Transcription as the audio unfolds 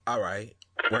All right,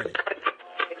 run it.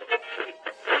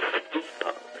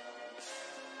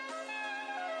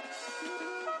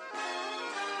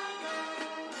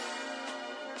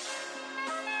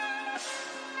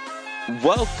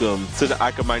 Welcome to the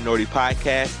Icon Minority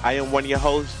Podcast. I am one of your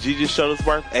hosts, Gigi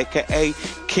Shuttlesworth, aka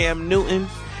Cam Newton,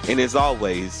 and as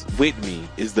always, with me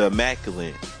is the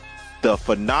immaculate, the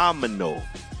phenomenal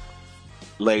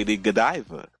Lady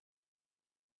Godiva.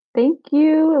 Thank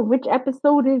you. Which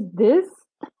episode is this?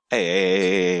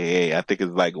 Hey, I think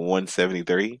it's like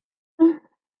 173.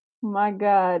 My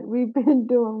God, we've been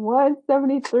doing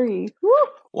 173. Woo!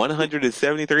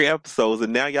 173 episodes,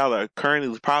 and now y'all are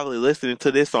currently probably listening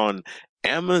to this on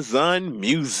Amazon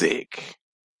Music.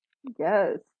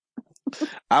 Yes.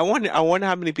 I wonder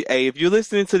how many people. Hey, if you're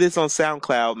listening to this on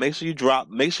SoundCloud, make sure you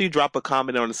drop a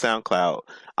comment on the SoundCloud.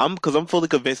 Because I'm fully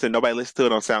convinced that nobody listens to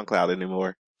it on SoundCloud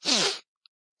anymore. I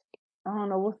don't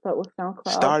know what's up with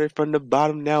SoundCloud. Started from the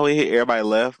bottom, now we hit everybody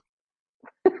left.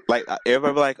 Like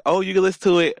everybody be like, oh, you can listen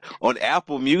to it on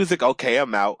Apple Music. Okay,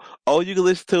 I'm out. Oh, you can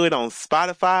listen to it on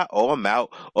Spotify. Oh, I'm out.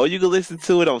 Oh, you can listen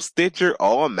to it on Stitcher.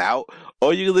 Oh, I'm out.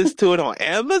 Oh, you can listen to it on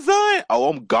Amazon. Oh,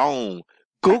 I'm gone.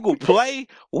 Google Play.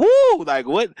 Woo! Like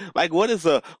what? Like what is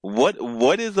a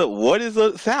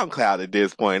SoundCloud at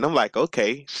this point? I'm like,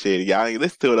 okay, shit, y'all ain't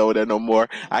listen to it over there no more.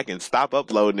 I can stop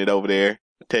uploading it over there.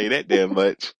 Tell you that damn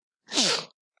much.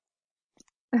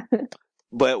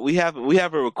 But we have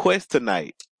a request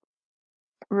tonight.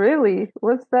 Really?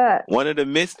 What's that? One of the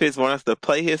Misfits want us to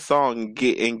play his song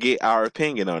and get our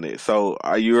opinion on it. So,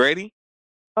 are you ready?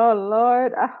 Oh,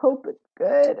 Lord, I hope it's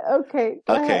good. Okay,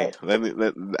 go Okay, ahead.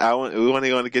 we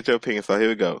want to get your opinion. So here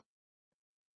we go.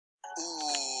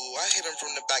 Ooh, I hit him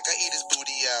from the back. I eat his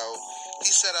booty out. He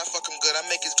said I fuck him good. I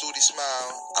make his booty smile.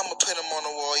 I'ma put him on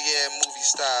the wall, yeah, movie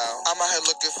style. I'm out here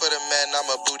looking for the men. I'm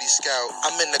a booty scout.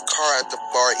 I'm in the car at the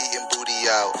bar eating booty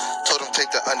out. Told him take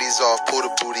the undies off, pull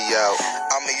the booty out.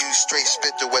 I'ma use straight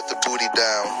spit to wet the booty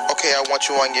down. Okay, I want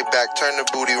you on your back. Turn the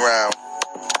booty round.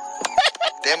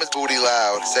 Damn, his booty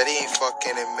loud. Said he ain't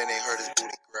fucking in a minute. Heard his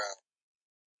booty growl.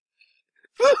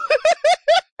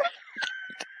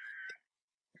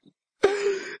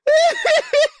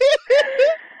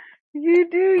 You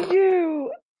do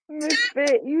you.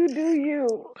 Misfit, you do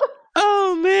you.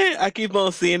 Oh man, I keep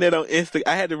on seeing that on Insta.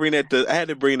 I had to bring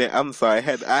that. I'm sorry. I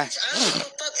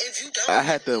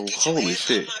had to. Holy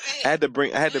shit! I had to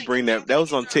bring that. That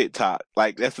was on TikTok.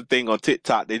 Like that's the thing on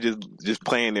TikTok. They just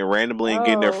playing it randomly and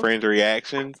getting their Oh. friends'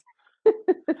 reactions.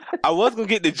 I was gonna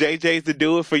get the JJs to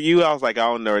do it for you. I was like, I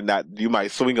don't know, not you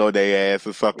might swing on their ass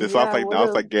or something. So Yeah, I would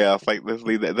have. yeah, I was like, let's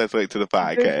leave that. Let's wait to the Good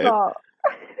podcast. thought.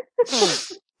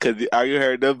 Cause you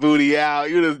heard the booty out.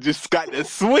 You just got the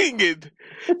swinging.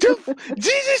 Jesus told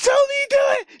me to do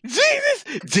it.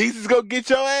 Jesus gonna get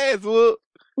your ass whooped.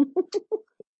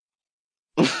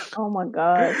 Oh, my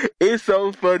God. It's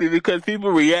so funny because people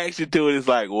reaction to it is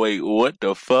like, wait, what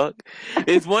the fuck?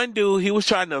 It's one dude, he was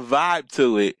trying to vibe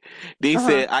to it. Then he Uh-huh.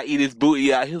 said, I eat his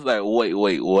booty out. He was like, wait,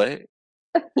 what?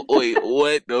 Wait,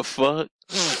 what the fuck?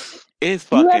 It's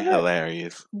You fucking ever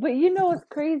hilarious. But you know what's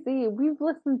crazy? We've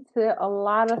listened to a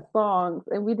lot of songs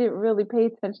and we didn't really pay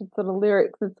attention to the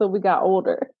lyrics until we got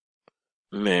older.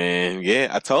 Man,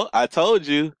 yeah, I told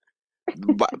you.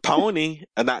 Pony,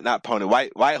 not pony,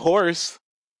 white horse.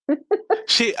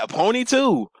 Shit, a pony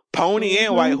too. Pony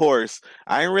and white Hmm. horse.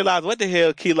 I didn't realize what the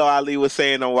hell Kilo Ali was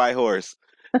saying on white horse.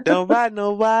 Don't ride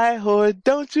no white horse.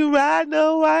 Don't you ride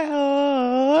no white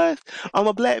horse. I'm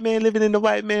a black man living in the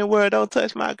white man world. Don't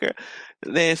touch my girl.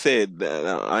 Then said,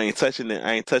 I ain't touching it.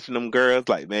 I ain't touching them girls.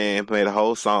 Like, man, played a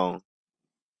whole song.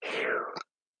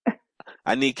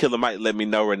 I need Killer Mike to let me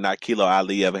know whether or not Kilo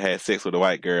Ali ever had sex with a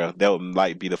white girl. That would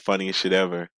like be the funniest shit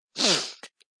ever.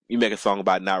 You make a song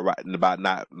about not riding about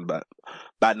not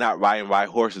riding white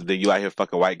horses, then you out here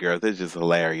fucking white girls. It's just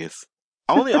hilarious.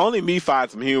 Only me find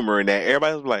some humor in that.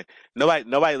 Everybody's like,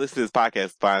 nobody listening to this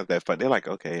podcast finds that funny. They're like,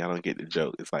 okay, I don't get the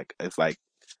joke. It's like,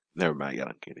 never mind, y'all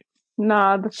don't get it.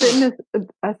 Nah,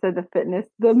 I said the fitness.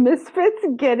 The misfits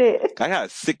get it. I got a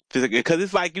sick physical because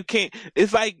it's like you can't.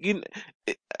 It's like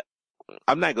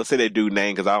I'm not gonna say that dude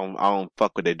name because I don't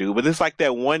fuck with that dude, but it's like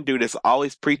that one dude that's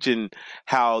always preaching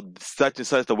how such and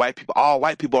such the white people, all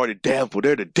white people are the devil,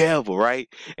 they're the devil, right?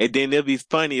 And then it'll be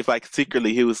funny if like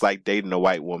secretly he was like dating a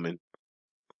white woman.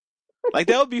 Like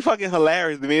that would be fucking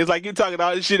hilarious to me. It's like you talking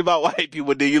all this shit about white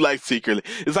people, then you like secretly.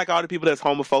 It's like all the people that's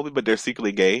homophobic, but they're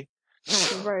secretly gay.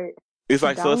 Right. It's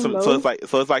like Down low.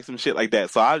 so it's like some shit like that.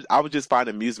 So I would just find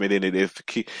amusement in it if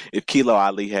Kilo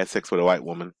Ali had sex with a white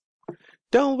woman.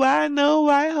 Don't ride no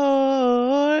white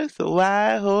horse.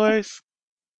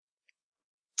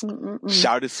 Mm-mm-mm.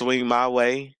 Shout it swing my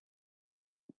way.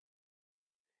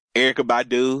 Erica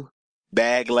Badu,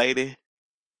 Bag Lady.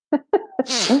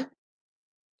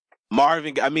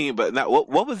 Marvin, I mean, but not,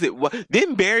 what was it?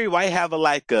 Didn't Barry White have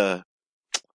a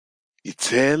you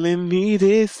telling me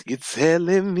this, you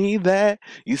telling me that.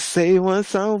 You say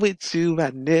once I'm with you, I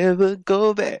never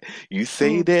go back. You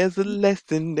say Mm. there's a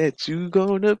lesson that you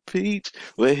gonna preach.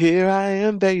 Well, here I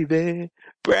am, baby.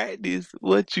 Practice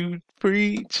what you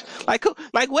preach. Like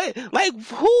what? Like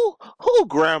who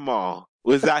grandma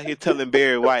was out here telling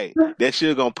Barry White that she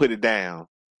was gonna put it down?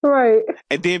 Right.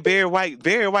 And then Barry White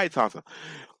talks.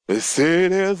 They say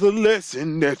there's a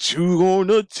lesson that you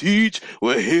gonna teach.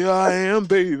 Well, here I am,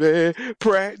 baby.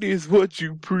 Practice what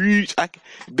you preach.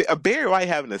 Barry White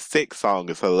having a sex song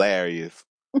is hilarious.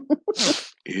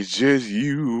 It's just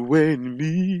you and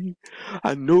me.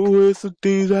 I know there's some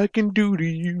things I can do to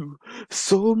you.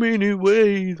 So many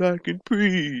ways I can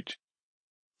preach.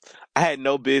 I had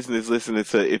no business listening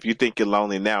to If You Think You're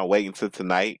Lonely Now, Wait Until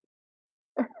Tonight.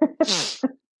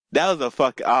 That was a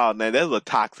oh man, that was a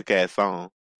toxic ass song.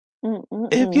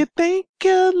 If you think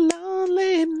you're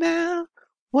lonely now,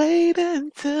 wait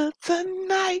until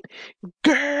tonight,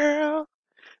 girl.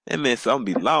 That man song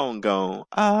be long gone.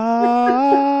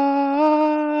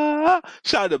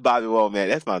 Shout out to Bobby Womack,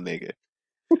 that's my nigga.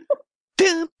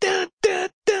 Dun, dun, dun,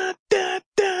 dun, dun,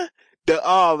 dun.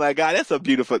 Oh my god, that's a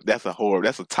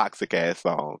toxic ass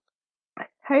song.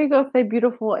 How you gonna say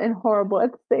beautiful and horrible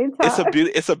at the same time?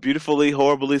 It's a beautifully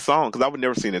horribly song because I would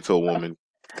never sing it to a woman.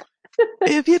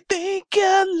 If you think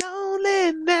you're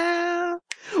lonely now,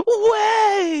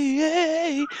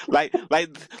 wait. Like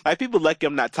people lucky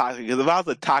I'm not toxic because if I was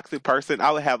a toxic person,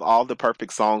 I would have all the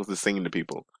perfect songs to sing to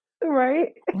people.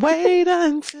 Right. Wait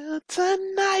until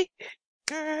tonight,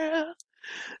 girl.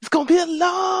 It's gonna be a long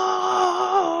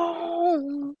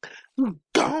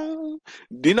gone.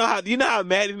 Do you know how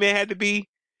mad this man had to be?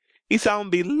 He saw him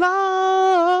be long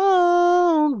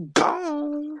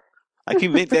gone. Like he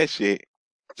meant that shit.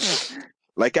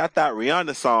 Like I thought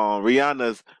Rihanna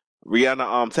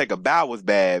Take a Bow was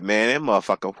bad, man. That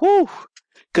motherfucker, whoo.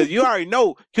 Cause you already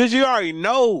know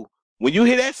when you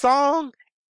hear that song,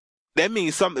 that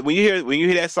means something. When you hear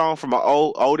that song from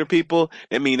older people,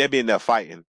 that means they been there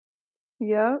fighting.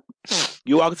 Yep.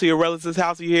 You walk into your relative's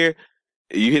house, you hear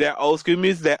that old school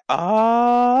music, that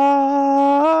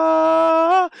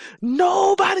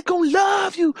nobody gonna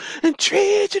love you and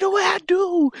treat you the way I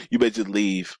do. You better just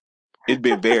leave. It's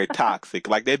been very toxic.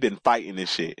 Like they've been fighting and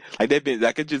shit.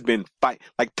 It's just been like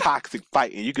toxic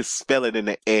fighting. You can smell it in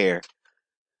the air.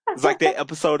 It's like that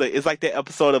episode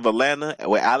of Atlanta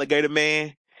with Alligator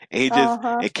Man. And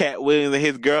and Cat Williams and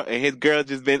his girl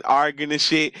just been arguing and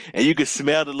shit. And you can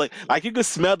smell the you can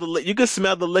smell the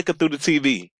liquor through the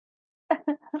TV.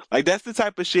 Like that's the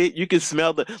type of shit you can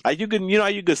smell you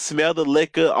can smell the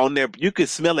liquor on their, you can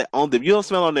smell it on them. You don't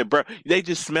smell it on their breath. They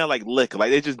just smell like liquor.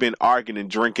 Like they just been arguing and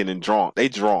drinking and drunk. They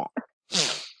drunk.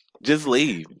 Just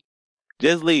leave.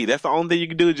 Just leave. That's the only thing you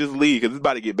can do is just leave because it's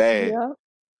about to get bad. Yep.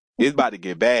 It's about to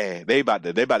get bad. They about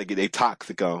to get their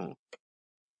toxic on.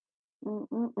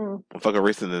 Fucking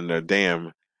listening to their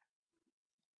damn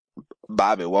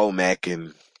Bobby Womack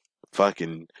and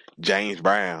fucking James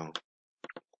Brown.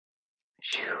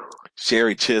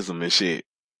 Sherry Chisholm and shit.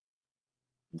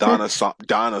 Donna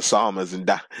Summers and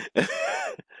but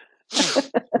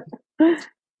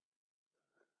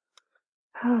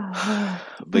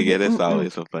yeah, that's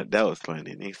always so fun. That was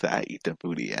funny. They said I eat the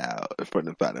booty out in front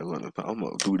of I'm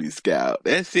a booty scout.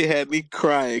 That shit had me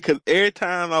crying because every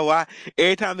time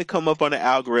they come up on the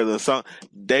algorithm,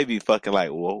 they be fucking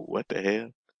like, whoa, what the hell?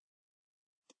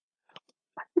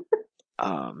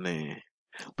 Oh man.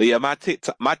 But yeah, my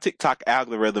TikTok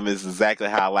algorithm is exactly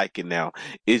how I like it now.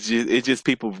 It's just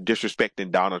people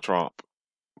disrespecting Donald Trump.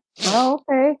 Oh,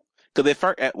 okay. Because at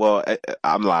first,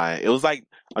 I'm lying. It was like,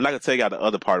 I'm not gonna tell you the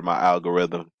other part of my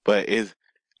algorithm, but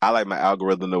I like my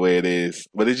algorithm the way it is.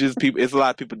 But it's just people. It's a lot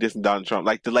of people dissing Donald Trump.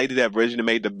 Like the lady that originally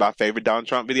made my favorite Donald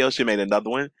Trump video, she made another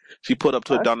one. She put up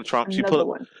to a Donald Trump. She put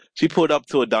up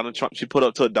to a Donald Trump. She put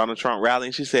up to a Donald Trump rally,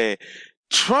 and she said,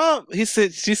 "Trump." She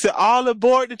said, "All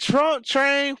aboard the Trump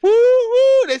train!" Woo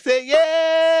woo! They said,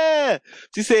 "Yeah."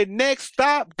 She said, "Next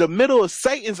stop, the middle of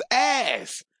Satan's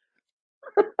ass."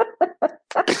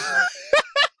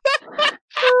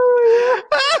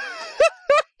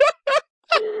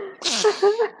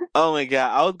 Oh my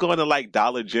god! I was going to like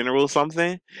Dollar General or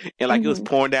something, and like it was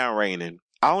pouring down raining.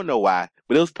 I don't know why,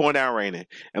 but it was pouring down raining,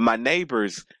 and my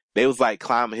neighbors, they was like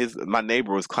my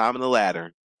neighbor was climbing the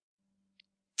ladder.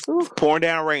 It's pouring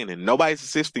down raining. Nobody's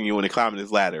assisting you when they're climbing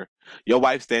this ladder. Your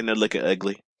wife standing there looking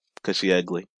ugly, cause she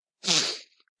ugly.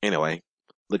 Anyway,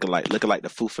 looking like the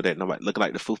food for that. Nobody looking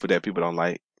like the food for that people don't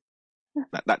like.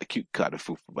 Not the cute kind of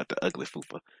fufa, but the ugly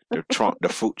fufa. The Trump, the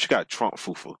fruit. She got Trump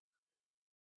fufa.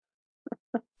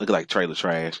 Looking like trailer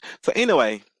trash. So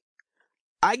anyway,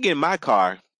 I get in my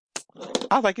car.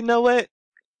 I was like, you know what?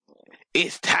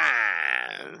 It's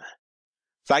time.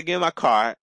 So I get in my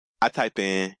car. I type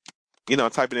in,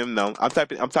 I'm typing in no, I'm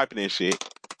typing in shit.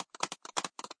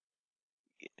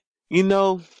 You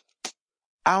know,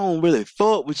 I don't really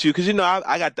fuck with you because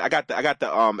I got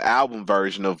the album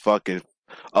version of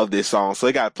this song, so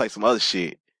they gotta play some other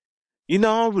shit. I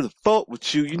don't really fuck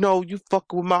with you. You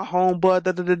fucking with my homeboy.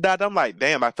 Da, da, da, da. I'm like,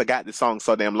 damn, I forgot this song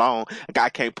so damn long. I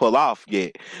can't pull off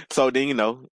yet. So then,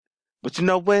 but you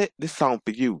know what? This song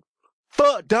for you.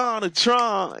 Fuck Donald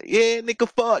Trump. Yeah, nigga,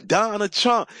 fuck Donald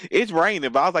Trump. It's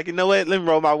raining, but I was like, you know what? Let me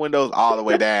roll my windows all the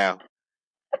way down.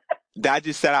 I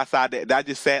just sat outside. I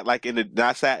just sat like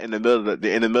I sat in the middle not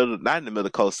in the middle of the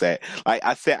coast sat. Like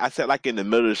I sat like in the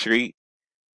middle of the street.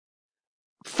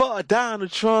 Fuck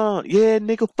Donald Trump. Yeah,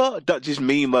 nigga, just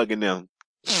me mugging them.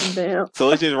 Damn. So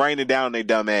it's just raining down on their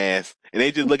dumb ass. And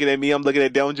they just looking at me, I'm looking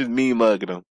at them, just me mugging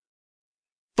them.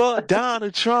 Fuck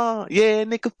Donald Trump. Yeah,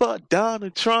 nigga, fuck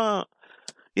Donald Trump.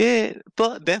 Yeah,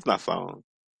 that's my song.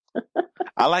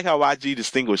 I like how YG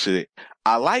distinguishes it.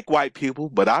 I like white people,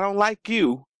 but I don't like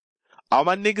you. All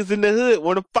my niggas in the hood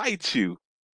want to fight you.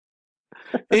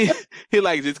 He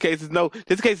like just in case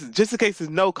there's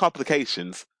no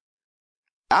complications.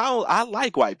 I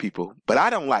like white people, but I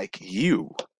don't like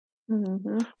you.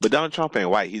 Mm-hmm. But Donald Trump ain't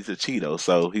white. He's a Cheeto,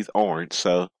 so he's orange.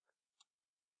 So,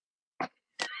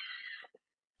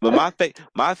 but my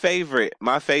favorite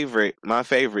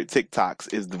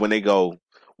TikToks is when they go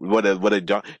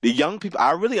the young people.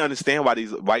 I really understand why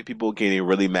these white people getting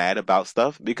really mad about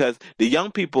stuff because the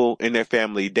young people in their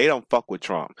family they don't fuck with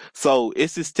Trump. So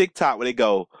it's this TikTok where they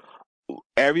go,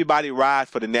 everybody rise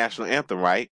for the national anthem,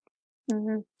 right?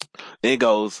 Mm-hmm. And it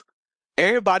goes,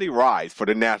 everybody rise for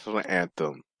the national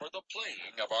anthem. For the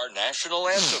playing of our national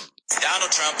anthem.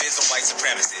 Donald Trump is a white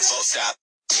supremacist. Full stop.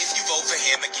 If you vote for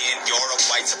him again, you're a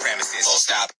white supremacist. Full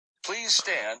stop. Please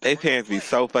stand. They parents be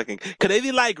so fucking. Could they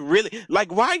be like really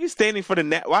like? Why are you standing for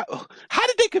the Why? How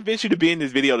did they convince you to be in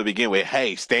this video to begin with?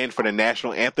 Hey, stand for the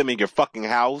national anthem in your fucking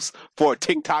house for a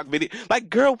TikTok video. Like,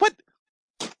 girl, what?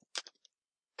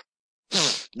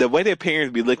 The way their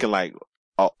parents be looking like,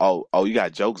 oh, you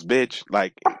got jokes, bitch.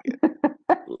 Like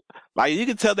you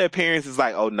can tell their parents is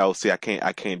like, oh no, see, I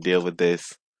can't deal with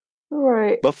this.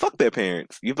 Right. But fuck their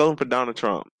parents. You voting for Donald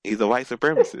Trump. He's a white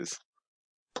supremacist.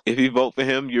 If you vote for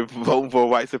him, you're voting for a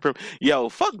white supremacist. Yo,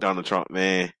 fuck Donald Trump,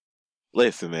 man.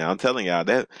 Listen, man, I'm telling y'all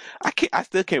that I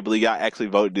still can't believe y'all actually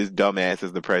voted this dumbass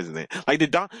as the president. Like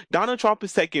Donald Trump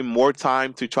is taking more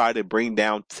time to try to bring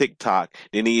down TikTok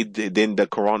than the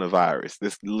coronavirus.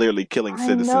 This literally killing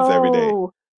citizens every day.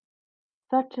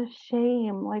 Such a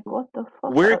shame. Like, what the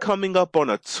fuck? We're coming up on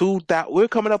a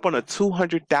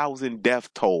 200,000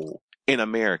 death toll in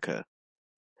America.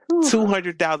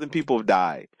 200,000 people have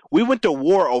died. We went to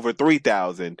war over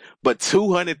 3,000, but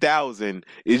 200,000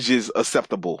 is just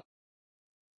acceptable.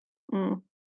 Mm.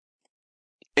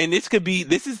 And this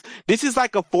is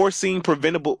like a foreseen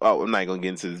preventable. Oh, I'm not gonna get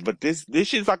into this, but this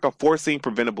is like a foreseen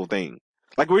preventable thing.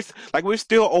 Like we're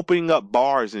still opening up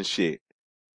bars and shit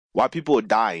while people are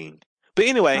dying. But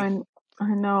anyway, I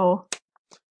know.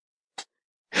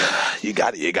 you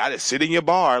got to sit in your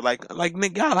bar. Like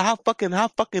nigga, God, how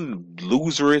fucking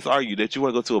loserous are you that you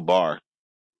want to go to a bar?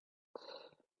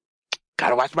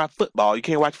 Gotta watch my football. You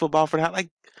can't watch football for that. Like,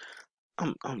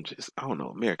 I don't know.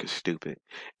 America's stupid.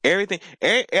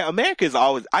 America is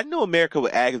always. I knew America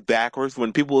would act backwards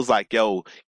when people was like, "Yo,"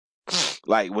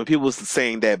 like when people was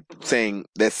saying that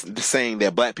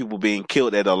black people being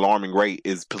killed at an alarming rate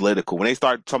is political. When they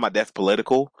start talking about that's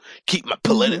political, keep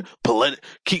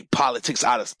keep politics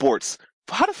out of sports.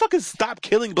 How the fuck is stop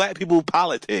killing black people with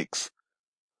politics?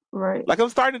 Right. Like I'm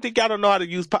starting to think y'all don't know how to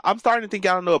use. I'm starting to think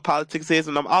y'all don't know what politics is,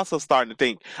 and I'm also starting to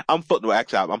think I'm fully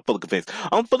convinced.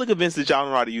 I'm fully convinced that y'all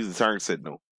don't know how to use the turn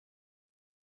signal.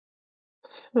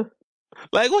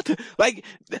 Like what?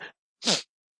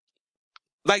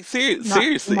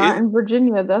 Seriously. Not in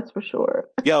Virginia, that's for sure.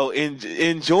 Yo,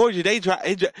 in Georgia, they drive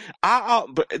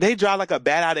like a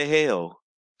bat out of hell.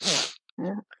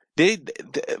 Yeah.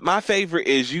 My favorite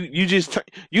is you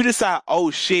decide,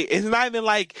 oh shit, it's not even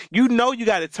like you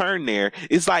got to turn there.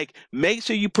 It's like make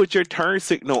sure you put your turn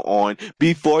signal on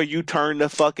before you turn the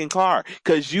fucking car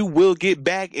because you will get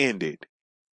back-ended.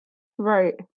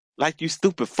 Right. Like you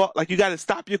stupid fuck. Like you got to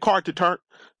stop your car to turn.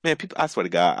 Man, people, I swear to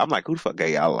God, I'm like, who the fuck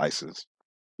gave y'all a license?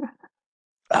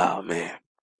 Oh man.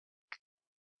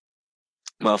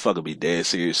 Motherfucker be dead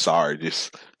serious. Sorry,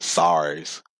 just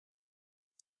SARS.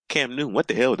 Cam Newton, what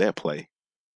the hell did that play?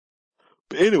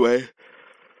 But anyway,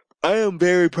 I am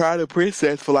very proud of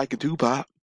Princess for liking Tupac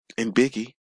and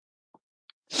Biggie.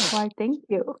 Why, thank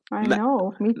you. I Not,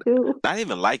 know, me too. not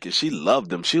even like it. She loved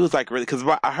them. She was like really because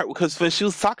I heard because when she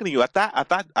was talking to you, I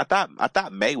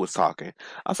thought May was talking.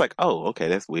 I was like, oh, okay,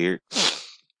 that's weird.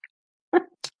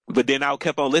 But then I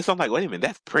kept on listening. I'm like, wait a minute,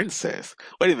 that's Princess.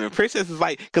 Wait a minute, Princess is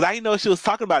like, because I didn't know what she was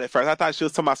talking about at first. I thought she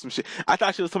was talking about some shit. I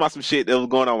thought she was talking about some shit that was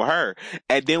going on with her.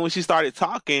 And then when she started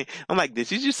talking, I'm like, did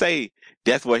she just say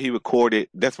that's where he recorded?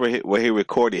 That's where he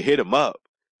recorded "Hit 'Em Up"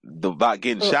 about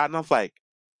getting Oh, shot. And I was like,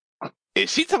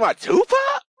 is she talking about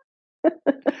Tupac?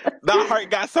 My heart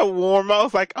got so warm. I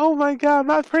was like, oh my God,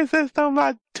 my princess talking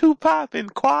about Tupac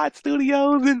and Quad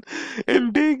Studios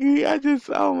and Biggie.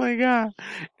 Oh my God.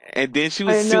 And then she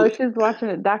was I know su she was watching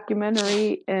a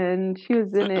documentary and she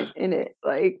was in it,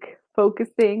 like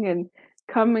focusing and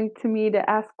coming to me to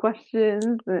ask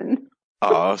questions and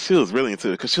Oh, she was really into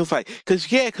it because she was like,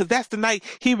 because that's the night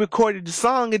he recorded the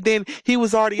song, and then he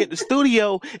was already at the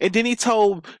studio, and then he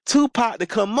told Tupac to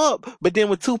come up, but then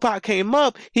when Tupac came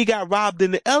up, he got robbed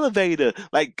in the elevator.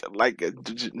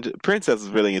 Princess was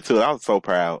really into it. I was so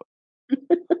proud.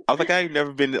 I was like, I ain't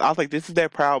never been. I was like, this is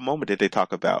that proud moment that they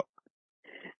talk about.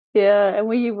 yeah. And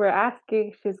when you were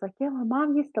asking, she was like, "Yeah, my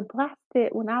mom used to blast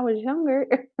it when I was younger."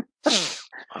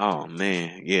 Oh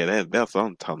man, yeah, that's what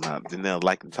I'm talking about. Janelle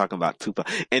like talking about Tupac,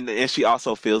 and she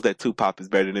also feels that Tupac is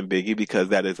better than Biggie because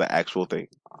that is an actual thing.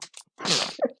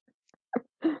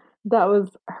 That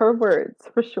was her words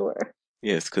for sure.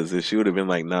 Yes, because if she would have been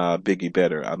like, nah, Biggie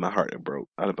better, my heart had broke.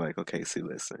 I'd have been like, okay, see,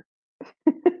 listen,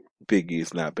 Biggie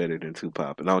is not better than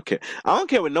Tupac, and I don't care. I don't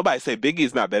care what nobody say. Biggie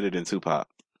is not better than Tupac.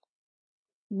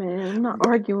 Man, I'm not But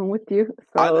arguing with you.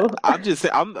 I, So, I'm just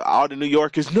saying, I'm all the New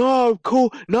Yorkers. No,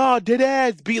 cool. No, dead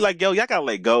ass. Be like, yo, y'all gotta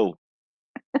let go.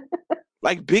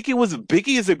 Like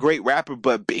Biggie is a great rapper,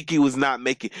 but Biggie was not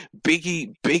making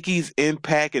Biggie's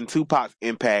impact and Tupac's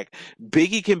impact.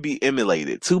 Biggie can be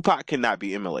emulated. Tupac cannot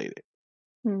be emulated.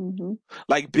 hmm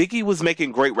Like Biggie was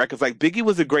making great records. Like Biggie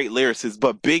was a great lyricist,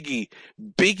 but Biggie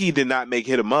did not make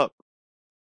Hit 'Em Up.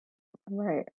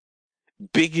 right.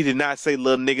 Biggie did not say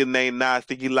little nigga named Nas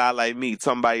think he lie like me.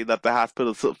 Somebody left the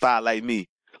hospital took fire like me.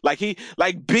 Like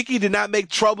Biggie did not make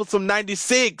Troublesome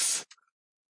 96.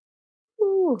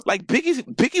 Ooh, Like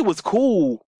Biggie was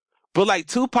cool, but like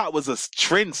Tupac was a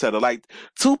trendsetter. Like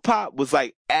Tupac was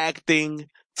like acting.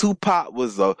 Tupac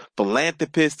was a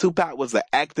philanthropist. Tupac was an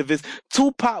activist.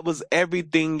 Tupac was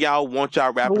everything y'all want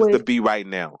y'all but rappers to wait, be right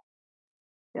now.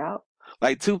 yeah.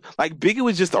 Like Biggie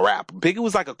was just a rapper. Biggie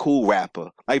was like a cool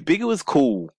rapper. Like Biggie was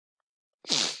cool.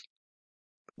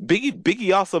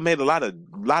 Biggie also made a lot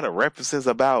of references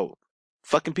about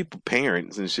fucking people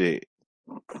parents and shit.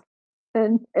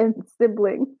 And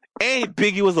siblings. And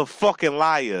Biggie was a fucking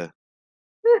liar.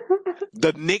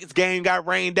 The Knicks game got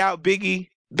rained out, Biggie.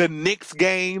 The Knicks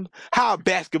game. How a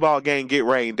basketball game get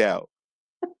rained out?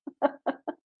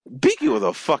 Biggie was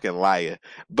a fucking liar.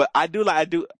 But I do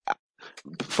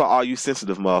for all you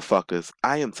sensitive motherfuckers,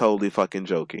 I am totally fucking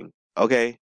joking.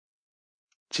 Okay?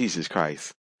 Jesus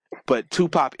Christ. But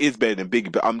Tupac is better than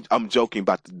Biggie. But I'm joking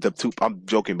about I'm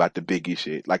joking about the Biggie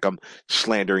shit. Like I'm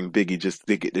slandering Biggie just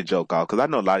to get the joke off. Because I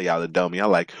know a lot of y'all are dummy.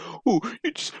 I'm like, oh,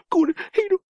 you just gonna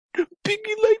hate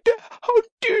Biggie like that? How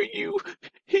dare you?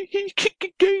 He kick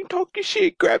your game, talk your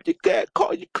shit, grab your gat,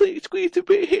 call your click, squeeze the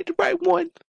bit, hit the right one.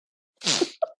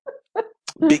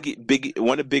 Biggie,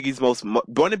 one of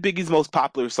Biggie's most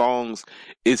popular songs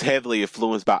is heavily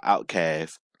influenced by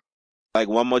Outkast. Like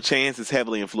One More Chance is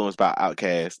heavily influenced by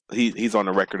Outkast. He's on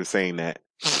the record of saying that.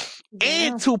 And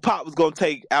Yeah. Tupac was gonna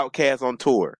take Outkast on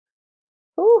tour.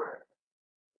 Ooh,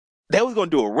 They was gonna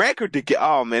do a record to get.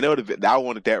 Oh man, that would have been. I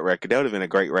wanted that record. That would have been a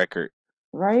great record.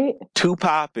 right?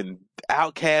 Tupac and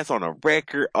Outkast on a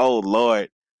record. Oh Lord.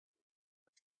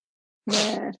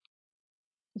 Man,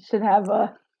 you should have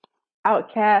a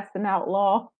outcast and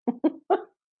outlaw.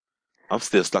 I'm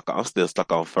still stuck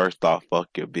on first off, fuck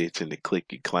your bitch and the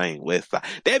clicky claim West Side.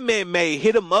 That man made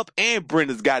Hit 'Em Up and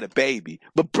Brenda's Got a Baby,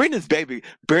 but Brenda's baby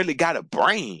barely got a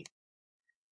brain.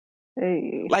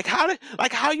 Hey.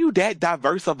 How you that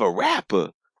diverse of a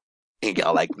rapper? And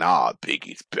y'all like, nah,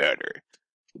 Biggie's better.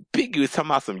 Biggie was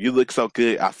talking about some, you look so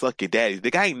good, I suck your daddy.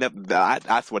 The guy ain't never,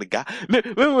 I swear to God.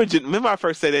 Remember I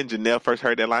first said that and Janelle first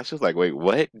heard that line? She was like, wait,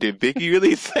 what? Did Biggie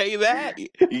really say that?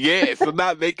 Yes, I'm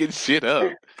not making shit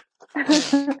up.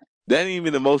 That ain't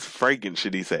even the most fragrant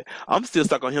shit he said. I'm still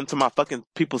stuck on him to my fucking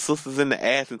people's sisters in the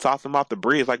ass and toss them off the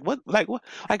bridge. Like what? Like what?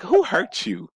 Like who hurt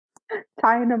you?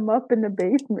 Tying them up in the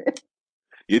basement.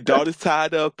 Your daughter's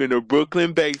tied up in a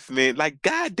Brooklyn basement. Like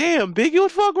goddamn, Biggie, what the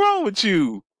fuck wrong with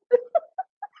you?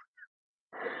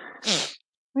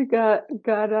 I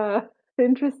got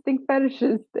interesting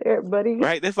fetishes there, buddy.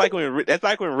 Right? That's like when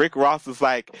Rick Ross is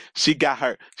like, she got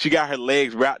her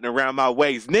legs wrapped around my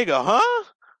waist, nigga, huh?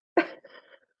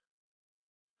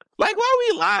 Like,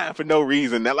 why we lying for no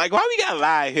reason? Now, like, why we gotta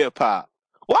lie in hip hop?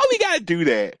 Why we gotta do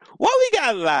that? Why we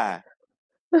gotta lie?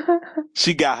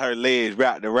 She got her legs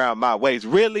wrapped around my waist.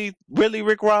 Really, really,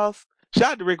 Rick Ross?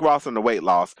 Shout out to Rick Ross on the weight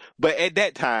loss, but at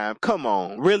that time, come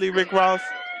on, really, Rick Ross?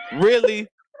 Really?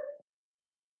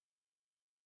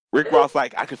 Rick Ross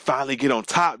like, I can finally get on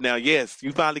top now. Yes,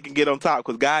 you finally can get on top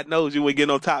because God knows you would get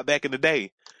on top back in the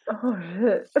day. Oh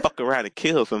shit. Fuck around and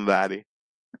kill somebody.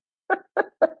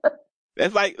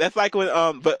 That's like when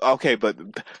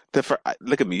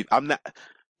look at me. I'm not.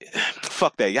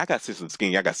 Fuck that. Y'all got sensitive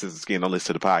skin. Y'all got sensitive skin. Don't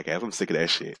listen to the podcast. I'm sick of that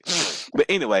shit. But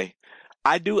anyway,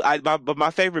 but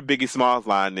my favorite Biggie Smalls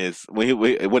line is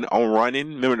when on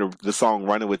Running. Remember the song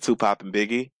Running with Tupac and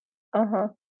Biggie?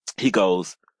 He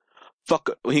goes,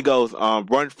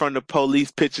 run from the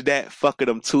police, picture that, fuck it,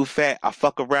 I'm too fat, I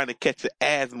fuck around and catch an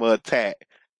asthma attack.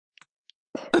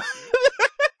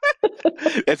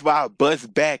 That's why I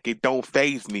bust back, it don't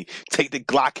phase me. Take the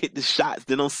Glock, hit the shots,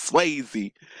 then I'm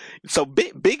Swayze. So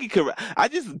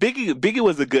Biggie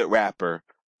was a good rapper.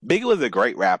 Biggie was a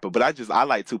great rapper, but I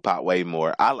like Tupac way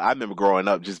more. I remember growing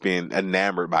up just being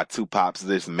enamored by Tupac's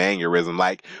this mannerism.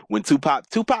 Like when Tupac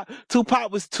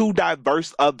was too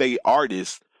diverse of a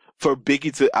artist for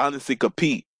Biggie to honestly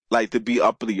compete. Like to be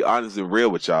uppity, honest and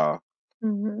real with y'all.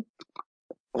 Mm-hmm.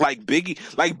 Like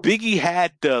Biggie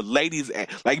had the ladies lane,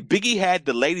 but Biggie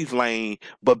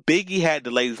had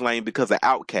the ladies lane because of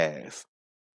Outkast.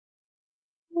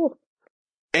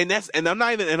 And I'm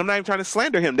not even trying to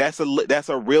slander him. That's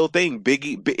a real thing.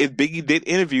 Biggie did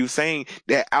interviews saying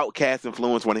that Outkast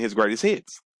influenced one of his greatest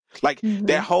hits. Like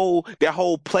that whole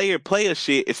player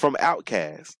shit is from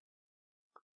Outkast.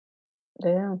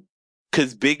 Damn.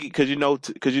 Cause you know,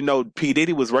 P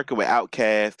Diddy was working with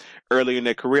Outkast earlier in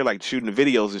their career, like shooting the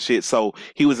videos and shit. So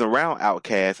he was around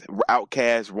Outkast,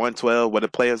 112, where the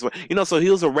players were, so he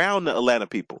was around the Atlanta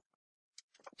people.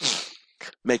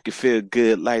 Make you feel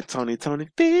good, like Tony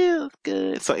feels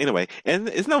good. So anyway, and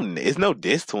it's no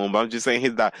diss to him, but I'm just saying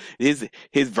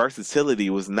his versatility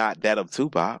was not that of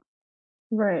Tupac.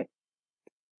 Right.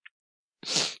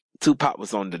 Tupac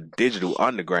was on the digital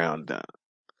underground.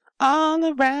 All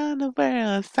around the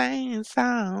world, same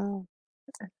song.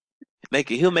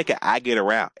 He'll make it. I get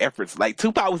around efforts. Like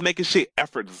Tupac was making shit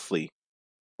effortlessly.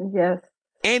 Yes.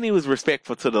 And he was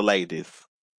respectful to the ladies.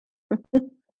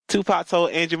 Tupac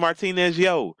told Angie Martinez,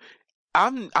 "Yo,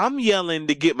 I'm yelling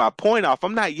to get my point off.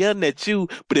 I'm not yelling at you,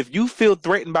 but if you feel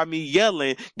threatened by me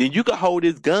yelling, then you can hold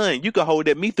this gun. You can hold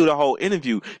at me through the whole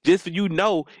interview. Just for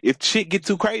if shit get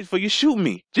too crazy for you, shoot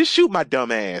me. Just shoot my dumb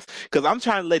ass. Cause I'm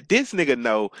trying to let this nigga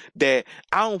know that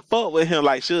I don't fuck with him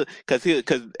like shit. Cause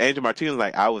Angel Martinez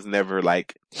like I was never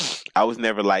like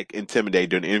intimidated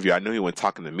during the interview. I knew he wasn't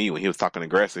talking to me when he was talking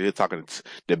aggressive. He was talking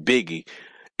to Biggie.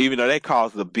 Even though that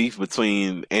caused the beef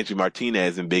between Angie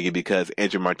Martinez and Biggie because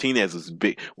Angie Martinez was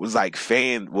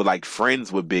friends with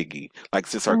Biggie, like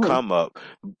since her come up.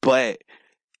 But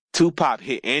Tupac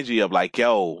hit Angie up like,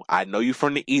 yo, I know you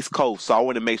from the East Coast, so I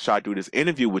want to make sure I do this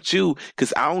interview with you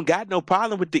because I don't got no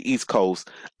problem with the East Coast.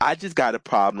 I just got a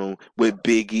problem with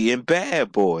Biggie and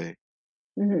Bad Boy.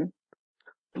 Mm-hmm.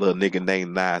 Little nigga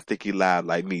named Nas, think he lied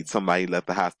like me. Somebody left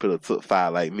the hospital, took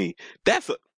fire like me.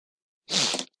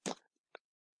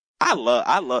 I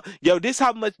love, yo, this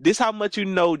how much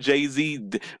Jay-Z,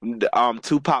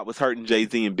 Tupac was hurting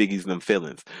Jay-Z and Biggie's them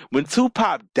feelings. When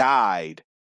Tupac died,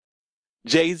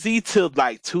 Jay-Z till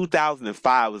like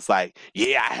 2005 was like,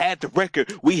 yeah, I had the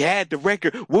record. We had the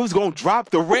record. We was gonna drop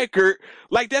the record.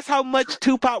 Like that's how much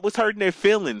Tupac was hurting their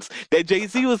feelings. That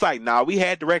Jay-Z was like, nah, we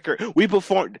had the record. We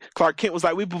performed. Clark Kent was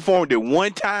like, we performed it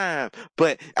one time,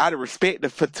 but out of respect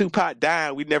for Tupac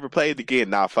dying, we never played it again.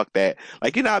 Nah, fuck that.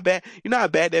 Like you know how bad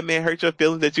that man hurt your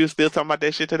feelings that you was still talking about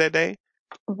that shit to that day.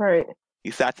 Right. He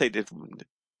said,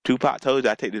 Tupac told you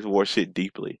I take this war shit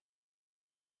deeply.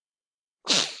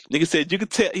 Nigga said you could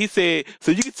tell. He said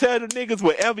so you can tell the niggas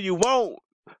whatever you want,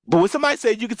 but when somebody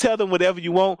said you can tell them whatever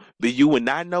you want, but you would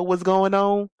not know what's going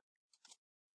on.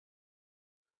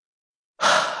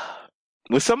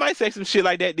 When somebody say some shit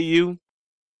like that to you,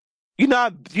 ain't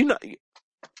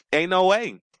no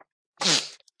way.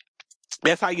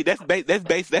 That's how you. That's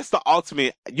the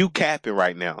ultimate. You capping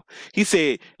right now. He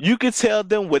said you can tell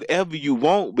them whatever you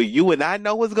want, but you and I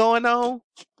know what's going on.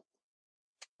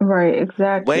 Right, Way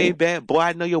exactly. back, boy,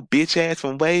 I know your bitch ass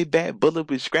from way back. Bullet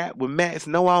with scrap with Max.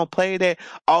 No, I don't play that.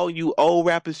 All you old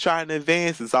rappers trying to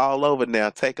advance is all over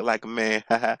now. Take it like a man.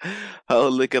 Oh,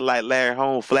 looking like Larry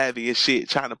Holmes, flabby and shit,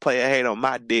 trying to play a hate on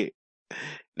my dick.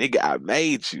 Nigga, I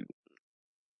made you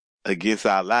against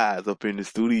our lives up in the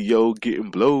studio getting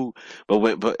blowed.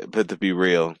 But to be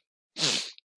real,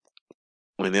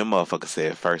 when them motherfuckers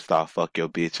said, first off, fuck your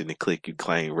bitch and the click you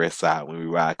claim, rest side when we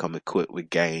ride, come equipped with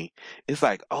gang. It's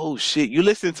like, oh shit, you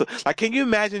listen to, like, can you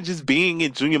imagine just being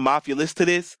in Junior Mafia, listen to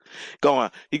this?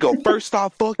 You go, first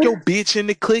off, fuck your bitch and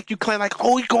the click you claim, like,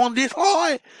 oh, you going this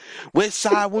hard? West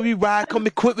side when we ride, come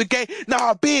equipped with gang.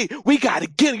 Nah, big, we gotta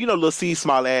get him. You know, Lil C,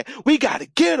 small ass, we gotta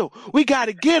get him. We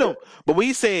gotta get him. But when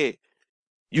he said,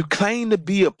 you claim to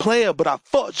be a player, but I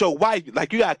fucked your wife.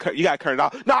 Like you got turn it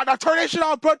off. Nah, turn that shit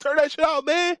off, bro. Turn that shit off,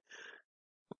 man.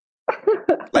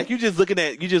 Like you just looking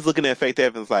at Faith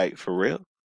Evans like for real.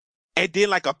 And then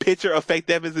like a picture of Faith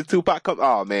Evans and Tupac come.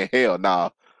 Oh man, hell nah,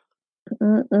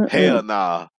 hell Mm-mm-mm.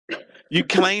 nah. You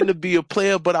claim to be a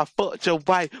player, but I fucked your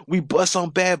wife. We bust on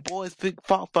bad boys, big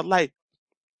fault for life.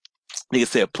 Nigga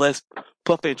said, plus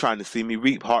Puff ain't trying to see me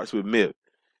reap hearts with milk.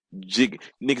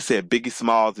 Nigga said Biggie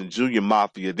Smalls and Junior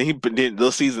Mafia. Then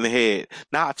little season ahead.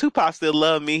 Nah, Tupac still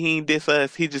love me. He ain't diss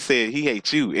us. He just said he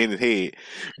hates you in his head.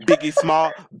 Biggie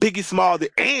Smalls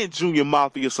and Junior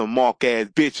Mafia some mark ass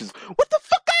bitches. What the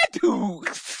fuck I do?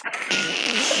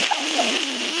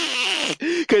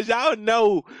 Cause y'all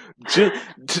know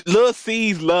Lil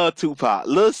C's love Tupac.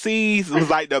 Lil C's was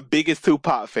like the biggest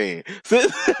Tupac fan. So,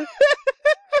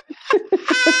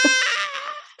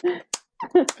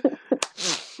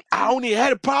 I only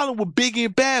had a problem with Biggie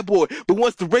and Bad Boy, but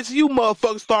once the rest of you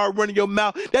motherfuckers started running your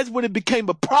mouth, that's when it became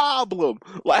a problem.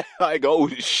 Like oh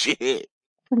shit.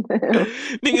 Damn.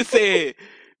 Nigga said,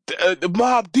 the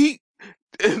Mob Deep,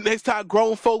 next time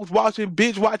grown folks watching,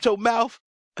 bitch, watch your mouth.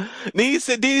 Then he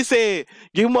said,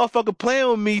 you motherfucker playing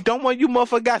with me, don't want you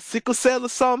motherfucker got sickle cell or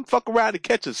something, fuck around and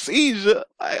catch a seizure.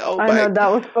 Like, I know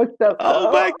that was fucked up oh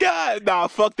though. my God. Nah,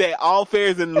 fuck that. All fair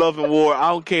is in love and war. I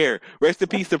don't care. Rest in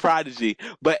peace to Prodigy.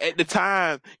 But at the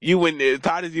time, you when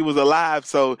Prodigy was alive,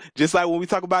 so just like when we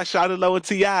talk about Shawty Low and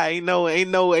T.I., ain't no,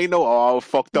 oh,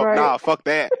 fucked up. Right. Nah, fuck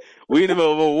that. We in the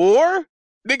middle of a war?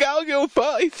 Nigga, I don't give a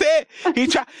fuck.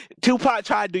 Tupac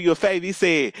tried to do you a favor. He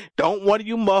said, don't one of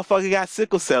you motherfuckers got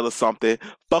sickle cell or something,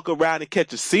 fuck around and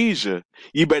catch a seizure.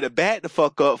 You better back the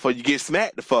fuck up before you get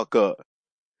smacked the fuck up.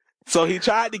 So he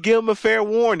tried to give him a fair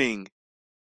warning.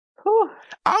 Whew.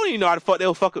 I don't even know how the fuck they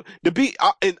were fucking to be.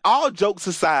 And all jokes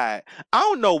aside, I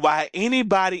don't know why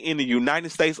anybody in the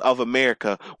United States of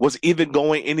America was even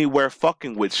going anywhere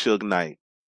fucking with Suge Knight.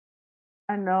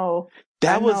 I know.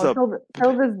 That was a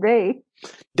Till this day.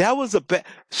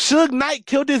 Suge Knight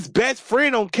killed his best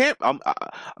friend on camp. Y'all,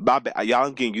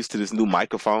 I'm getting used to this new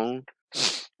microphone.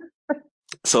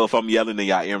 So if I'm yelling in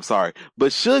y'all ear, I'm sorry.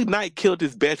 But Suge Knight killed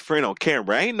his best friend on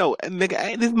camera. Ain't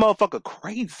this motherfucker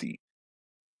crazy.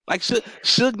 Like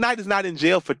Suge Knight is not in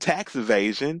jail for tax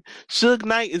evasion. Suge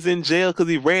Knight is in jail because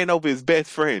he ran over his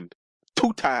best friend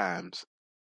 2 times.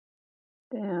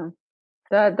 Damn.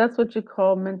 That's what you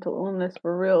call mental illness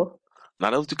for real. Now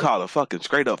that's what you call a fucking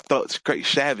straight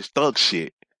savage thug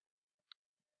shit.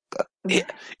 In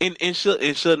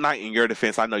Suge Knight, in your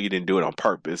defense, I know you didn't do it on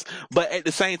purpose, but at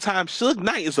the same time, Suge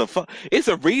Knight is it's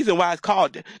a reason why it's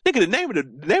called. Nigga, the name of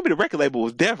the record label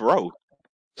was Death Row.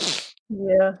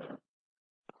 Yeah.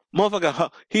 Motherfucker,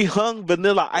 he hung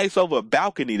Vanilla Ice over a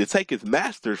balcony to take his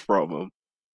masters from him.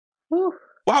 Whew.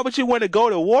 Why would you want to go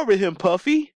to war with him,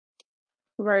 Puffy?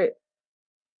 Right.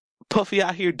 Puffy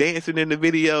out here dancing in the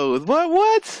videos.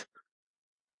 What?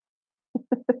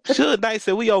 Suge Knight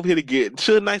said we over here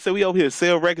to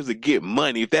sell records to get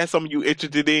money. If that's something you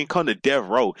interested in, come to Death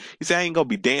Row. He said I ain't gonna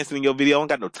be dancing in your video. I don't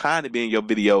got no time to be in your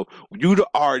video. You the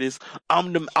artist.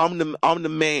 I'm the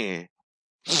man.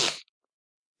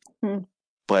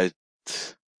 But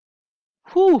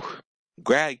whew.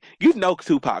 You know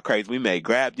Tupac crazy. We may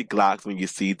grab your Glocks when you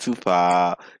see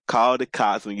Tupac. Call the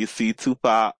cops when you see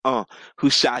Tupac.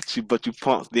 Who shot you? But you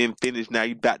punks didn't finish. Now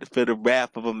you about to feel the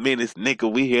wrath of a menace,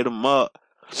 nigga. We hit him up.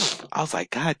 I was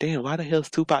like, God damn, why the hell is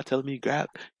Tupac telling me grab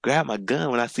my gun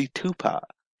when I see Tupac?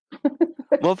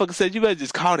 Motherfucker said you better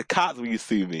just call the cops when you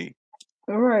see me.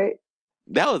 Right.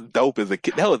 That was dope as a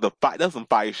kid. That was some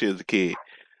fire shit as a kid.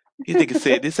 He nigga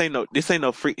said this ain't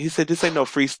no free. He said this ain't no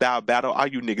freestyle battle. All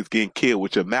you niggas getting killed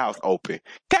with your mouths open.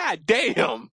 God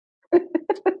damn.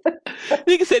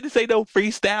 Nigga said this ain't no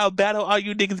freestyle battle. All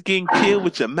you niggas getting killed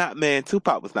with your mouth. Man,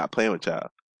 Tupac was not playing with y'all.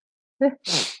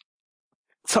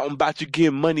 Something about you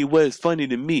getting money was funny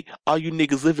to me. All you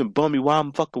niggas living bummy while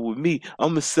I'm fucking with me.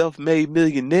 I'm a self-made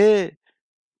millionaire.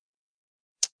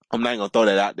 I'm not gonna throw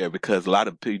that out there because a lot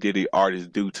of P Diddy artists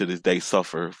do to this day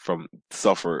suffer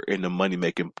in the money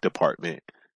making department.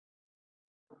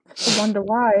 I wonder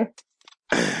why.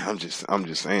 I'm just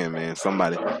saying, man.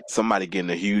 Somebody getting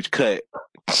a huge cut.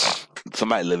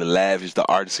 Somebody living lavish. The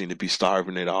artists seem to be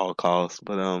starving at all costs.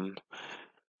 But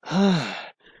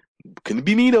couldn't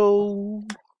be me though.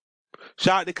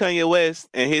 Shout out to Kanye West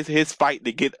and his fight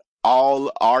to get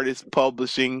all artists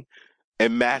publishing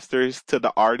and masters to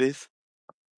the artists.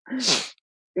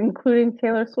 Including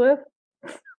Taylor Swift.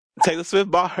 Taylor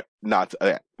Swift bought her. Not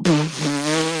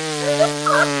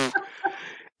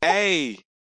Hey,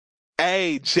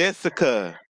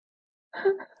 Jessica.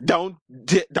 Don't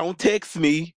text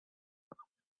me.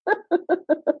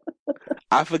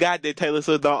 I forgot that Taylor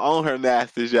Swift don't own her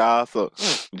masters, y'all. So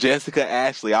Jessica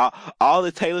Ashley, all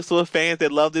the Taylor Swift fans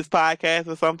that love this podcast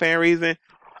for some fan reason,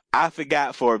 I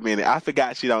forgot for a minute. I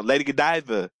forgot she don't. Lady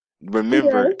Godiva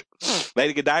remembered. Yes.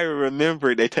 Lady Godiva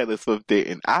remembered that Taylor Swift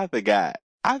didn't. I forgot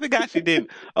she didn't.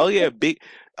 Oh yeah, big.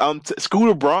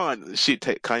 Scooter Braun. Shit,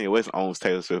 Kanye West owns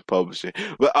Taylor Swift Publishing,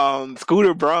 but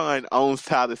Scooter Braun owns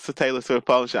Taylor Swift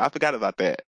Publishing. I forgot about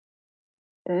that.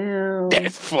 Damn.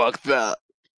 That's fucked up.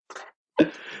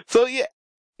 So yeah,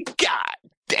 god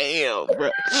damn,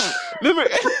 bro. Remember?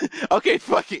 Okay,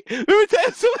 fuck it. Remember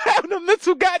Taylor Swift having a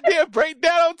mental goddamn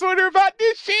breakdown on Twitter about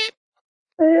this shit?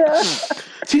 Yeah.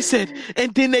 She said,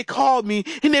 and then they called me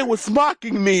and they was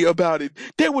mocking me about it.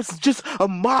 They was just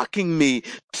mocking me.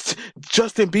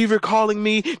 Justin Bieber calling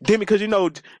me, Demi, because you know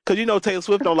Taylor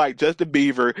Swift don't like Justin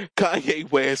Bieber,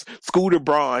 Kanye West, Scooter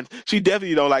Braun. She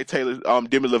definitely don't like Demi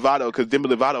Lovato because Demi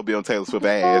Lovato be on Taylor Swift's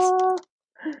ass.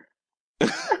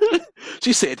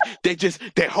 She said they just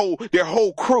their whole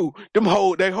crew,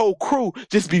 their whole crew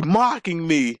just be mocking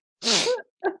me.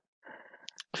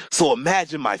 So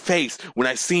imagine my face when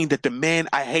I seen that the man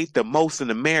I hate the most in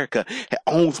America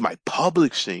owns my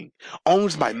publishing,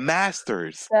 owns my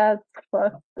masters. That's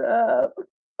fucked up.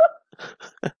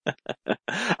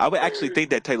 I would actually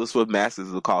think that Taylor Swift masters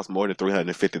will cost more than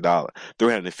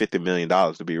 $350 million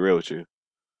to be real with you.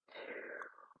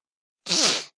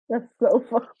 That's so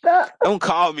fucked up. Don't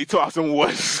call me talking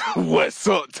what's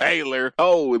up, Taylor.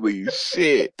 Holy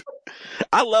shit.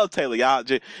 I love Taylor, y'all.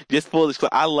 Just foolish.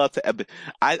 I love to.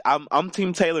 I'm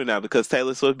Team Taylor now because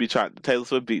Taylor Swift beat Taylor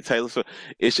Swift.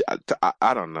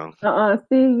 I don't know.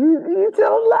 See, you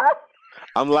don't lie.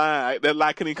 I'm lying. That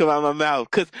lie couldn't come out of my mouth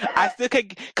because I still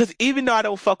can't. Because even though I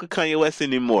don't fuck with Kanye West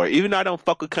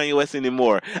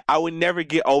anymore, I would never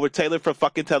get over Taylor for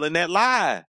fucking telling that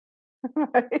lie.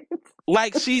 Right.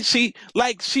 Like she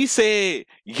said,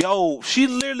 yo, she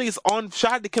literally is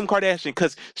shout out to Kim Kardashian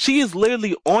because she is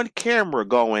literally on camera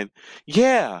going,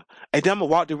 yeah, and then I'm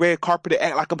gonna walk the red carpet and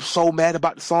act like I'm so mad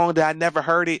about the song that I never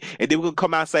heard it, and then we're gonna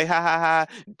come out and say ha ha ha,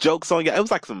 jokes on you. It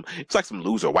was like some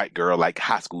loser white girl like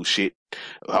high school shit.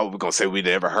 Oh, we're gonna say we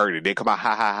never heard it. Then come out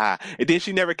ha ha ha, and then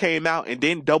she never came out, and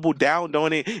then doubled down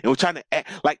on it, and was trying to act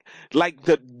like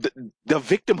the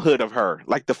victimhood of her,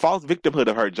 like the false victimhood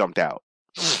of her jumped out.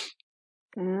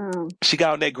 Damn. She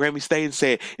got on that Grammy stage and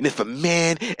said, and if a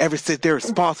man ever says they're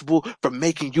responsible for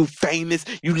making you famous,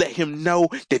 you let him know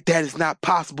that is not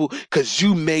possible because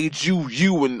you made you.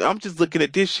 And I'm just looking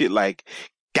at this shit like,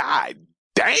 God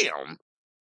damn.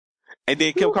 And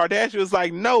then Kim Kardashian was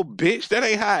like, no, bitch, that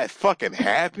ain't how it fucking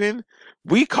happened.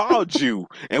 We called you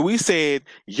and we said,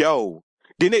 yo.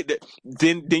 Then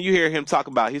you hear him talk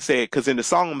about, he said, because in the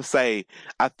song I'm going to say,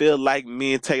 I feel like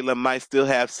me and Taylor might still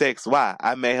have sex. Why?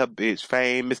 I made her bitch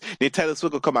famous. Then Taylor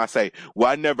Swift will come out and say,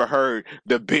 well, I never heard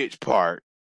the bitch part.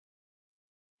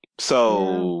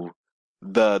 So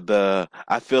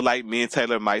I feel like me and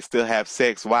Taylor might still have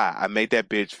sex. Why? I made that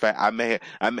bitch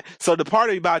so the part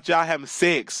about y'all having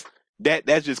sex,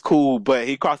 that's just cool, but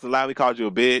he crossed the line, we called you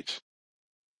a bitch.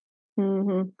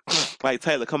 Mm-hmm. Like,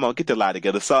 Taylor, come on, get the lie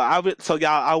together. So I be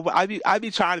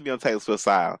trying to be on Taylor Swift's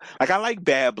side. Like, I like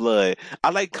Bad Blood. I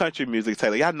like country music,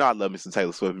 Taylor. Y'all know I love me some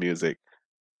Taylor Swift music.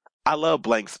 I love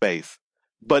Blank Space.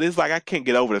 But it's like I can't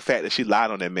get over the fact that she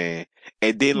lied on that man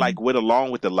and then like went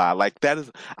along with the lie. Like that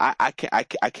is I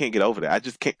can't get over that. I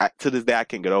just can't to this day I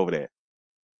can't get over that.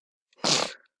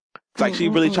 It's like she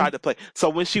really tried to play. So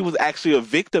when she was actually a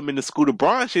victim in the Scooter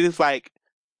Braun shit, it's like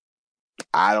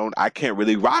I can't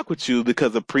really rock with you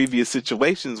because of previous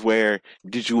situations where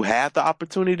did you have the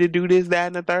opportunity to do this, that,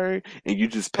 and the third, and you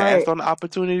just passed on the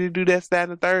opportunity to do this, that,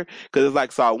 and the third? Because it's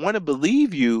like, so I want to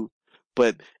believe you,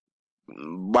 but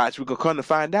watch, we could come to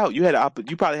find out you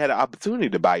probably had an opportunity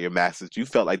to buy your masters. You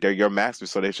felt like they're your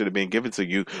masters, so they should have been given to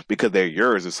you because they're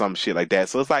yours or some shit like that.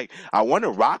 So it's like I want to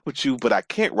rock with you, but I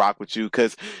can't rock with you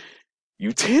because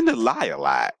you tend to lie a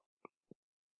lot.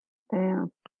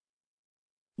 Damn.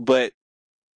 But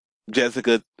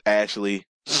Jessica, Ashley,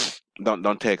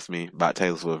 don't text me about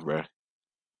Taylor Swift, bro.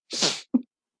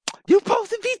 You supposed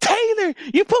to be Taylor.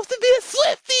 You supposed to be a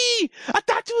Swiftie. I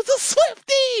thought you was a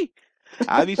Swiftie.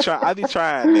 I be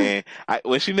trying, man.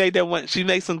 When she made that one, she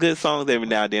makes some good songs every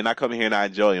now and then. I come here and I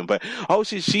enjoy them. But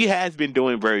she has been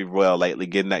doing very well lately,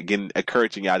 getting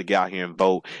encouraging y'all to get out here and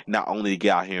vote. Not only to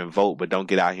get out here and vote, but don't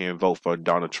get out here and vote for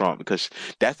Donald Trump because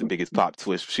that's the biggest plot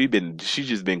twist. She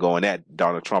just been going at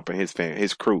Donald Trump and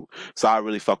his crew. So I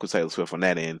really fuck with Taylor Swift on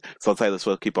that end. So Taylor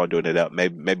Swift, keep on doing it up.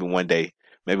 Maybe one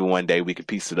day we can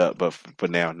piece it up. But for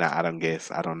now, I don't guess.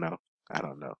 I don't know.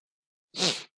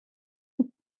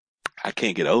 I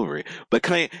can't get over it. But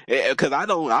Kanye, because I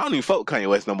don't even fuck with Kanye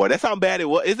West no more. That's how bad it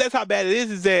was. That's how bad it is.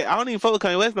 Is that I don't even fuck with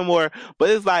Kanye West no more. But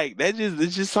it's like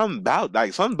it's just something about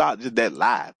just that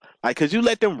lie. Like, cause you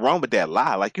let them run with that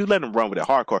lie. Like you let them run with it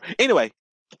hardcore. Anyway,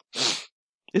 it's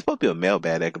supposed to be a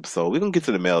mailbag episode. We're gonna get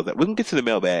to the mailbag. We can get to the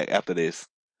mailbag after this.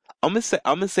 I'm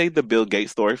gonna save the Bill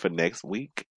Gates story for next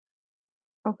week.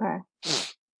 Okay.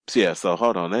 So yeah. So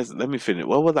hold on. Let me finish.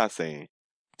 What was I saying?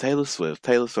 Taylor Swift.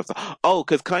 Oh,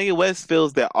 because Kanye West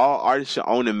feels that all artists should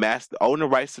own the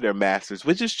rights to their masters,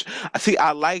 which is, see,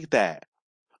 I like that.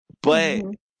 But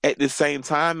at the same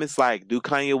time, it's like, do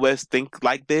Kanye West think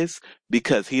like this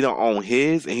because he don't own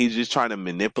his and he's just trying to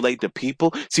manipulate the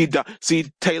people? See,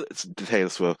 Taylor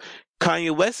Swift.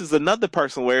 Kanye West is another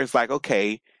person where it's like,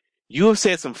 okay, you have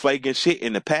said some flagrant shit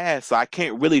in the past, so I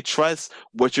can't really trust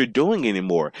what you're doing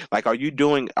anymore. Like, do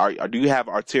you have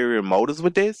ulterior motives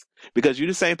with this? Because you're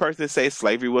the same person that says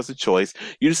slavery was a choice.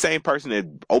 You're the same person that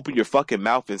opened your fucking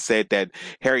mouth and said that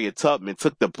Harriet Tubman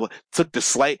took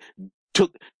the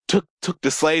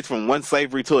slaves from one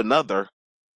slavery to another.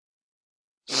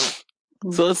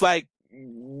 So it's like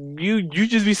you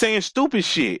just be saying stupid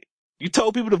shit. You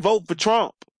told people to vote for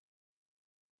Trump.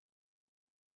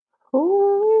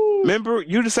 Remember,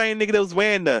 you the same nigga that was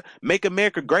wearing the "Make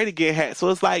America Great Again" hat. So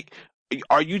it's like,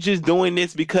 are you just doing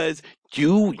this because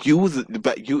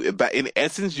but in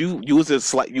essence you was a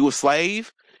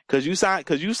slave because you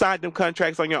signed them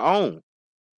contracts on your own.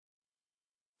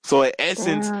 So in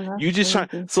essence, you just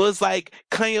trying. So it's like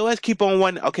Kanye West keep on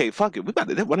one. Okay, fuck it. We about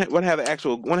to want to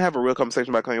have a real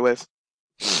conversation about Kanye West.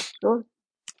 Sure.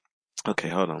 Okay,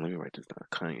 hold on. Let me write this down.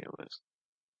 Kanye West.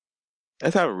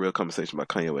 Let's have a real conversation about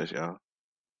Kanye West, y'all.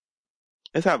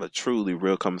 Let's have a truly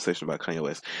real conversation about Kanye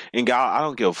West. And y'all, I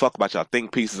don't give a fuck about y'all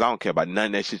think pieces. I don't care about none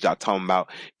of that shit y'all talking about.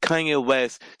 Kanye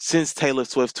West, since Taylor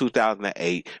Swift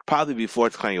 2008, probably before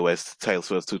Taylor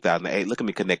Swift 2008, look at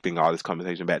me connecting all this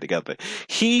conversation back together.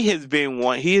 He has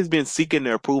been seeking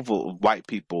the approval of white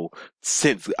people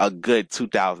since a good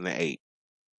 2008.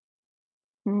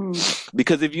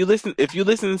 Because if you listen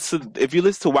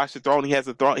to Watch the Throne, he has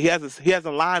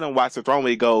a line on Watch the Throne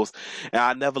where he goes, "And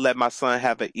I never let my son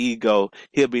have an ego.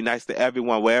 He'll be nice to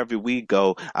everyone wherever we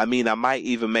go. I mean, I might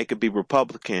even make it be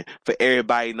Republican for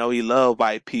everybody know he love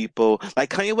white people."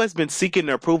 Like Kanye West been seeking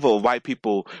the approval of white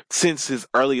people since his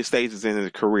earliest stages in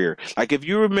his career. Like if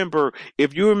you remember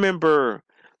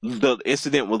the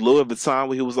incident with Louis Vuitton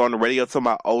when he was on the radio talking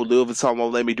about, "Oh, Louis Vuitton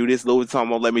won't let me do this, Louis Vuitton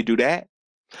won't let me do that."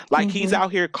 Like he's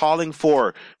out here calling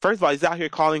for. First of all, he's out here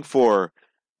calling for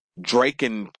Drake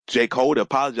and J. Cole to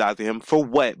apologize to him for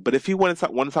what? But if he want to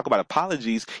talk about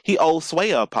apologies, he owes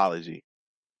Sway an apology.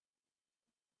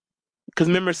 Because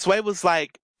remember, Sway was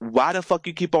like, "Why the fuck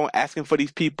you keep on asking for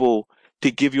these people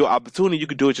to give you an opportunity? You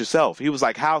could do it yourself." He was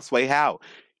like, "How, Sway? How?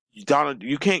 Donald,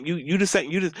 you can't. You just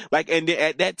like." And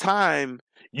at that time.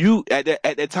 At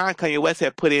that time, Kanye West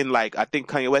had put in like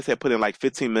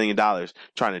 $15 million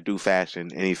trying to do fashion,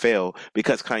 and he failed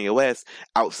because Kanye West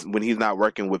when he's not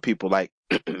working with people like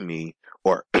me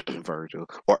or Virgil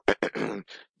or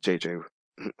JJ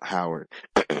Howard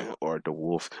or the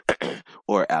Wolf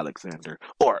or Alexander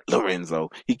or Lorenzo,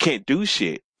 he can't do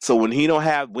shit. So when we don't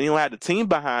have the team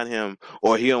behind him,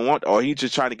 or he's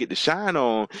just trying to get the shine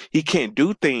on, he can't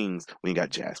do things. When you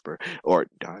got Jasper or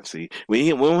Darcy, when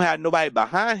we don't have nobody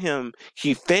behind him,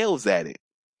 he fails at it.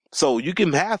 So you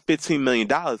can have $15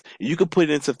 million, and you can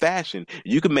put it into fashion.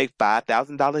 You can make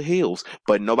 $5,000 heels,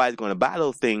 but nobody's going to buy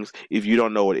those things if you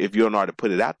don't know how to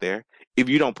put it out there. If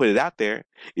you don't put it out there,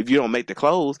 if you don't make the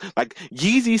clothes, like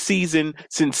Yeezy season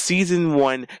since season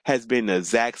 1 has been the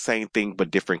exact same thing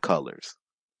but different colors.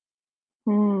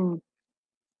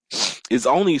 It's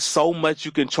only so much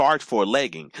you can charge for a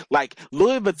legging. Like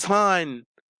Louis Vuitton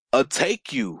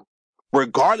take you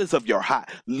regardless of your hot.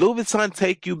 Louis Vuitton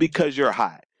take you because you're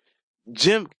hot.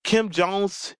 Kim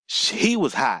Jones, he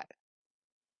was hot.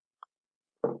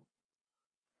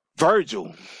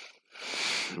 Virgil,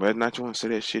 whether or not you want to say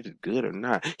that shit is good or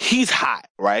not, he's hot,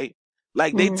 right?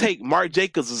 Like they take Marc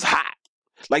Jacobs is hot.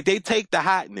 Like they take the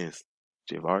hotness.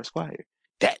 J.R. Squire,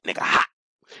 that nigga hot.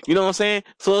 You know what I'm saying?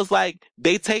 So it's like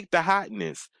they take the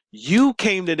hotness. You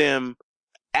came to them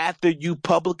after you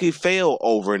publicly failed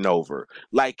over and over.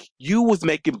 Like you was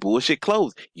making bullshit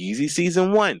clothes. Yeezy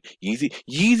season 1.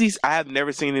 Yeezys. I have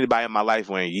never seen anybody in my life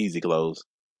wearing Yeezy clothes.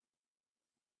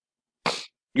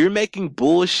 You're making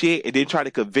bullshit and then try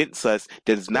to convince us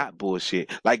that it's not bullshit.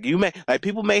 Like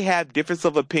people may have difference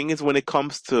of opinions when it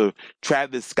comes to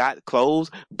Travis Scott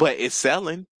clothes, but it's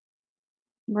selling.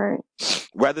 Right.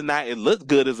 Whether or not it looks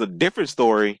good is a different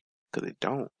story, because it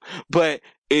don't. But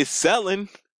it's selling.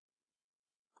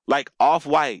 Like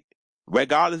Off-White.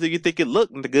 Regardless if you think it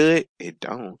looked good, it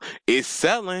don't. It's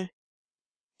selling.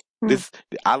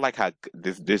 I like how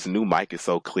this new mic is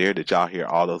so clear that y'all hear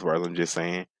all those words I'm just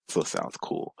saying. So it sounds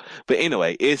cool. But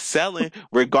anyway, it's selling.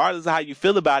 Regardless of how you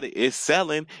feel about it, it's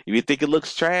selling. If you think it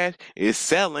looks trash, it's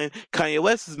selling. Kanye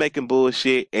West is making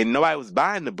bullshit and nobody was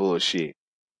buying the bullshit.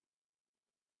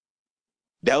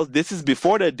 This is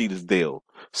before the Adidas deal.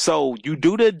 So you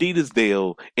do the Adidas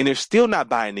deal and they're still not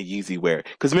buying the Yeezy wear.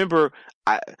 Because remember,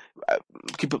 I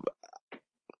keep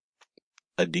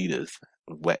Adidas.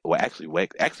 Actually,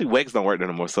 Wex don't work there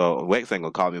no more, so Wex ain't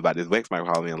gonna call me about this. Wex might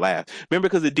call me and laugh. Remember,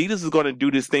 because Adidas was gonna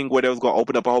do this thing where they was gonna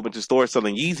open up a whole bunch of stores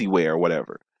selling Yeezy wear or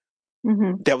whatever.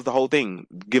 That was the whole thing,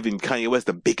 giving Kanye West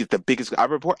the biggest.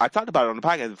 I talked about it on the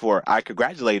podcast before. I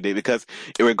congratulated it because,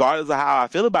 regardless of how I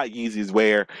feel about Yeezy's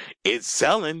wear, it's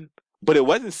selling, but it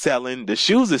wasn't selling. The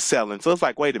shoes is selling, so it's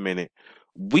like, wait a minute.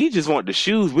 We just want the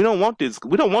shoes. We don't want this.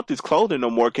 We don't want this clothing no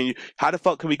more. How the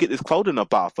fuck can we get this clothing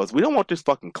up off us? We don't want this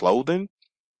fucking clothing.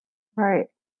 Right.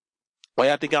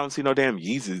 Well, I think y'all don't see no damn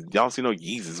Yeezys. Y'all don't see no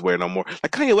Yeezys wear no more.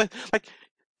 Like Kanye West,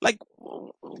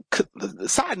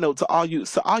 side note to all you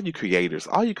creators,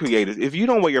 if you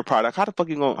don't wear your product, how the fuck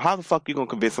you gonna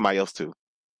convince somebody else to?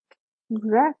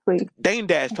 Exactly. Dame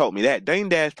Dash taught me that. Dame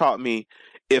Dash taught me,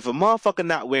 if a motherfucker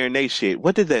not wearing their shit,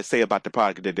 what does that say about the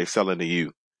product that they're selling to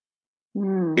you?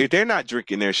 If they're not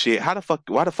drinking their shit, why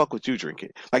the fuck would you drink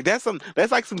it? Like that's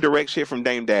like some direct shit from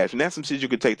Dame Dash, and that's some shit you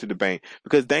could take to the bank.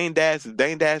 Because Dame Dash, and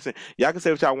y'all can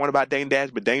say what y'all want about Dame Dash,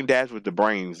 but Dame Dash was the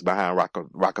brains behind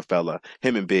Rockefeller.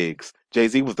 Him and Biggs.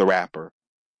 Jay-Z was the rapper.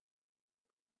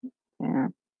 Yeah.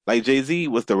 Like Jay-Z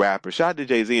was the rapper. Shout out to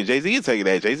Jay-Z, and Jay-Z is taking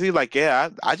that. Jay-Z like, yeah,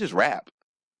 I just rap.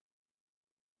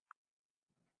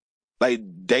 Like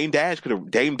Dame Dash could have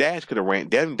ran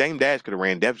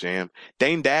Def Jam.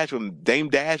 Dame Dash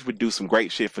would do some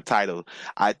great shit for Tidal.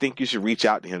 I think you should reach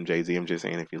out to him, Jay-Z. I'm just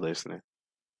saying if you're listening.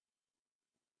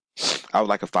 I would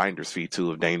like a finder's fee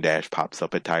too if Dame Dash pops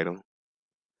up at Tidal.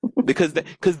 Because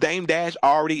Dame Dash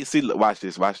already watch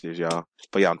this, y'all.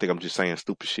 But y'all don't think I'm just saying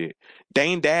stupid shit.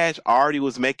 Dame Dash already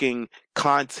was making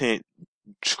content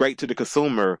straight to the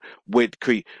consumer with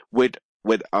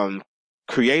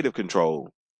creative control.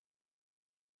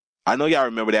 I know y'all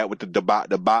remember that with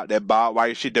that Bob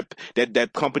Wire shit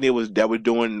that company that was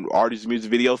doing artist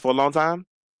music videos for a long time.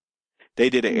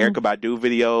 They did an Erykah Badu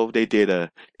video. They did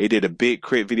a Big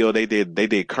Crit video. They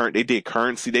did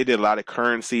Currency. They did a lot of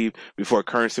Currency before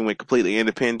Currency went completely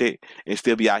independent and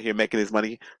still be out here making his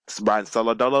money, riding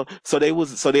solo dolo. So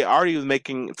they're already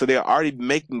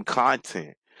making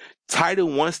content.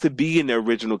 Tidal wants to be in the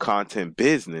original content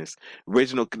business.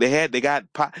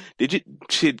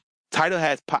 Tidal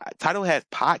has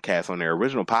podcasts on there,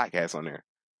 original podcasts on there.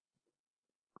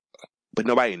 But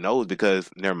nobody knows because,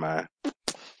 never mind.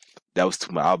 That was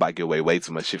too much. I was about to give away way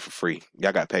too much shit for free.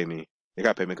 Y'all got to pay me. You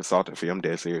got to pay me a consultant fee. I'm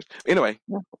dead serious. Anyway.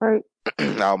 That's right.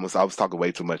 I was talking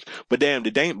way too much. But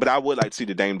I would like to see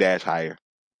the Dame Dash higher.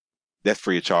 That's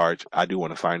free of charge. I do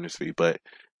want a finder's fee, but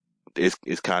it's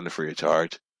kind of free of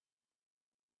charge.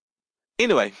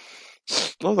 Anyway.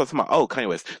 What was I talking about? Oh, Kanye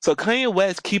West. So Kanye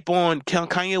West keep on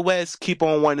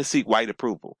wanting to seek white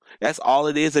approval. That's all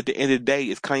it is at the end of the day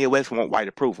is Kanye West want white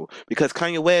approval. Because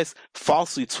Kanye West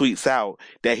falsely tweets out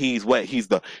that he's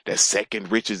the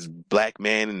second richest black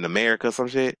man in America or some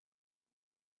shit.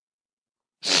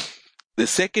 The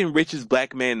second richest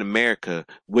black man in America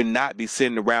would not be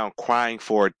sitting around crying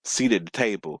for a seat at the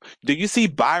table. Do you see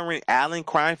Byron Allen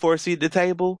crying for a seat at the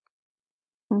table?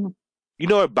 Mm-hmm. You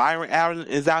know what Byron Allen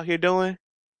is out here doing?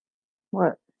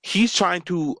 What? He's trying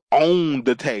to own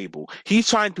the table. He's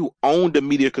trying to own the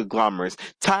media conglomerates.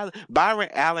 Byron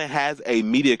Allen has a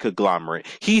media conglomerate.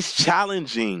 He's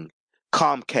challenging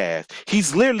Comcast.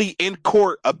 He's literally in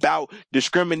court about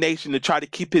discrimination to try to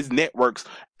keep his networks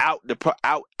out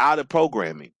of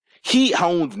programming. He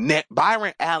owns net.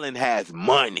 Byron Allen has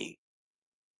money.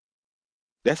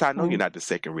 That's how I know you're not the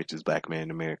second richest black man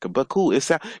in America. But cool, it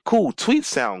sound cool. Tweets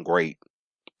sound great.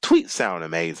 Tweets sound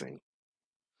amazing.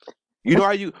 You know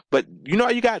how you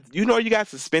got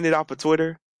suspended off of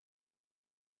Twitter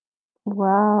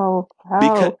Wow.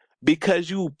 because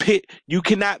you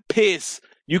cannot piss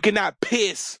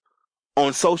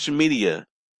on social media.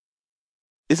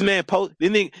 This man took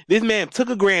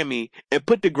a Grammy and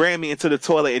put the Grammy into the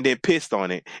toilet and then pissed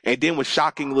on it, and then was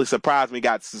shockingly surprised when he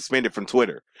got suspended from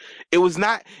Twitter. It was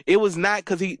not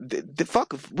because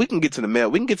fuck. We can get to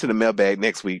the mailbag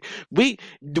next week. We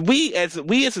as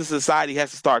a society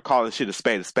has to start calling shit a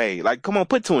spade. Like, come on,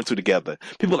 put two and two together.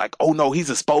 People are like, oh no, he's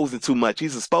exposing too much.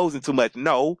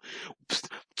 No,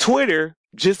 Twitter,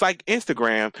 just like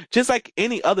Instagram, just like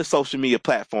any other social media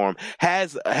platform,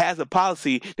 has a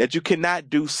policy that you cannot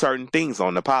do certain things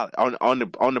on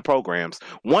the programs.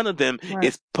 One of them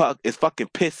is fucking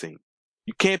pissing.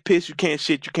 You can't piss, you can't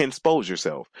shit, you can't expose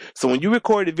yourself. So when you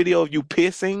record a video of you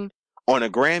pissing on a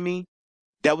Grammy,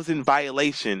 that was in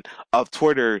violation of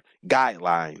Twitter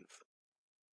guidelines.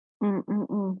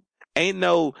 Ain't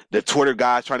no the Twitter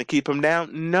guys trying to keep him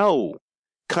down. No.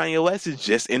 Kanye West is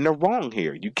just in the wrong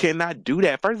here. You cannot do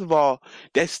that. First of all,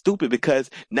 that's stupid because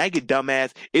now you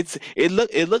dumbass.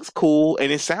 It looks cool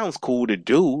and it sounds cool to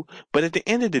do, but at the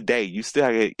end of the day,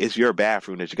 it's your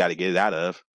bathroom that you got to get it out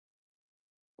of.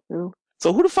 True.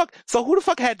 So who the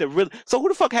fuck had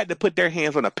to put their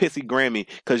hands on a pissy Grammy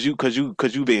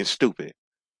cause you being stupid?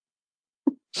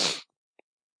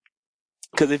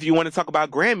 Cause if you want to talk about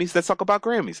Grammys, let's talk about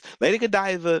Grammys. Lady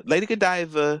Godiva,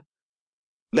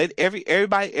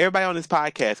 everybody on this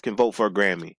podcast can vote for a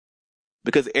Grammy,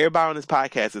 because everybody on this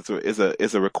podcast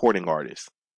is a recording artist.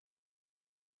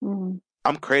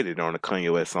 I'm credited on a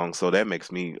Kanye West song, so that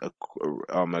makes me a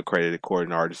credited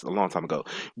recording artist a long time ago.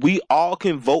 We all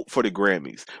can vote for the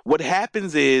Grammys. What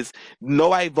happens is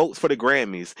nobody votes for the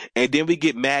Grammys, and then we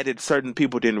get mad that certain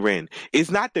people didn't win.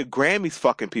 It's not the Grammys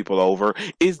fucking people over.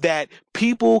 It's that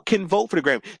people can vote for the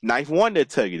Grammy. Knife Wonder will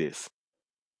tell you this.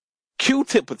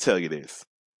 Q-Tip will tell you this.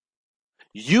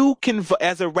 You can,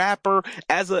 as a rapper,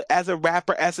 as a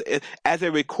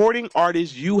recording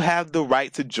artist, you have the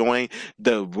right to join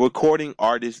the recording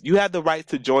artist. You have the right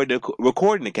to join the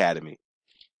recording academy.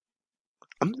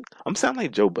 I'm sounding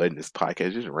like Joe Budden in this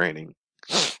podcast, just ranting.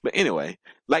 But anyway,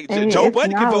 like Joe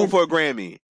Budden can vote for a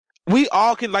Grammy. We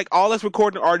all can, like, all us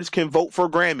recording artists can vote for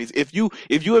Grammys. If you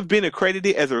have been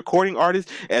accredited as a recording artist,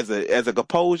 as a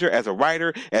composer, as a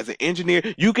writer, as an engineer,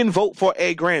 you can vote for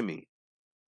a Grammy.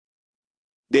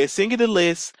 They're singing the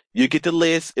list. You get the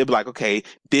list. It'll be like, okay,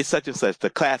 this such and such, the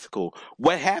classical.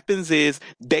 What happens is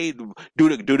they do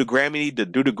the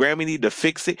Grammy need to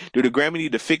fix it. Do the Grammy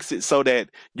need to fix it so that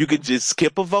you could just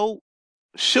skip a vote?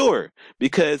 Sure,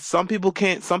 because some people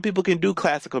can do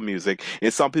classical music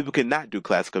and some people cannot do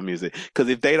classical music. Because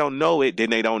if they don't know it,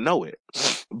 then they don't know it.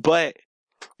 But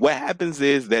what happens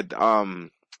is that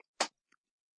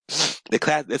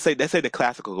let's say the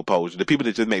classical composer, the people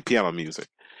that just make piano music.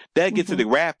 That gets to the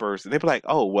rappers, and they be like,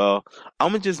 oh, well,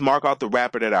 I'm going to just mark out the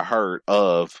rapper that I heard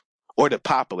of, or the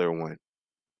popular one.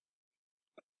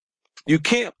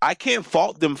 I can't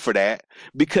fault them for that,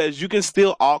 because you can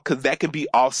still because that can be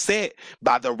offset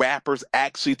by the rappers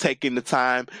actually taking the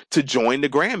time to join the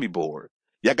Grammy board.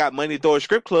 Y'all got money to throw a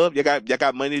script club. Y'all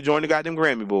got money to join the goddamn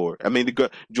Grammy board. I mean,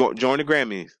 join the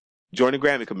Grammys. Join the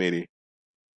Grammy committee.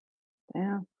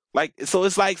 Yeah. So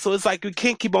it's like we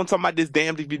can't keep on talking about this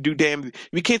damned if you do damned.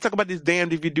 We can't talk about this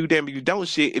damned if you do damned if you don't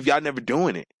shit if y'all never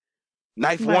doing it.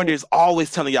 Knife Wonder is always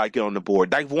telling y'all to get on the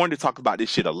board. Knife Wonder talks about this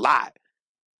shit a lot.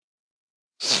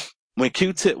 When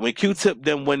Q-Tip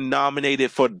then went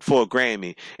nominated for a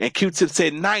Grammy, and Q-Tip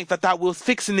said, Knife, I thought we was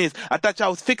fixing this. I thought y'all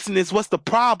was fixing this. What's the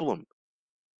problem?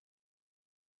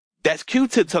 That's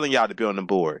Q-Tip telling y'all to be on the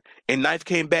board. And Knife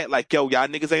came back like, yo, y'all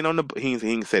niggas ain't on the he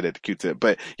didn't say that to Q-Tip,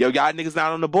 but yo, y'all niggas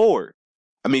not on the board.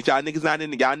 I mean, y'all niggas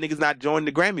not joining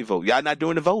the Grammy vote. Y'all not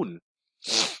doing the voting.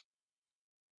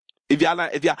 If y'all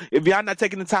not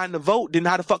taking the time to vote, then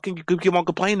how the fuck can you keep on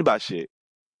complaining about shit?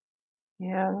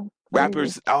 Yeah.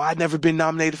 Rappers, oh, I've never been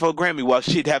nominated for a Grammy. Well,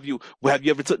 shit, have you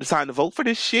ever took the time to vote for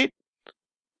this shit?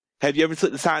 Have you ever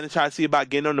took the time to try to see about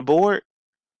getting on the board?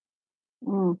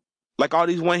 Like all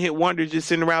these one-hit wonders just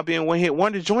sitting around being one-hit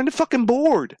wonders, join the fucking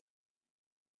board.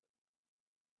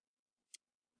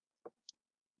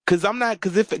 Cause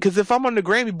if I'm on the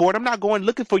Grammy board, I'm not going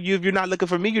looking for you if you're not looking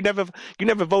for me. You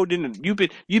never voted in. You've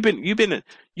been a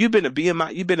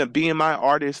BMI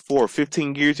artist for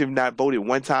 15 years. You've not voted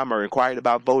one time or inquired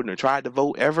about voting or tried to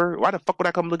vote ever. Why the fuck would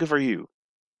I come looking for you?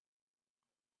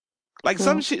 Like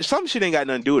True. some shit ain't got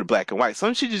nothing to do with black and white.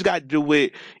 Some shit just got to do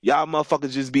with y'all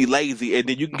motherfuckers just be lazy, and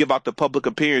then you can give out the public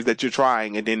appearance that you're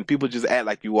trying, and then people just act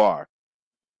like you are.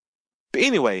 But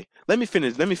anyway, let me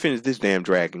finish. Let me finish this damn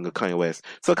dragging of Kanye West.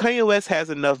 So Kanye West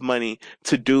has enough money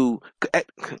to do.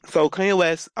 So Kanye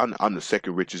West, I'm the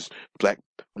second richest black.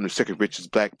 I'm the second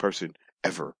richest black person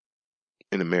ever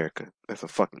in America. That's a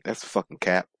fucking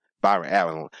cap.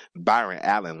 Byron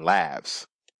Allen laughs.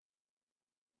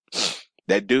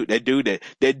 That dude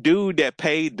that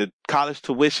paid the college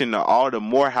tuition to all the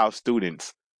Morehouse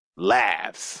students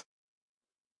laughs.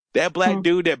 That black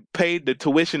dude that paid the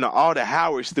tuition to all the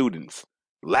Howard students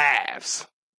laughs.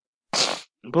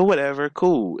 But whatever,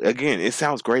 cool. Again, it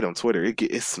sounds great on Twitter.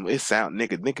 It sound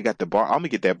nigga got the bar. I'm gonna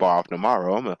get that bar off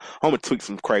tomorrow. I'm gonna tweak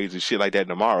some crazy shit like that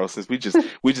tomorrow. Since we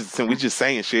just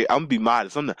saying shit, I'm gonna be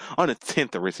modest. I'm the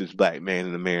 10th richest black man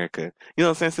in America. You know what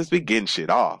I'm saying? Since we getting shit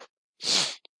off.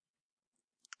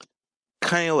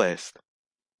 Kanye West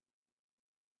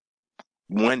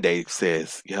one day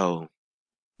says, "Yo,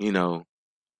 you know,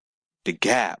 the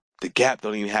Gap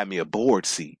don't even have me a board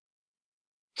seat,"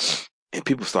 and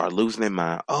people start losing their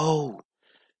mind. Oh,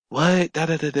 what? Da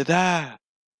da da da da.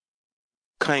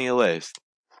 Kanye West,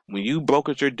 when you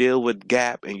brokered your deal with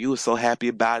Gap and you was so happy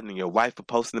about it, and your wife was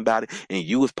posting about it, and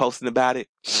you was posting about it,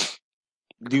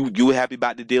 you were happy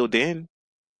about the deal then.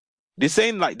 This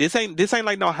ain't like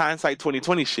no hindsight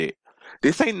 2020 shit.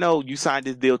 This ain't no you signed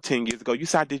this deal 10 years ago. You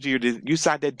signed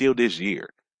that deal this year.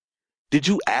 Did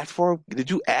you ask for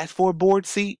a board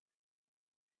seat?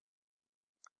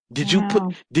 Did you put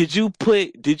Wow. did you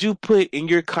put in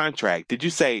your contract? Did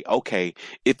you say, okay,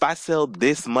 if I sell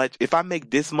this much, if I make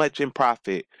this much in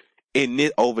profit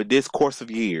over this course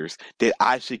of years, that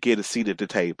I should get a seat at the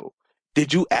table?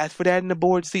 Did you ask for that in the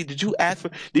board seat? Did you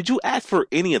ask for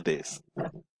any of this?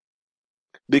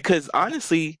 Because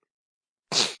honestly,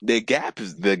 the Gap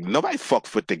nobody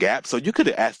fucks with the Gap, so you could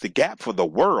have asked the Gap for the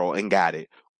world and got it,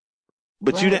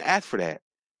 but you Right. didn't ask for that.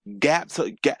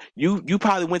 You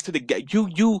probably went to the Gap.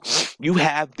 You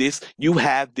have this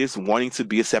wanting to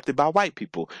be accepted by white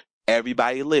people.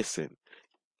 Everybody listen.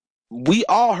 We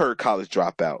all heard College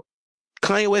Dropout.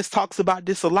 Kanye West talks about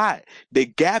this a lot. The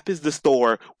Gap is the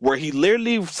store where he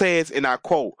literally says, and I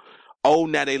quote, "Oh,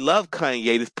 now they love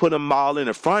Kanye. Just put them all in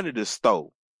the front of the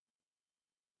store."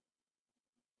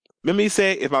 Remember he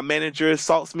said, if my manager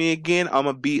assaults me again, I'm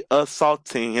going to be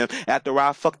assaulting him. After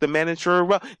I fuck the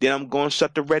manager up, then I'm going to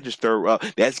shut the register up.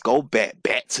 Let's go back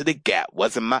to the Gap.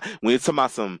 When you're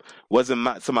talking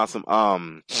about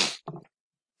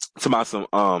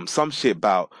some shit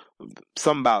about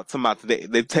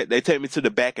they take me to the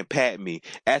back and pat me,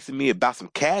 asking me about some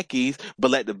khakis,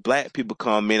 but let the black people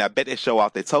come in. I bet they show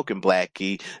off their token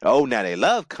blackie. Oh, now they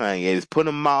love Kanye. Just put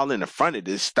them all in the front of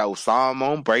this store. Saw him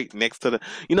on break next to the.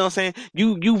 You know what I'm saying?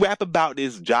 You rap about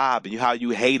this job and how you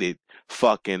hated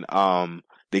fucking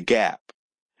the Gap.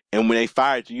 And when they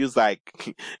fired you, you was like,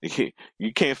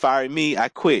 "You can't fire me. I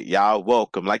quit. Y'all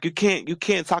welcome." Like you can't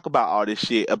talk about all this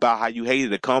shit about how you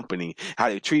hated the company, how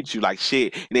they treat you like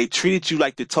shit, and they treated you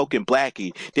like the token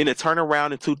blackie. Then to turn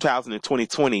around in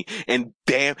 2020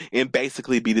 and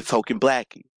basically be the token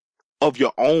blackie of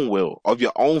your own will, of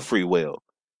your own free will.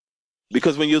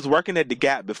 Because when you was working at the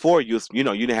Gap before, you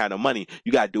didn't have no money.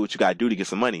 You gotta do what you gotta do to get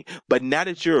some money. But now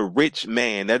that you're a rich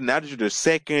man, now that you're the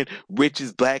second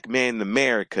richest black man in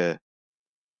America,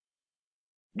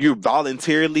 you're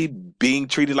voluntarily being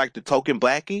treated like the token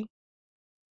blackie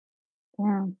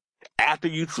Yeah. after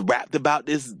you rapped about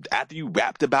this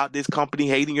company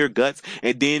hating your guts,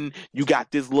 and then you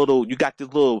got this little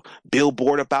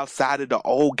billboard up outside of the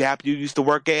old Gap you used to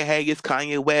work at. Hey, it's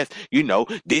Kanye West.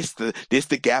 This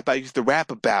the Gap I used to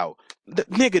rap about.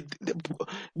 Nigga,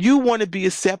 you want to be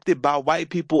accepted by white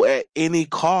people at any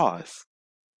cost.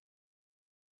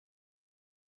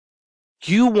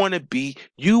 You want to be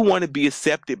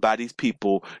accepted by these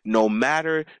people no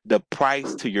matter the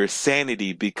price to your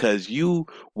sanity, because you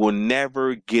will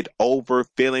never get over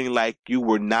feeling like you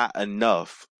were not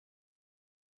enough.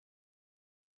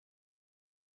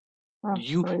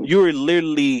 You Right. were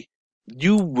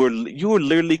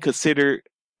literally considered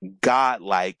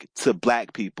godlike to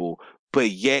black people, but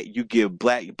yet you lead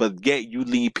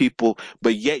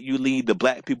the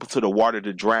black people to the water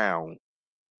to drown.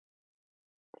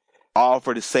 All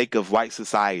for the sake of white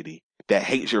society that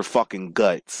hates your fucking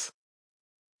guts.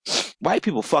 White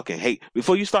people fucking hate.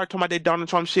 Before you start talking about that Donald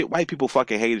Trump shit, white people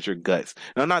fucking hated your guts.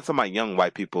 And I'm not talking about young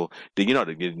white people. The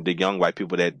young white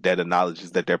people that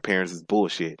acknowledges that their parents is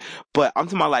bullshit. But I'm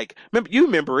talking about like,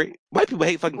 remember it? White people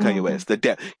hate fucking Kanye West.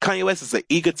 Kanye West is an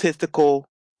egotistical.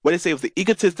 What they say was the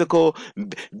egotistical,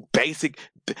 basic,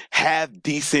 half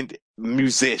decent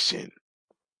musician.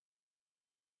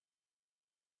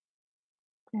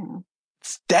 Yeah.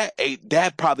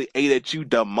 That probably ate at you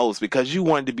the most because you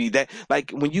wanted to be that, like,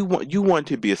 when you wanted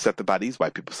to be accepted by these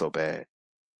white people so bad.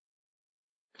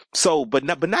 So, but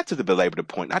not to belabor the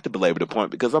point,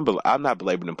 because I'm not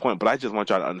belaboring the point, but I just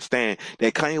want y'all to understand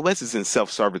that Kanye West is in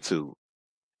self-servitude.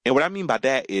 And what I mean by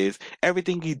that is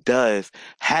everything he does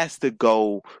has to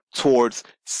go towards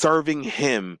serving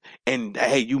him, and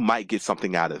hey, you might get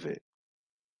something out of it.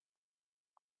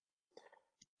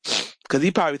 Because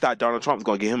he probably thought Donald Trump's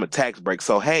gonna give him a tax break.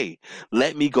 So hey,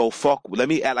 let me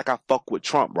act like I fuck with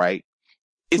Trump, right?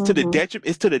 It's to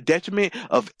the detriment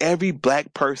of every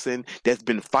black person that's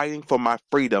been fighting for my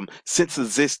freedom since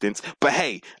existence. But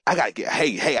hey, I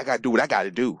gotta do what I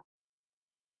gotta do.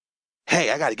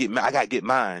 Hey, I gotta get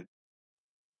mine.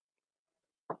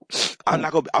 I'm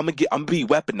gonna be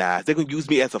weaponized. They're gonna use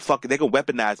me as they're gonna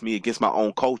weaponize me against my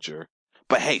own culture.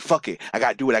 But hey, fuck it. I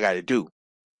gotta do what I gotta do.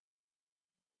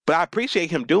 But I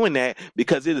appreciate him doing that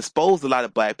because it exposed a lot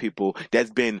of black people that's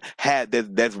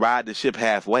ride the ship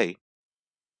halfway.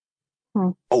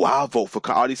 Oh, I'll vote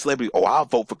for all these celebrities. Oh, I'll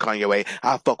vote for Kanye West.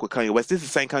 I'll fuck with Kanye West. This is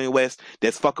the same Kanye West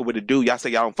that's fucking with the dude y'all say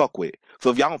y'all don't fuck with.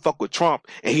 So if y'all don't fuck with Trump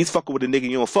and he's fucking with a nigga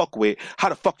you don't fuck with, how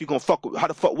the fuck you gonna fuck with?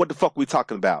 What the fuck we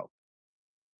talking about?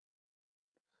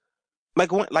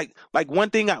 One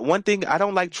thing I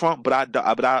don't like Trump, but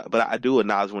I do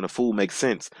acknowledge when a fool makes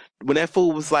sense. When that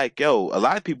fool was like, yo, a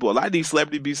lot of these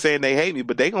celebrities be saying they hate me,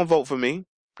 but they gonna vote for me.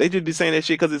 They just be saying that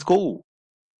shit because it's cool.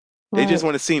 They just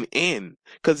want to seem in,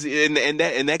 cause and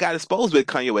that got exposed with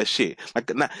Kanye West shit,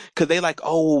 cause they like,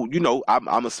 oh,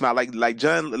 I'm a smile like when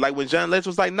John Legend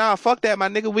was like, nah, fuck that, my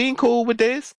nigga, we ain't cool with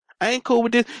this. I ain't cool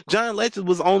with this. John Legend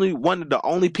was one of the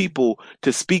only people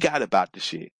to speak out about the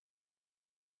shit.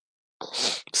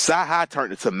 Sci-Hi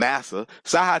turned into Massa.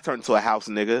 Sci-Hi turned into a house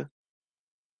nigga.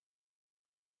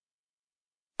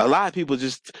 A lot of people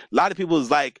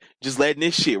was like just letting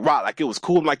this shit rock like it was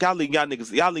cool. I'm like, y'all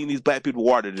leaving these black people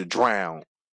water to drown.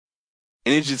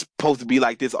 And it's just supposed to be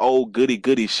like this old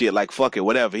goody shit, like fuck it,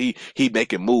 whatever. He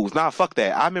making moves. Nah, fuck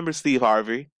that. I remember Steve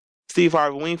Harvey. Steve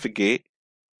Harvey, we ain't forget.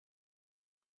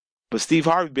 But Steve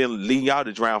Harvey been leading y'all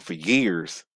to drown for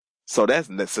years. So that's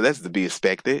to be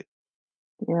expected.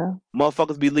 Yeah.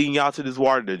 Motherfuckers be leading y'all to this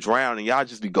water to drown and y'all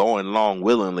just be going along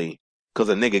willingly because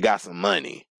a nigga got some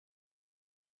money.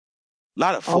 A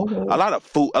lot of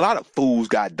fools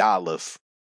got dollars.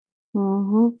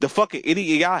 The fucking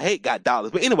idiot y'all hate got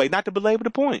dollars. But anyway, not to belabor the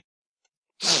point.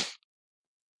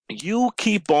 You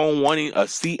keep on wanting a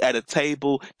seat at a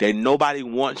table that nobody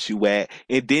wants you at,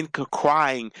 and then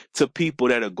crying to people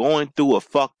that are going through a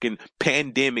fucking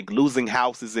pandemic, losing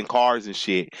houses and cars and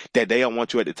shit, that they don't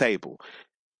want you at the table.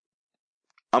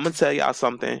 I'm gonna tell y'all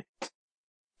something,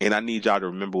 and I need y'all to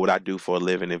remember what I do for a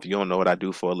living. If you don't know what I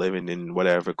do for a living, then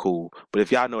whatever, cool. But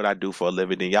if y'all know what I do for a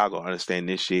living, then y'all gonna understand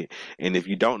this shit. And if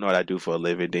you don't know what I do for a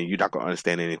living, then you're not gonna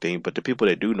understand anything. But the people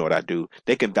that do know what I do,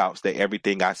 they can vouch that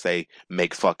everything I say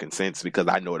makes fucking sense because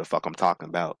I know what the fuck I'm talking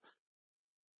about.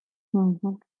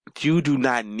 You do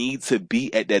not need to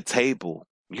be at that table.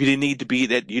 You didn't need to be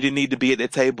at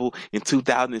that table in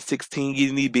 2016. You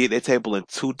didn't need to be at that table in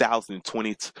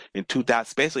 2020,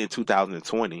 especially in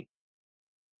 2020.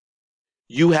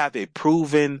 You have a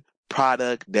proven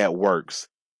product that works.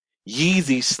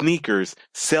 Yeezy sneakers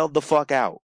sell the fuck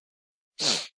out.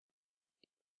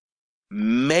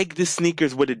 Make the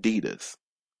sneakers with Adidas.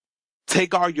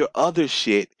 Take all your other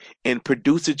shit and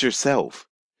produce it yourself.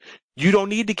 You don't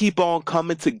need to keep on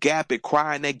coming to Gap and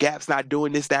crying that Gap's not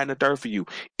doing this, that, and the third for you.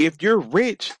 If you're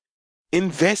rich,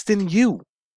 invest in you.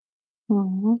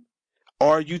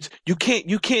 Or you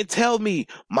can't tell me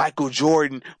Michael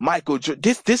Jordan.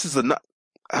 This is enough.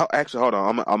 Actually, hold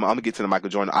on. I'm gonna get to the Michael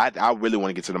Jordan. I really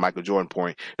want to get to the Michael Jordan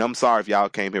point. And I'm sorry if y'all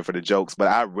came here for the jokes,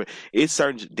 but it's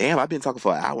certain. Damn, I've been talking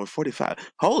for an hour and 45.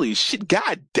 Holy shit!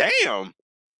 God damn.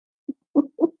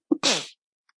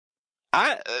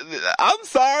 I'm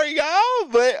sorry, y'all,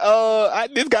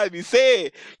 but this gotta be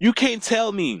said. You can't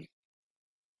tell me.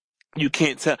 You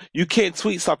can't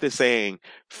tweet something saying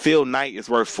Phil Knight is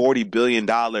worth $40 billion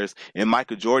and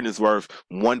Michael Jordan is worth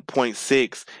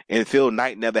 1.6 and Phil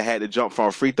Knight never had to jump from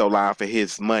a free throw line for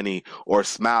his money or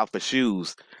smile for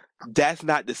shoes. That's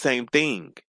not the same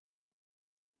thing.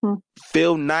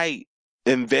 Phil Knight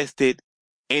invested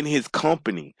in his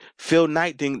company. Phil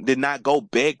Knight did not go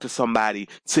beg to somebody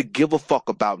to give a fuck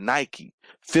about Nike.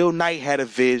 Phil Knight had a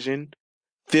vision.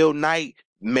 Phil Knight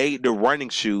made the running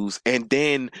shoes, and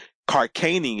then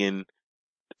Karkanian,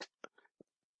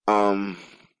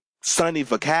 Sonny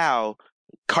Vacal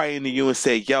came to you and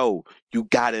said, "Yo, you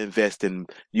gotta invest in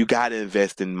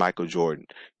Michael Jordan."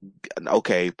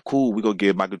 Okay, cool. We're gonna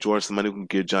give Michael Jordan some money. We're gonna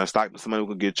give John Stockton some money. We're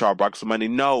gonna give Charles Barkley some money.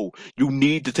 No, you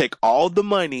need to take all the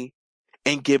money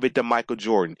and give it to Michael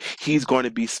Jordan. He's going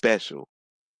to be special.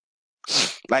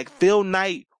 Like Phil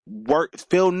Knight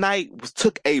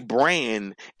took a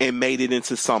brand and made it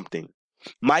into something.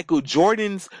 Michael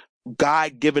Jordan's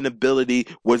God-given ability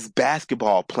was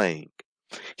basketball playing.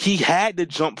 He had to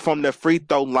jump from the free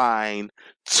throw line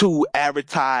to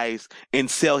advertise and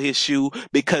sell his shoe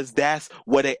because that's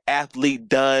what an athlete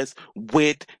does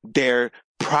with their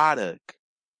product.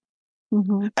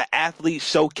 Mm-hmm. An athlete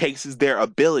showcases their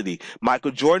ability.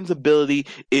 Michael Jordan's ability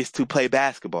is to play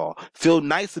basketball. Phil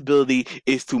Knight's ability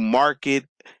is to market,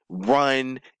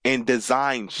 run, and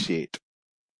design shit.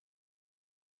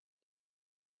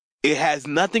 It has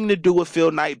nothing to do with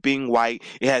Phil Knight being white.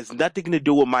 It has nothing to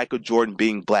do with Michael Jordan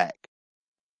being black.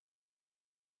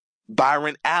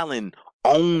 Byron Allen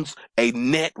owns a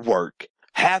network.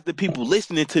 Half the people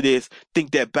listening to this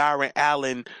think that Byron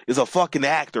Allen is a fucking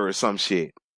actor or some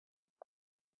shit.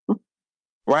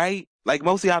 Right? Like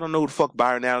most of y'all don't know who the fuck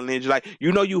Byron Allen is. You're like,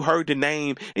 you heard the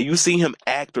name and you see him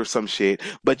act or some shit,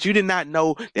 but you did not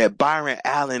know that Byron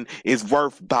Allen is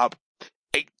worth about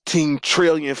 18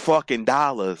 trillion fucking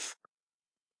dollars.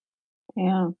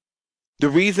 Yeah. The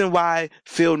reason why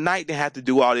Phil Knight didn't have to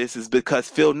do all this is because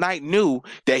Phil Knight knew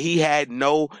that he had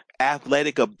no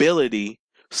athletic ability.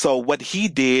 So what he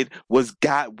did was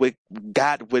got with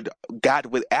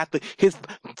athlete. His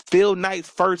Phil Knight's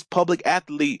first public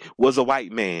athlete was a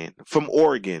white man from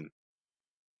Oregon.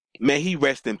 May he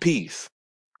rest in peace.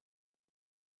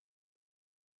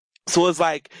 So it's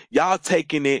like y'all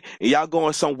taking it and y'all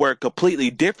going somewhere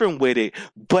completely different with it,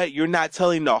 but you're not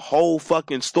telling the whole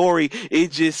fucking story.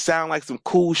 It just sounds like some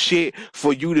cool shit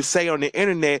for you to say on the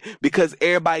internet because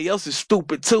everybody else is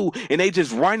stupid too and they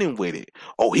just running with it.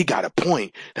 Oh, he got a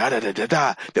point. Da da da da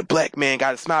da. The black man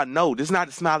got a smile. No, this is not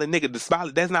the smiling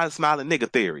nigga. That's not a smiling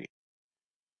nigga theory.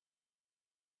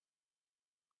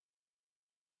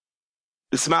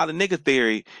 The smiling nigga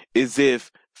theory is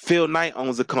if Phil Knight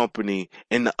owns a company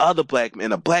and the other black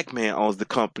man, a black man owns the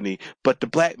company, but the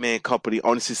black man company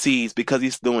only succeeds because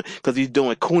he's doing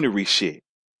coonery shit.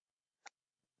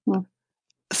 Hmm.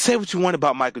 Say what you want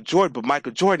about Michael Jordan, but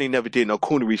Michael Jordan ain't never did no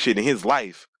coonery shit in his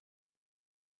life.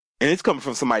 And it's coming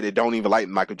from somebody that don't even like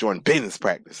Michael Jordan business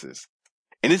practices.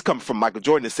 And it's coming from Michael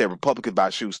Jordan that said Republicans buy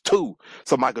shoes too.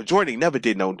 So Michael Jordan ain't never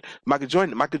did Michael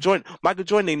Jordan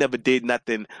ain't never did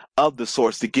nothing of the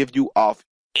sorts to give you off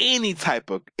any type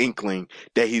of inkling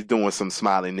that he's doing some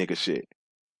smiling nigga shit.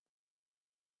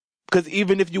 Because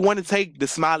even if you want to take the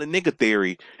smiling nigga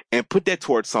theory and put that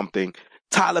towards something,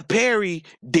 Tyler Perry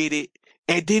did it,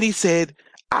 and then he said,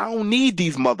 "I don't need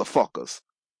these motherfuckers."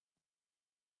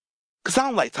 Because I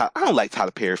don't like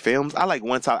Tyler Perry films. I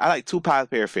like two Tyler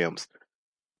Perry films.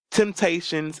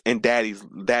 Temptations and Daddy's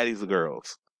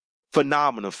Girls.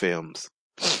 Phenomenal films.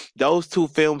 Those two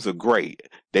films are great.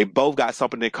 They both got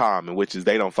something in common, which is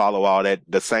they don't follow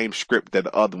the same script that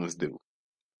the other ones do.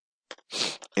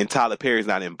 And Tyler Perry's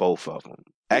not in both of them.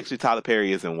 Actually, Tyler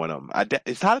Perry is in one of them.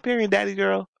 Is Tyler Perry in Daddy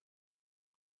Girl?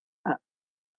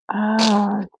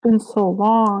 It's been so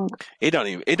long. It don't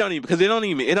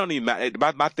even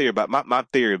matter. My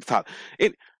theory of Tyler.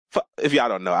 If y'all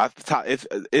don't know,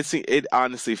 it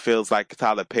honestly feels like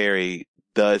Tyler Perry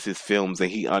does his films and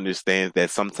he understands that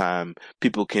sometimes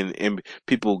people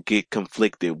get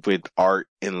conflicted with art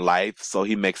in life, so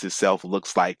he makes himself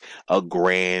looks like a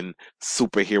grand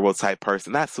superhero type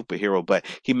person. Not superhero, but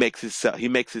he makes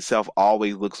himself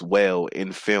always looks well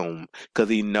in film because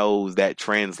he knows that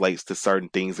translates to certain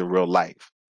things in real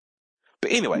life.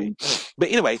 But anyway,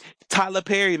 Tyler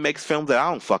Perry makes films that I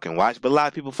don't fucking watch, but a lot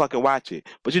of people fucking watch it.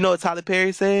 But you know what Tyler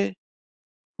Perry said?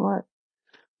 What?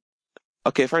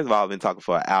 Okay, first of all, I've been talking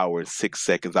for an hour and 6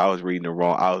 seconds. I was reading the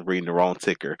wrong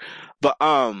ticker. But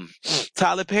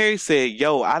Tyler Perry said,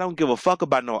 "Yo, I don't give a fuck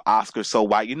about no Oscars. So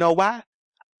why? You know why?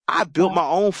 I built my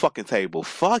own fucking table.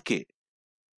 Fuck it.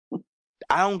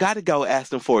 I don't got to go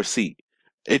ask them for a seat.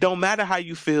 It don't matter how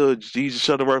you feel, Jesus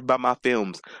Shuttleworth, about my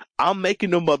films. I'm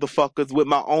making them motherfuckers with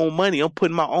my own money. I'm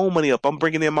putting my own money up. I'm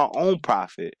bringing in my own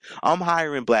profit. I'm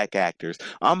hiring black actors.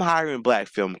 I'm hiring black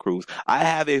film crews. I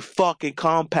have a fucking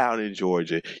compound in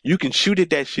Georgia. You can shoot at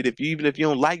that shit even if you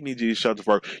don't like me, Jesus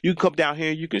Shuttleworth. You can come down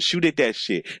here and you can shoot at that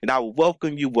shit. And I will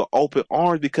welcome you with open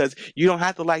arms because you don't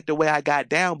have to like the way I got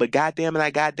down, but goddamn it,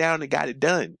 I got down and got it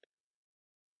done.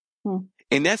 Hmm.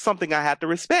 And that's something I have to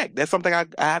respect. That's something I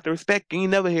have to respect. You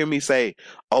never hear me say,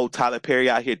 "Oh, Tyler Perry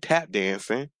out here tap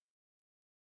dancing."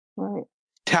 Right.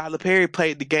 Tyler Perry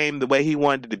played the game the way he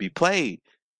wanted it to be played,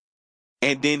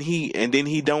 and then he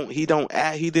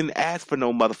didn't ask for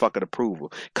no motherfucking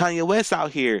approval. Kanye West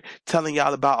out here telling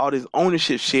y'all about all this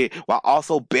ownership shit while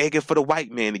also begging for the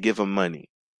white man to give him money.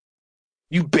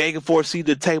 You begging for a seat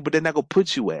at the table they're not gonna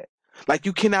put you at. Like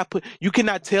you cannot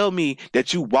tell me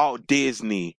that you Walt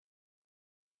Disney,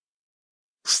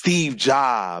 Steve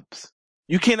Jobs.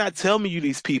 You cannot tell me you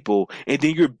these people and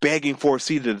then you're begging for a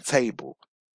seat at the table.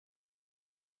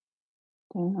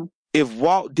 Damn. If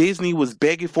Walt Disney was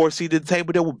begging for a seat at the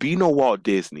table, there would be no Walt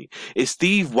Disney. If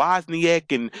Steve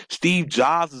Wozniak and Steve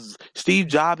Jobs and Steve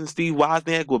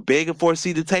Wozniak were begging for a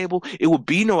seat at the table, it would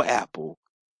be no Apple.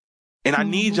 And I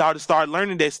need y'all to start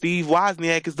learning that Steve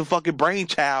Wozniak is the fucking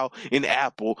brainchild in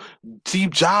Apple.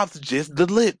 Steve Jobs is just the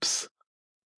lips.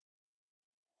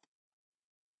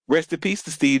 Rest in peace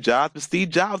to Steve Jobs, but Steve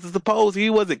Jobs is supposed he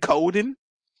wasn't coding.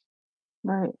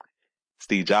 Right.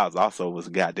 Steve Jobs also was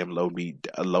a goddamn low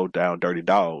down dirty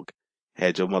dog.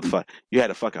 Had your motherfucker, you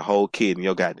had a fucking whole kid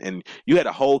and you had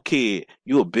a whole kid,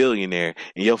 you a billionaire,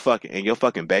 and your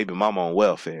fucking baby mama on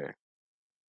welfare.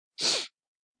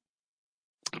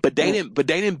 But they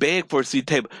didn't beg for a seat at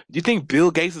the table. Do you think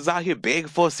Bill Gates is out here begging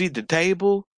for a seat at the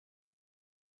table?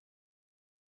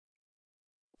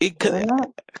 It could.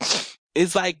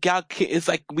 It's like y'all can't, it's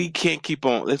like we can't keep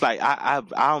on. It's like I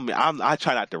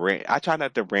try not to rant. I try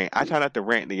not to rant. I try not to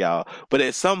rant to y'all. But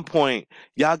at some point,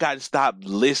 y'all got to stop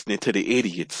listening to the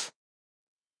idiots.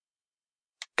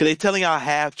 Cause they telling y'all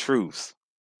half truths.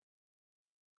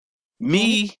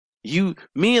 Me and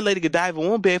Lady Godiva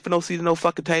won't beg for no seat at no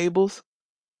fucking tables.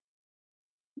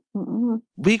 Mm-mm.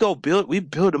 We build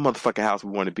the motherfucking house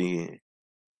we want to be in.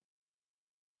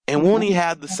 And we only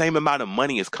have the same amount of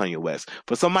money as Kanye West.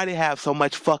 For somebody to have so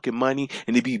much fucking money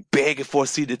and to be begging for a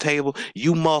seat at the table,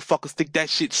 you motherfuckers think that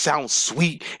shit sounds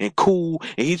sweet and cool.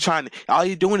 And all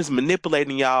you're doing is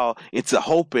manipulating y'all into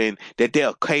hoping that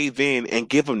they'll cave in and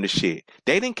give them the shit.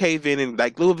 They didn't cave in and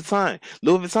like Louis Vuitton.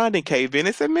 Louis Vuitton didn't cave in.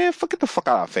 They said, man, get the fuck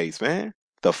out of our face, man.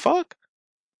 The fuck?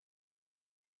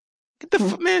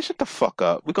 Man, shut the fuck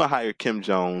up. We're gonna hire Kim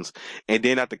Jones. And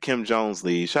then after Kim Jones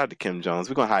leaves, shout out to Kim Jones,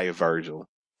 we're gonna hire Virgil.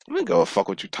 I don't go fuck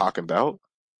what you talking about.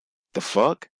 The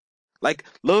fuck? Like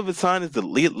Louis Vuitton is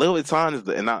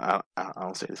and I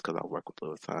don't say this because I work with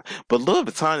Louis Vuitton, but Louis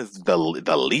Vuitton is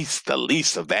the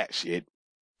least of that shit.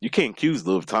 You can't accuse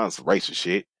Louis Vuitton of racist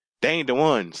shit. They ain't the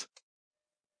ones.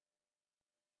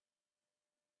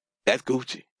 That's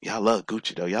Gucci. Y'all love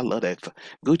Gucci though. Y'all love that.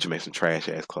 Gucci makes some trash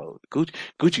ass clothes.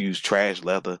 Gucci use trash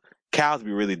leather. Cows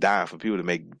be really dying for people to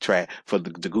make trash for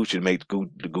the Gucci to make the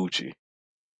Gucci.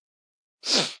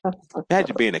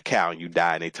 Imagine being a cow and you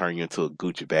die and they turn you into a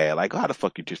Gucci bag. Like, how the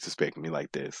fuck you disrespecting me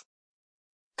like this?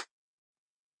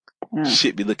 Yeah.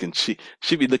 Shit be looking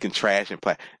trash and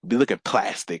be looking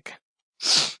plastic.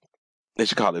 They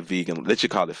should call it vegan. They should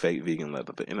call it fake vegan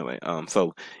leather. But anyway,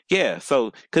 because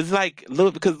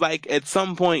at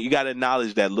some point you got to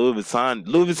acknowledge that Louis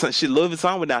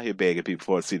Vuitton went out here begging people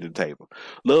for a seat at the table.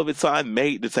 Louis Vuitton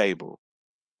made the table.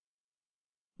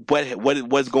 But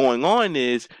what's going on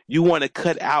is you want to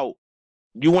cut out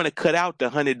the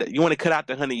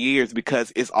 100 years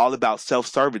because it's all about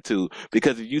self-servitude.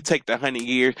 Because if you take the 100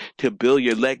 years to build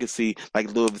your legacy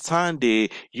like Louis Vuitton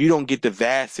did, you don't get the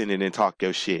vast in it and talk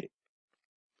your shit.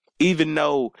 Even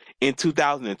though in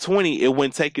 2020 it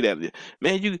wouldn't take you that,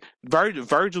 man.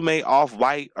 Virgil made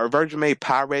Off-White, or Virgil made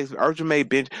Pyrex,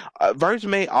 Virgil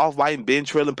made Off-White and Ben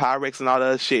Trill and Pyrex and all that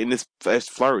other shit, and it's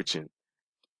flourishing.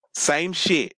 Same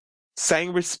shit,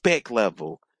 same respect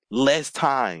level, less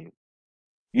time.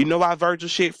 You know why Virgil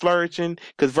shit flourishing?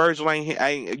 Because Virgil you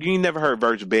ain't never heard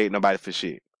Virgil beg nobody for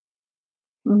shit.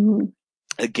 Mm-hmm.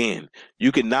 Again,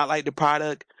 you can not like the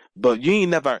product, but you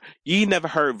ain't never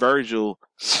heard Virgil.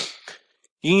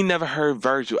 You ain't never heard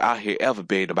Virgil out here ever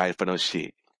beg nobody for no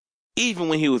shit. Even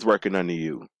when he was working under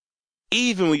you.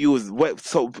 Even when you was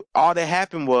so all that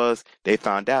happened was they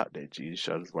found out that Jesus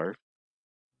Shuttlesworth,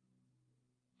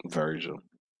 Virgil,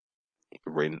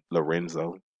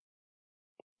 Lorenzo,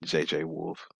 JJ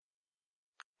Wolf,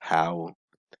 Howell,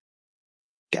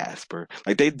 Gasper.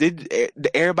 Like they did,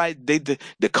 everybody,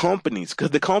 the companies,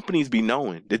 because the companies be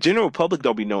knowing. The general public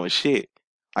don't be knowing shit.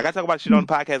 Like I talk about shit on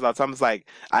the podcast all the time. It's like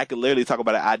I could literally talk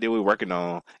about an idea we're working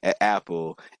on at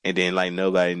Apple, and then like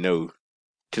nobody know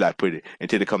till I put it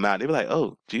until they come out. They be like,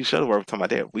 "Oh, G Shuttleworth was talking about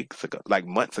that weeks ago, like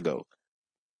months ago."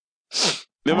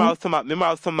 Remember I was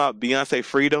talking about Beyonce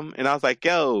Freedom, and I was like,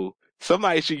 "Yo,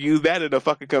 somebody should use that in a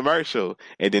fucking commercial."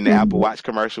 And then the Apple Watch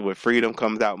commercial with Freedom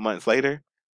comes out months later.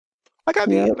 Like I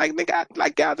mean, Yep. like they got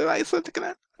like out there like something,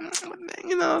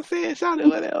 you know what I'm saying? Shout it,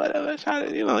 whatever. Shout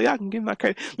it, y'all can give my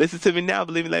credit. Listen to me now,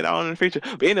 believe me later on in the future.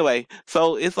 But anyway,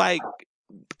 so it's like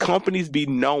companies be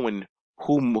knowing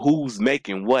who's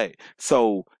making what.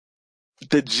 So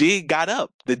the jig got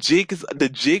up. The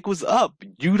jig was up.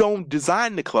 You don't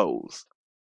design the clothes.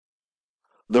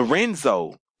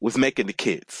 Lorenzo was making the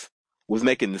kits, was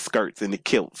making the skirts and the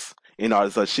kilts and all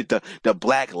this other shit. The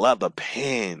black leather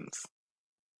pants.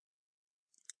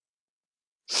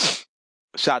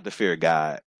 Shout out to Fear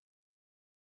God.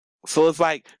 So it's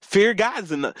like Fear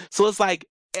God's in the. So it's like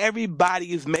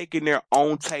everybody is making their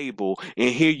own table, and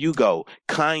here you go,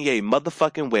 Kanye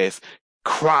motherfucking West,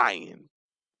 crying,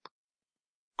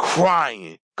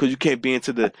 because you can't be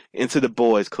into the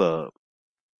boys club.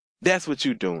 That's what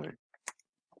you doing.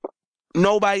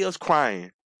 Nobody else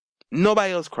crying.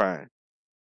 Nobody else crying.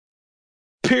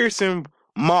 Pearson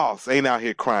Moss ain't out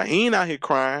here crying. He ain't out here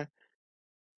crying.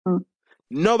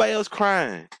 Nobody else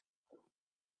crying.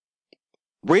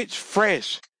 Rich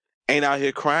Fresh ain't out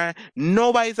here crying.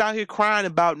 Nobody's out here crying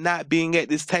about not being at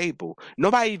this table.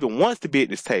 Nobody even wants to be at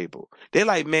this table. They're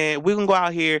like, man, we're gonna go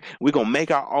out here, we're gonna make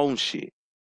our own shit.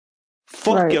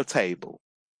 Fuck your table.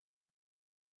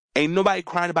 Ain't nobody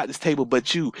crying about this table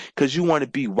but you, because you want to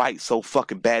be white so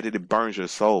fucking bad that it burns your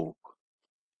soul.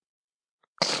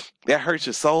 That hurts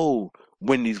your soul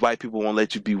when these white people won't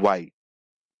let you be white.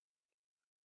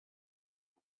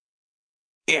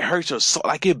 It hurts your soul,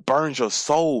 like it burns your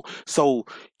soul. So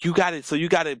you gotta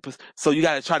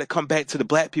try to come back to the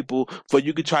black people, for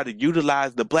you could try to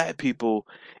utilize the black people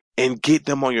and get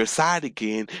them on your side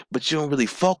again. But you don't really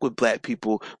fuck with black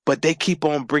people, but they keep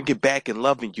on bringing back and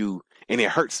loving you, and it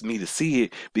hurts me to see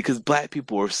it, because black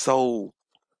people are so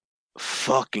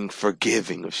fucking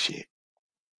forgiving of shit.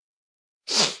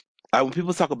 Like when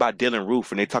people talk about Dylan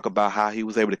Roof and they talk about how he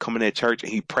was able to come in that church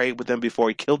and he prayed with them before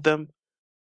he killed them.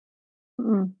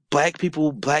 Black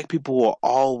people will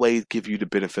always give you the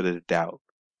benefit of the doubt.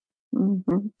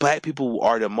 Black people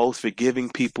are the most forgiving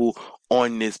people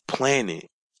on this planet.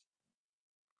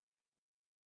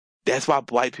 That's why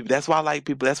white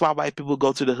people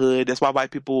go to the hood. That's why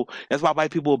white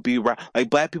people be right. Like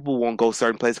black people won't go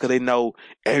certain places because they know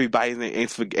everybody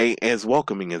ain't as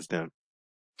welcoming as them.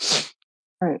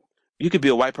 Right. You could be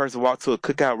a white person, walk to a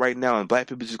cookout right now, and black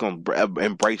people just gonna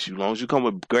embrace you. As long as you come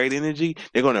with great energy,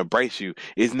 they're gonna embrace you.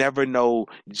 It's never no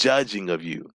judging of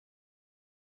you.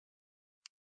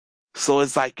 So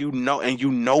it's like, and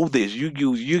you know this. You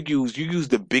use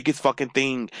the biggest fucking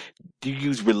thing. You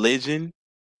use religion,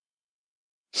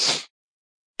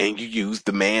 and you use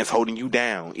the man's holding you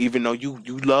down, even though you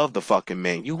love the fucking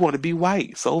man. You want to be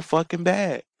white so fucking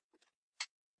bad,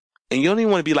 and you don't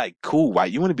even want to be like cool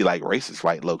white. You want to be like racist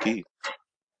white, low key.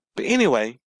 But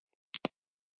anyway.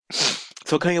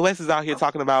 So Kanye West is out here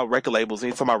talking about record labels, and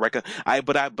he's talking about record.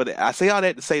 But I say all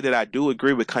that to say that I do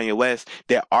agree with Kanye West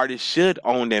that artists should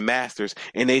own their masters,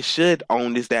 and they should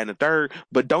own this, that, and the third.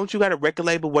 But don't you got a record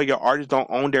label where your artists don't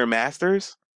own their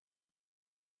masters?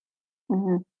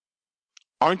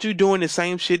 Aren't you doing the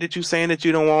same shit that you saying that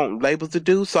you don't want labels to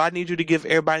do? So I need you to give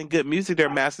everybody in good music their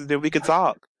masters, then we can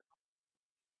talk.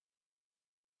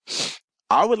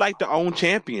 I would like to own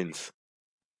Champions,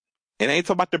 and I ain't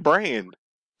talking about the brand.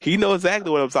 He knows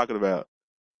exactly what I'm talking about.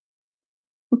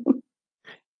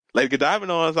 Like Godiva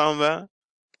knows what I'm talking about.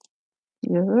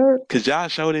 Yeah. Cause y'all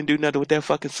sure didn't do nothing with that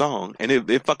fucking song, and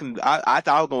it fucking I thought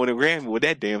I was gonna win a Grammy with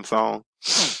that damn song.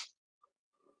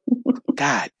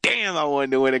 God damn, I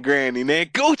wanted to win a Grammy, man.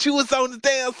 Gucci was on the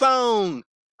damn song.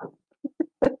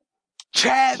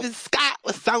 Travis Scott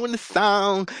was on the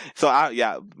song. So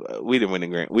we didn't win a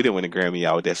Grammy. We didn't win a Grammy,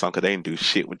 y'all, with that song because they didn't do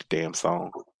shit with the damn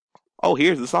song. Oh,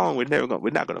 here's the song we're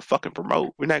not gonna fucking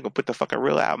promote. We're not gonna put the fucking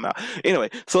real album out.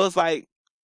 Anyway, so it's like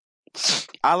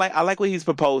I like what he's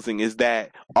proposing is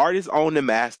that artists own the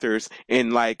masters,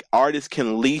 and like artists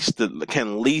can lease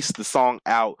the song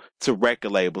out to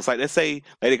record labels. Like let's say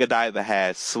Lady Godiva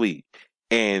has Sweet,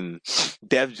 and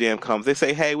Def Jam comes. They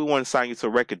say, hey, we want to sign you to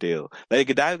a record deal. Lady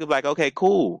Godiva could be like, okay,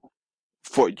 cool.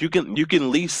 You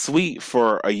can lease Sweet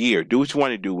for a year. Do what you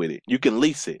want to do with it. You can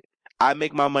lease it. I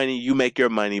make my money, you make your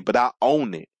money, but I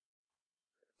own it.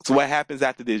 So what happens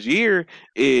after this year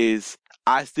is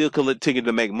I still continue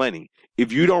to make money.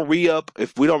 If you don't re-up,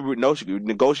 if we don't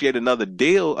negotiate another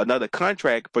deal, another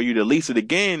contract for you to lease it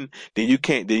again, then you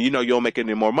can't. Then you know you don't make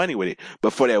any more money with it.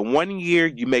 But for that 1 year,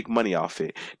 you make money off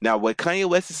it. Now, what Kanye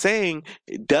West is saying,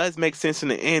 it does make sense in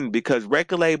the end because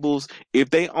record labels,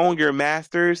 if they own your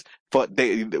masters,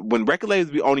 when record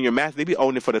labels be owning your masters, they be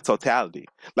owning it for the totality.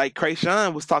 Like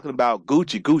Krayshawn was talking about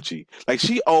Gucci. Like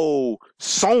she owed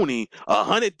Sony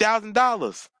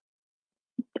 $100,000.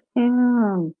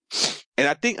 Damn. And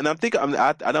I think, and I'm thinking,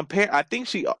 I think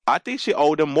she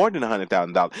owed them more than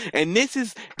 $100,000. And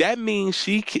that means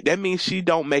she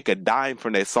don't make a dime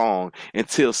from that song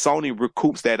until Sony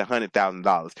recoups that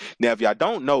 $100,000. Now, if y'all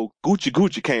don't know,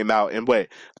 Gucci came out in what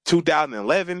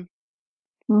 2011.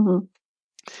 Hmm.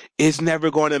 It's never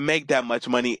going to make that much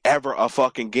money ever a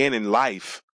fucking again in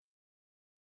life.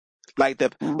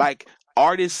 Like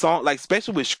artist song, like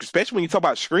especially when you talk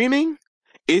about streaming.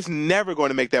 It's never going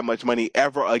to make that much money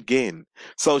ever again.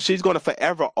 So she's going to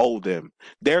forever owe them.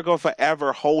 They're going to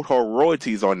forever hold her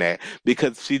royalties on that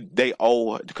because she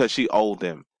owed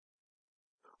them.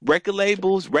 Record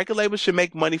labels should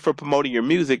make money for promoting your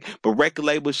music, but record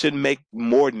labels shouldn't make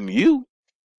more than you.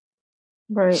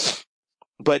 Right.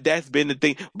 But that's been the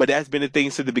thing. But that's been the thing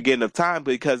since the beginning of time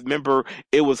because remember,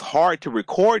 it was hard to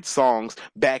record songs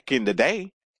back in the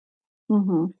day.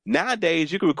 Hmm.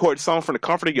 Nowadays, you can record a song from the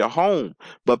comfort of your home,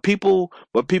 but people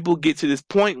get to this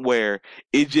point where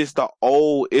it's a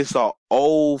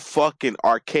old fucking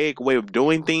archaic way of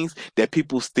doing things that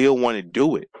people still want to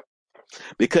do it.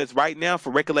 Because right now,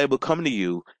 for record label coming to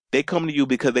you, they come to you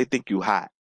because they think you hot.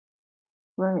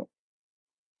 Right.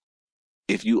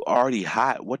 If you already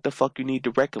hot, what the fuck you need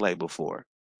the record label for?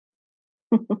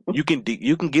 You can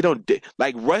get on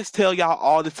like Russ tell y'all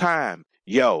all the time,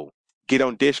 yo, get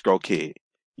on DistroKid.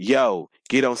 Yo,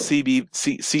 get on CD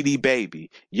Baby.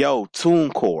 Yo,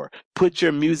 TuneCore. Put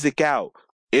your music out.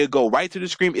 It'll go right to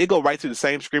the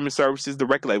same streaming services the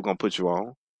record label gonna put you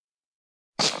on.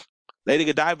 Lady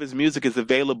Godiva's music is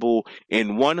available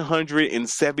in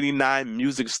 179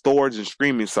 music stores and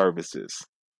streaming services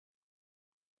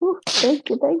Ooh, thank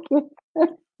you.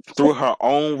 through her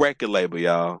own record label,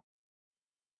 y'all.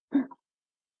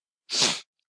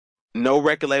 No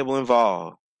record label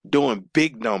involved. Doing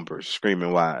big numbers,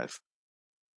 streaming wise.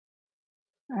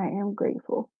 I am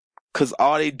grateful. Cause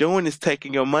all they doing is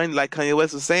taking your money, like Kanye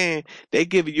West was saying. They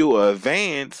giving you an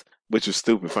advance, which is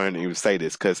stupid for him to even say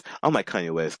this. Cause I'm like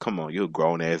Kanye West, come on, you're a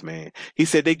grown ass man. He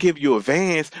said they give you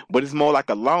advance, but it's more like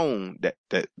a loan.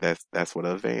 That's what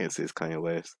an advance is, Kanye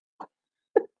West.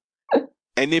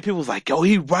 And then people was like, yo,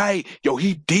 he right, yo,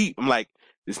 he deep. I'm like,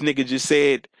 this nigga just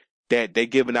said that they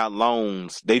giving out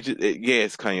loans. They just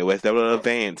yes, Kanye West. That's what an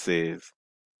advance is.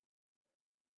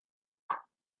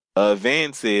 An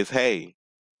advance is, hey,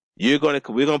 we're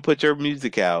gonna put your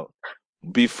music out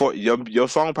before your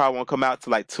song probably won't come out to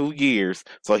like 2 years.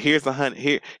 So here's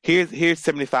here's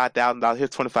 $75,000. Here's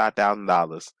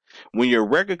 $25,000. When your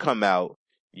record come out,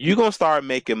 you're gonna start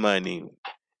making money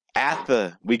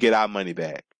after we get our money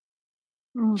back.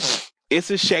 Mm. It's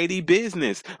a shady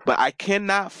business, but I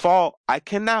cannot fault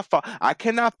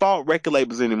record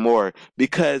labels anymore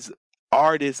because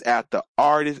artist after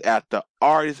artist after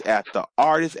artist after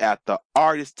artist after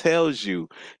artist tells you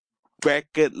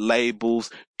record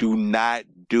labels do not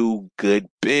do good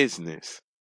business.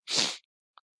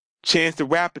 Chance the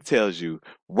Rapper tells you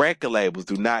record labels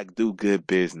do not do good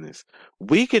business.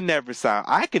 I can never sign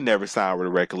with a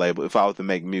record label if I was to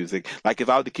make music. Like if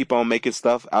I was to keep on making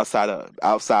stuff outside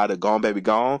of Gone Baby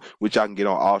Gone, which I can get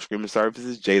on all streaming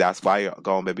services, J.Spire,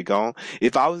 Gone Baby Gone.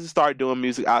 If I was to start doing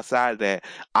music outside of that,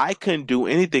 I couldn't do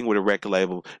anything with a record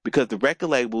label because the record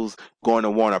label's going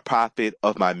to want a profit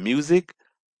of my music,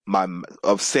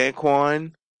 of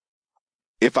Sanquan.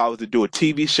 If I was to do a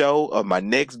TV show of my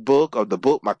next book, of the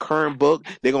book, my current book,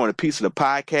 they're going to piece of the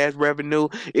podcast revenue.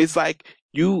 It's like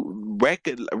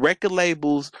record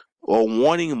labels are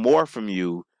wanting more from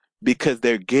you because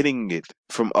they're getting it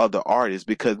from other artists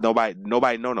because nobody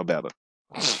know no better.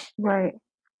 Right.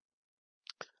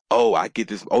 Oh, I get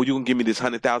this. Oh, you can give me this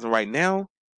 100,000 right now?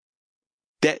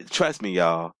 Trust me,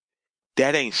 y'all,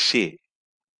 that ain't shit.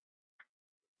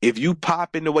 If you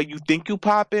popping the way you think you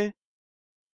popping,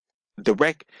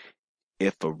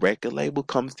 if a record label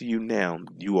comes to you now,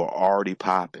 you are already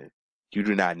popping. You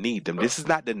do not need them. This is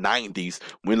not the 90s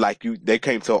when they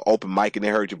came to an open mic and they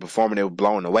heard you perform and they were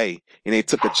blown away and they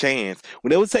took a chance.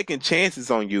 When they were taking chances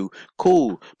on you,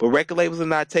 cool. But record labels are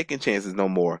not taking chances no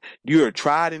more. You are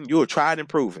tried and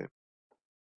proven.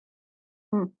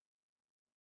 Hmm.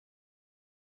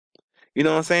 You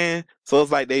know what I'm saying? So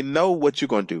it's like they know what you're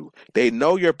gonna do. They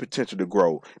know your potential to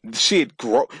grow. Shit,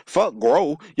 grow. Fuck,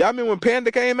 grow. Y'all remember when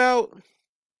Panda came out?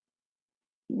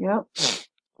 Yep.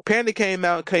 Panda came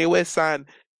out. Kanye West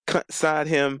signed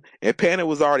him, and Panda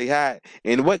was already hot.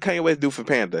 And what Kanye West do for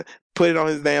Panda? Put it on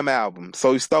his damn album.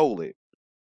 So he stole it.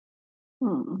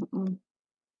 Mm-mm.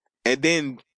 And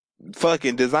then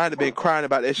fucking Designer been crying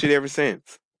about that shit ever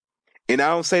since. And I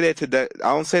don't say that to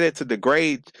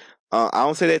degrade. I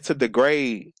don't say that to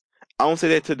degrade. I don't say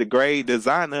that to degrade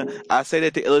Designer. I say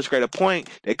that to illustrate a point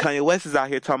that Kanye West is out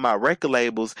here talking about record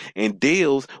labels and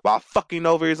deals while fucking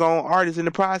over his own artists in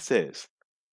the process.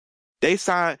 They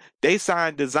signed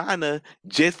Designer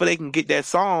just so they can get that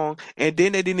song, and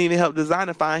then they didn't even help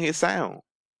Designer find his sound.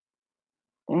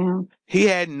 Damn. He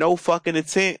had no fucking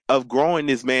intent of growing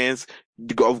him.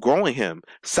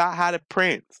 Sci-Hi the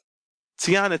Prince.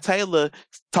 Tiana Taylor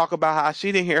talk about how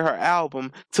she didn't hear her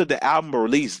album to the album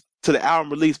release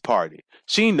party.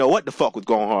 She didn't know what the fuck was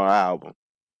going on her album.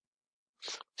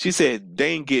 She said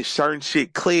they didn't get certain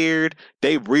shit cleared.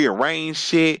 They rearranged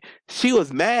shit. She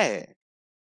was mad.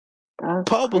 That's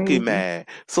Publicly crazy. mad.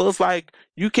 So it's like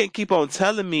you can't keep on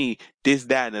telling me this,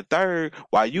 that, and the third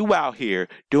while you out here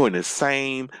doing the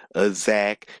same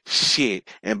exact shit.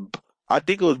 And I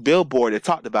think it was Billboard that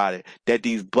talked about it, that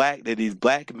these black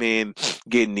men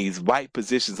getting these white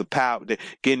positions of power,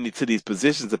 getting into these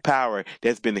positions of power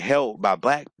that's been held by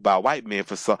white men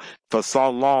for so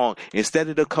long. Instead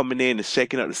of them coming in and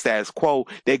shaking up the status quo,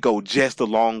 they go just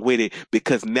along with it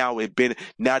because now they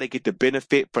get the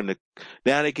benefit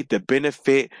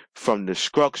from the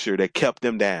structure that kept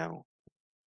them down.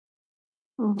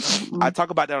 Mm-mm. I talk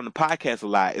about that on the podcast a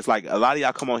lot. It's like a lot of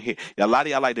y'all come on here. A lot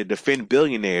of y'all like to defend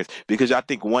billionaires because y'all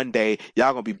think one day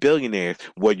y'all gonna be billionaires.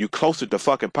 Well, you closer to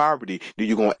fucking poverty than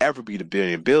you gonna ever be the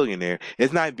billionaire.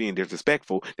 It's not being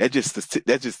disrespectful. That's just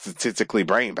statistically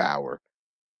brain power.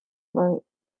 Right.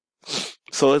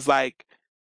 So it's like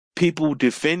people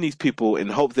defend these people in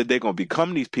hopes that they're gonna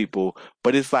become these people.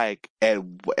 But it's like at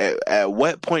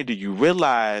what point do you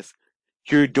realize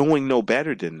you're doing no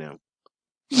better than them?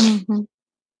 Mm-hmm.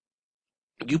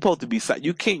 You supposed to be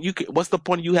you can't what's the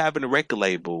point of you having a record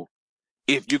label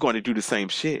if you're going to do the same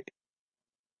shit?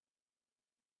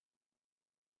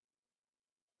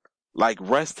 Like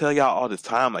Russ tell y'all all this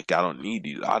time, like I don't need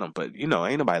these, I don't, but ain't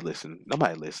nobody listening.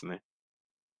 Nobody listening.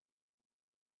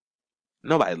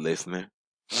 Nobody listening.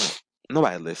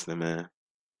 Nobody listening, man.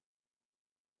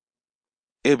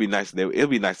 It'd be nice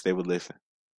if they would listen.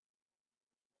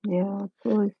 Yeah, it's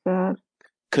really sad.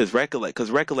 Cause record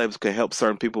labels can help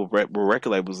certain people, but record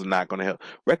labels are not going to help.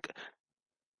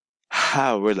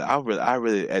 I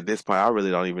really, at this point, I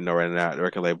really don't even know right now. The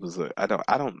record labels, I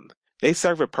don't. They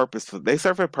serve a purpose. They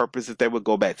serve a purpose if they would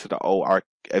go back to the old art.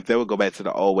 If they would go back to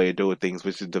the old way of doing things,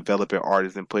 which is developing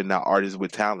artists and putting out artists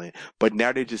with talent. But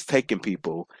now they're just taking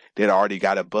people that already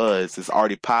got a buzz, that's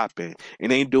already popping,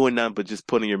 and ain't doing nothing but just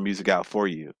putting your music out for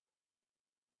you.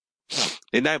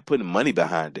 They're not putting money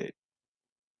behind it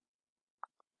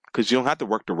because you don't have to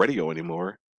work the radio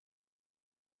anymore.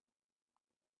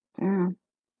 Damn.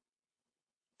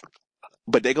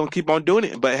 But they're gonna keep on doing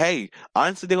it. But hey,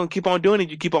 honestly, they're gonna keep on doing it.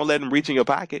 You keep on letting them reach in your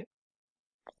pocket.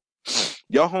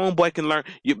 Your homeboy can learn.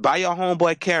 You buy your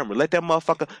homeboy camera. Let that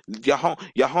motherfucker. Your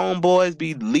homeboys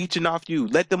be leeching off you.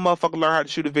 Let them motherfucker learn how to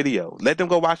shoot a video. Let them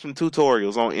go watch some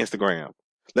tutorials on Instagram.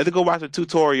 Let them go watch a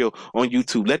tutorial on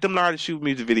YouTube. Let them learn how to shoot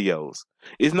music videos.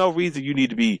 There's no reason you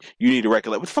need a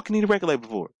record label. What the fuck you need a record label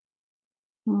for?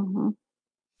 Mm-hmm.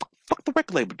 Fuck the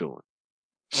record label doing?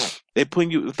 They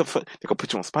putting you. What the fuck? They gonna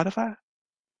put you on Spotify?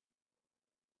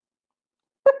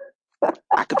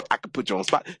 I could put you on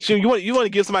Spotify. Shit, you want to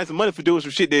give somebody some money for doing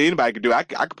some shit that anybody could do? I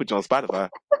could put you on Spotify.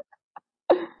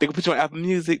 They could put you on Apple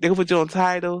Music. They could put you on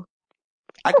Tidal.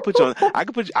 I could put you on. I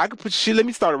could put shit. Let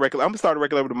me start a record. I'm gonna start a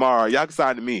record label tomorrow. Y'all can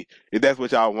sign to me if that's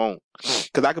what y'all want.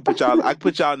 Cause I could put y'all. I could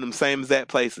put y'all in them same exact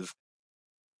places.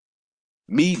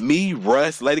 Me,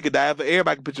 Russ, Lady Godiva,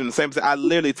 everybody can put you in the same. I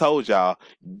literally told y'all,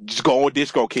 just go on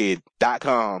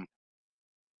DistroKid.com.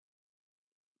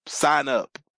 Sign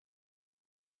up.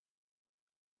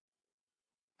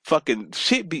 Fucking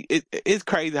shit it's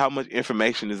crazy how much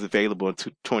information is available in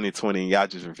 2020 and y'all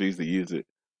just refuse to use it.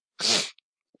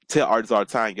 Tell artists all the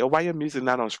time, yo, why your music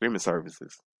not on streaming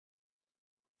services?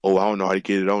 Oh, I don't know how to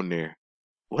get it on there.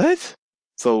 What?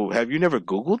 So have you never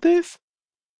Googled this?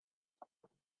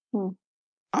 Hmm.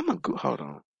 I'm gonna hold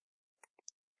on.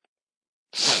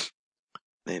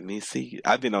 Let me see.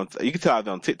 I've been on. You can tell I've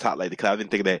been on TikTok lately because I've been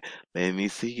thinking that. Let me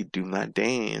see. Do not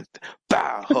dance.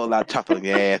 Bow. Whole lot of chocolate on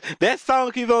your ass. That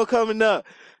song keeps on coming up.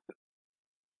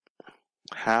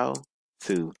 How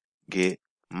to get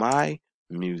my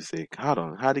music. Hold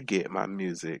on. How to get my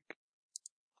music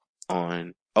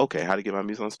on. Okay, how to get my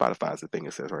music on Spotify is the thing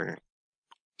it says right here.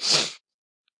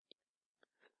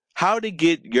 How to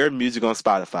get your music on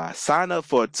Spotify. Sign up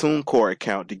for a TuneCore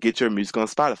account to get your music on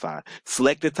Spotify.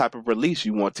 Select the type of release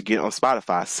you want to get on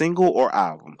Spotify, single or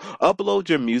album. Upload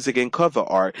your music and cover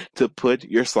art to put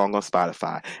your song on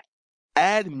Spotify.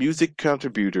 Add music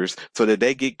contributors so that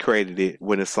they get credited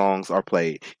when the songs are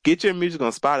played. Get your music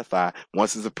on Spotify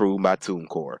once it's approved by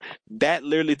TuneCore. That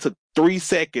literally took 3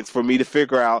 seconds for me to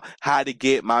figure out how to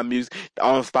get my music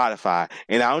on Spotify.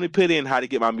 And I only put in how to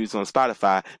get my music on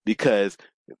Spotify because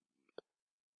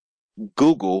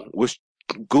Google was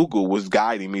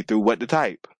guiding me through what to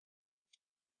type.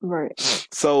 Right.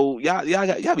 So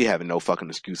y'all be having no fucking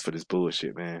excuse for this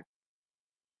bullshit, man.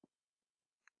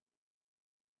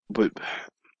 But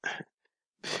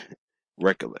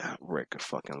record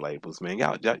fucking labels, man.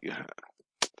 Y'all.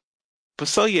 But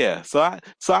so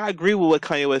I agree with what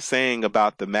Kanye was saying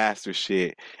about the master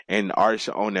shit and artists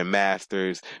should own their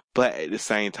masters, but at the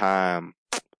same time,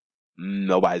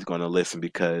 nobody's gonna listen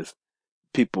because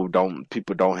people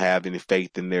don't have any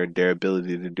faith in their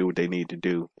ability to do what they need to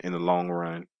do in the long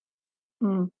run.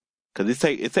 Because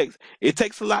it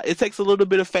takes a lot. It takes a little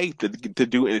bit of faith to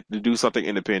do something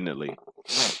independently.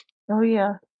 Oh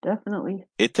yeah, definitely.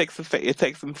 It takes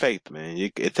some faith, man.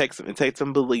 It takes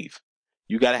some belief.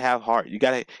 You gotta have heart.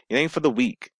 It ain't for the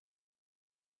weak.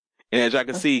 And as I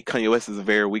can see, Kanye West is a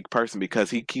very weak person because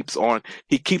he keeps on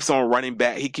running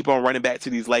back. He keep on running back to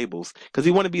these labels because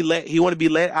he want to be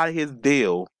let out of his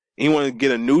deal. He want to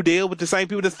get a new deal with the same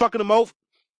people that's fucking him over.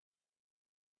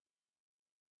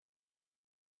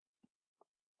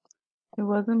 It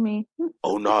wasn't me.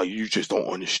 Oh no, you just don't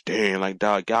understand. Like,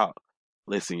 dog, y'all,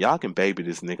 listen, y'all can baby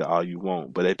this nigga all you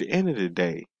want, but at the end of the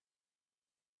day,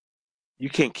 you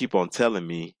can't keep on telling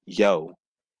me, yo,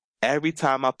 every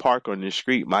time I park on the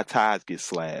street, my tires get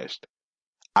slashed.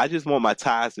 I just want my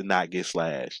tires to not get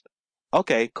slashed.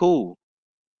 Okay, cool.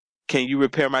 Can you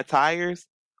repair my tires?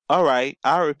 All right,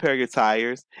 I'll repair your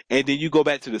tires, and then you go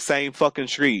back to the same fucking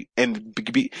street and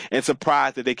be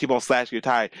surprised that they keep on slashing your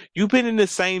tire. You've been in the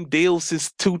same deal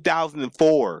since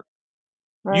 2004.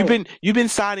 Right. You've been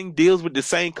signing deals with the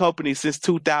same company since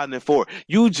 2004.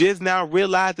 You just now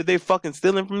realize that they're fucking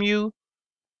stealing from you?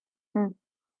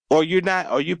 Or you're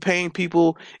not, or you paying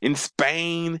people in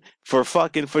Spain for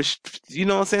you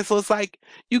know what I'm saying? So it's like,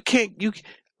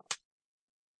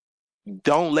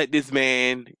 don't let this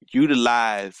man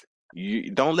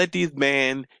don't let these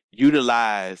men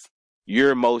utilize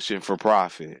your emotion for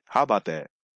profit. How about that?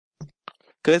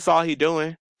 Cause that's all he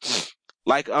doing.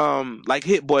 Like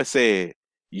Hit Boy said,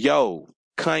 yo,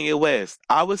 Kanye West,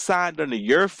 I was signed under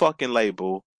your fucking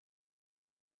label.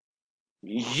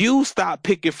 You stop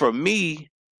picking from me.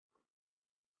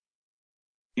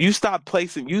 You stop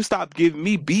giving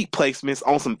me beat placements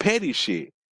on some petty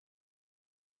shit.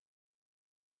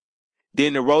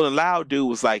 Then the Rolling Loud dude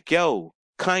was like, yo,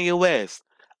 Kanye West,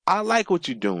 I like what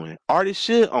you're doing. Artists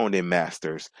should own their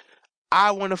masters.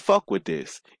 I want to fuck with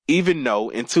this. Even though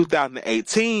in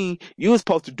 2018, you was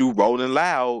supposed to do Rolling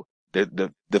Loud,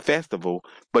 the festival,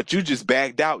 but you just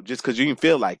bagged out just because you didn't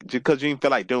feel like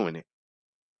doing it.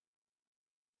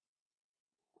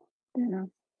 Yeah.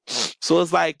 So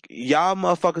it's like, y'all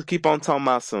motherfuckers keep on talking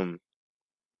about some,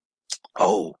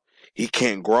 oh, he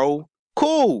can't grow.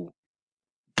 Cool.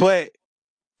 But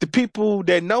the people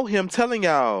that know him telling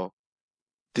y'all,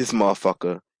 this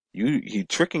motherfucker, he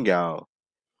tricking y'all.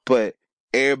 But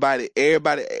everybody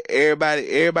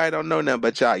don't know nothing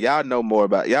but y'all. Y'all know more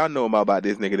about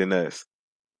this nigga than us.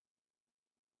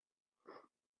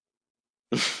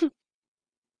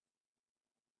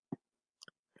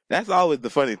 That's always the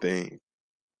funny thing.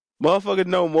 Motherfuckers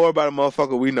know more about a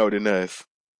motherfucker we know than us.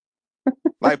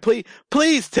 Like,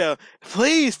 please tell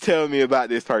me about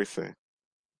this person.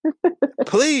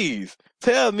 Please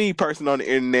tell me, person on the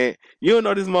internet, you don't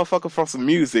know this motherfucker from some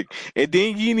music, and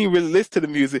then you didn't even really listen to the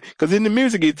music, because in the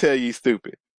music he tell you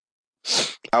stupid.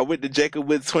 I went to Jacob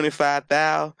with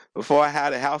 25,000 before I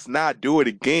had a house. Now I do it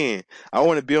again. I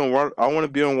want to be on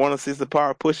 106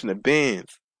 Park pushing the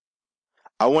Benz.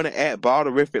 I want to act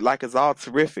balderific like it's all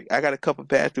terrific. I got a couple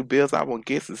past due bills I won't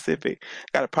get specific.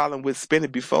 Got a problem with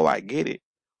spending before I get it.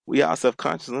 We all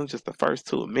self-conscious. I'm just the first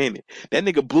 2 a minute. That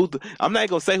nigga blew through. I'm not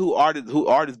gonna say who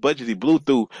artist budget he blew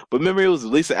through, but remember it was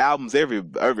releasing albums every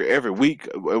week,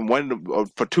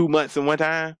 for 2 months in one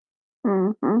time.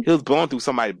 Mm-hmm. He was blowing through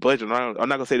somebody's budget. I'm not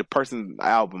gonna say the person's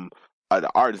album, the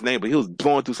artist's name, but he was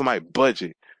blowing through somebody's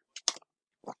budget.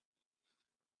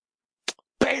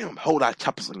 Bam! Hold out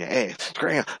choppers on your ass.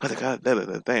 Scram.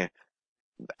 Damn.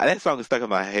 That song is stuck in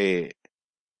my head.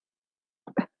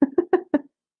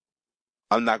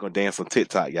 I'm not gonna dance on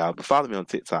TikTok, y'all. But follow me on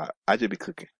TikTok. I just be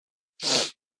cooking.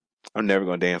 I'm never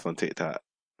gonna dance on TikTok.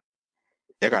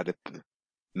 I got to.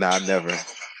 Nah, I'm never.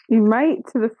 You might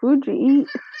to the food you eat.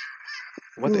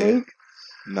 What You the hell? may.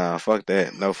 Nah, fuck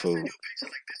that. No food.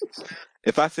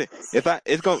 If I send, it's gonna.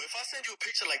 If I send you a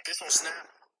picture like this on Snap,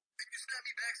 can you snap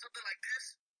me back something like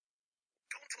this?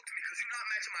 Don't talk to me because you're not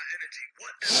matching my energy.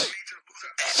 Whatever made you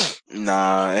loser?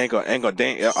 Nah, ain't gonna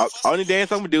dance. Only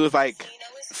dance I'm gonna do is like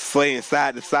swaying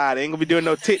side to side. I ain't gonna be doing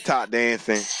no TikTok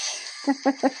dancing.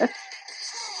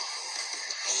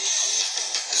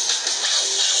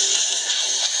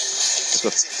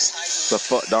 So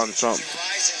fuck Donald Trump.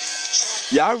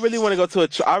 Yeah, I really want to go to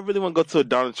a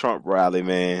Donald Trump rally,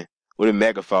 man, with a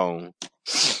megaphone.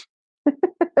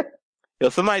 Yo,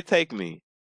 somebody take me.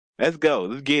 Let's go.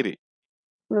 Let's get it.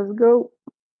 Let's go.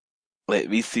 Let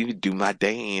me see me do my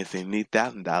dance in these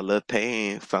 $1,000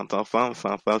 pants. Some.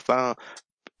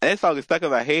 That song is stuck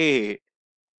in my head.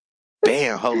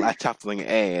 Bam, whole lot of choppers on your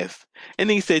ass. And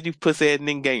then he said you pussy ass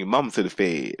nigga gave your mama to the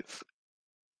feds.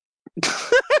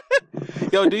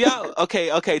 Yo, do y'all okay,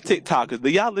 TikTokers, do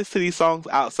y'all listen to these songs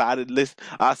outside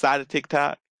of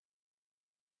TikTok?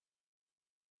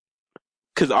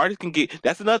 Because artists can get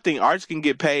that's another thing. Artists can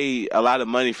get paid a lot of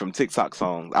money from TikTok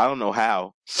songs. I don't know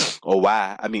how or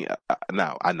why. I mean,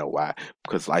 no, I know why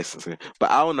because licensing, but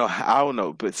I don't know. I don't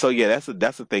know. But so yeah,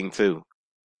 that's a thing too.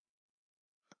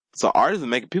 So artists are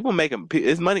making people making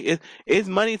it's money. It's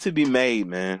money to be made,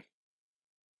 man.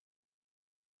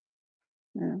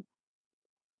 Yeah.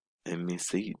 Let me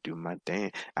see you do my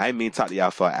dance. I didn't mean to talk to y'all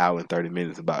for an hour and 30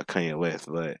 minutes about Kanye West,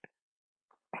 but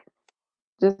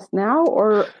Just now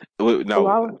or a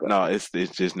while ago? no, it's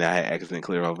just now I had accident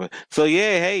clear over. So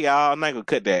yeah, hey y'all, I'm not gonna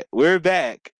cut that. We're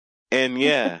back, and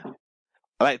yeah,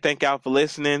 I'd like to thank y'all for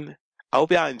listening. I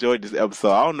hope y'all enjoyed this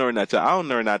episode. I don't know or not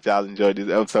y'all enjoyed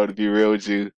this episode. To be real with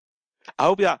you, I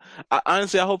hope y'all.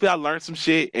 Honestly, I hope y'all learned some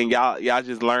shit, and y'all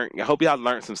just learned. I hope y'all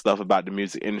learned some stuff about the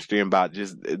music industry and about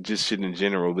just shit in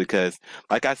general. Because,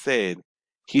 like I said,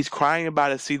 he's crying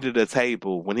about a seat at the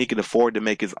table when he can afford to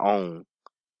make his own.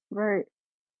 Right.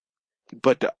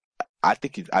 But I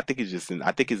think he's in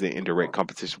indirect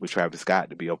competition with Travis Scott.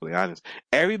 To be openly honest,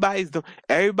 everybody's doing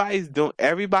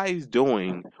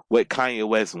what Kanye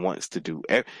West wants to do.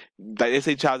 Like they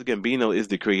say, Childish Gambino is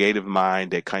the creative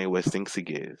mind that Kanye West thinks he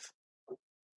is.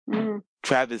 Mm.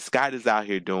 Travis Scott is out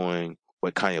here doing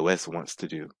what Kanye West wants to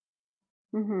do.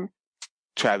 Mm-hmm.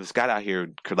 Travis Scott out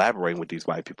here collaborating with these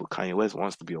white people. Kanye West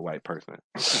wants to be a white person.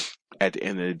 At the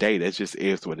end of the day, that just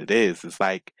is what it is. It's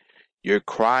like you're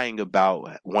crying about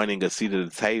wanting a seat at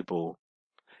the table.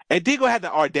 And Digo had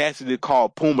the audacity to call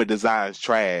Puma Designs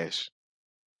trash.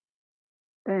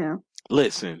 Damn.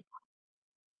 Listen,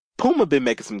 Puma been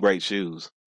making some great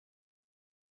shoes.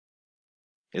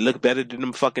 It look better than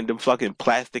them fucking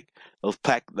plastic, those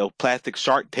plastic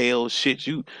shark tails shit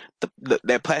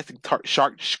that plastic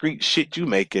shark street shit you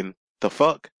making. The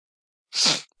fuck?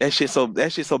 That shit so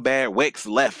bad. Wex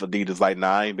left Adidas like,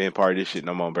 nah, I ain't been part of this shit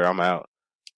no more, bro. I'm out.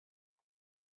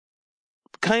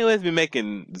 Kanye West been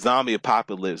making zombie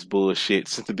apocalypse bullshit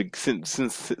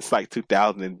since like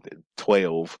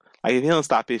 2012. Like if he don't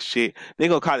stop his shit, they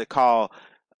gonna kind of call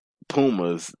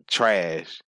Pumas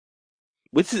trash,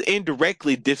 which is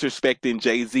indirectly disrespecting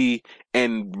Jay-Z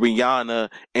and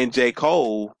Rihanna and J.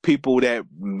 Cole, people that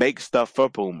make stuff for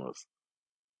Pumas.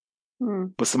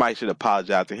 But somebody should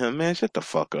apologize to him, man. Shut the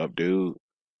fuck up, dude.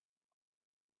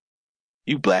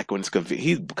 You black when it's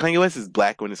convenient. Kanye West is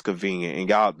black when it's convenient, and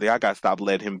y'all gotta stop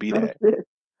letting him be that.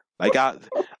 Like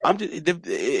I'm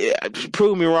just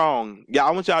prove me wrong. Yeah,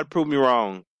 I want y'all to prove me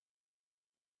wrong.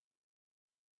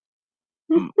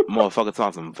 Motherfucker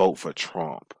Thompson, vote for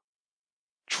Trump.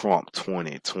 Trump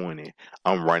 2020.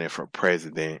 I'm running for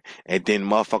president. And then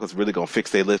motherfuckers really gonna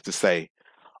fix their lips to say,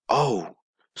 oh,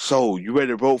 so you ready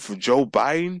to vote for Joe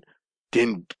Biden?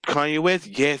 Then Kanye West?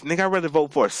 Yes, nigga, I'd rather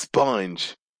vote for a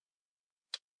sponge.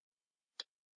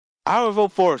 I would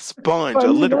vote for a sponge.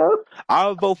 I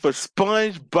would vote for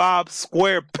SpongeBob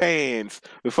SquarePants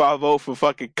before I vote for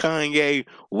fucking Kanye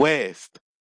West.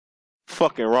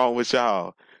 Fucking wrong with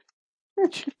y'all.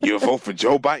 You vote for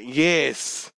Joe Biden?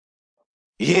 Yes.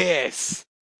 Yes.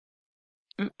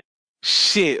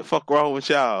 Shit. Fuck wrong with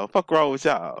y'all.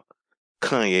 Kanye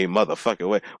motherfucking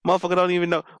way. Motherfucker don't even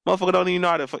know how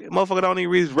to motherfucker don't even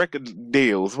read his record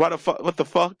deals. What the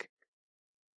fuck?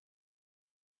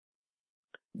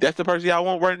 That's the person y'all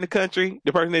want running the country?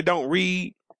 The person that don't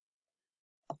read?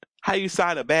 How you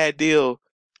sign a bad deal?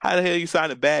 How the hell you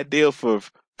sign a bad deal for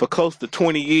close to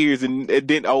 20 years and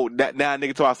then now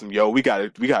nigga talk some, yo, we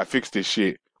gotta fix this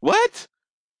shit. What?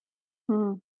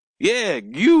 Yeah,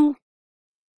 you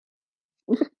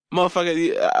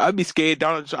Motherfucker, I'd be scared.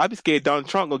 I'd be scared. Donald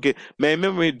Trump gonna get. Man,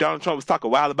 remember when Donald Trump was talking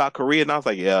wild about Korea, and I was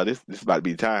like, yeah, this is about to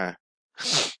be the time.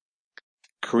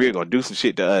 Korea gonna do some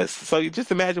shit to us. So you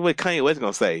just imagine what Kanye West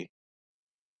gonna say.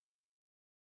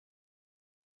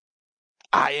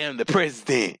 I am the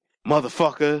president,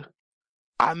 motherfucker.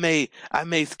 I made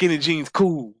skinny jeans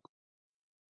cool.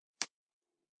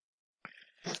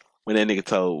 When that nigga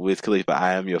told Wiz Khalifa,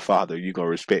 I am your father, you gonna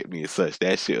respect me as such.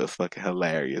 That shit was fucking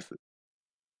hilarious.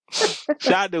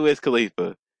 Shout out to Wiz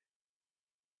Khalifa.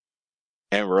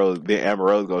 Amber Rose, then Amber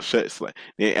Rose gonna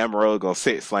then Amber Rose gonna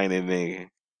set slang that nigga.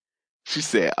 She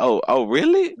said, oh,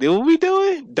 really? Then what we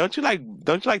doing? Don't you like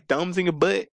thumbs in your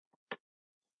butt?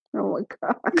 Oh my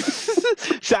god.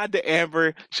 Shout out to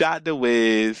Amber. Shout out to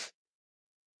Wiz.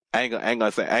 I ain't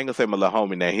gonna say my little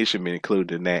homie name. He should be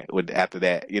included in that. After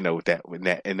that, in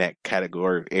that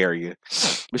category area.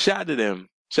 But shout out to them.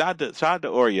 Shout out to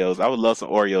Oreos. I would love some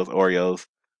Oreos.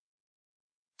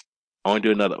 I want to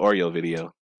do another Oreo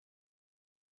video.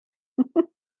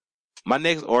 My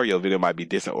next Oreo video might be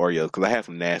dissing Oreos because I have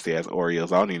some nasty ass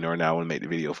Oreos. I don't even know now I want to make the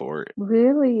video for it.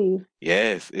 Really?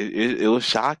 Yes, it was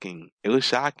shocking. It was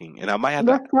shocking, and I might have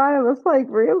to. That's why I was like,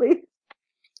 really?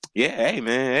 Yeah, hey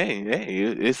man, hey,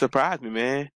 it surprised me,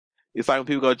 man. It's like when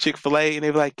people go to Chick-fil-A and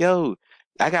they be like, "Yo,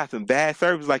 I got some bad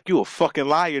service." Like, you a fucking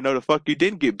liar. No, the fuck you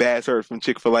didn't get bad service from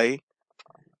Chick-fil-A.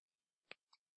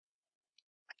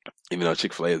 Even though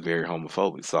Chick-fil-A is very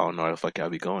homophobic, so I don't know how the fuck I'll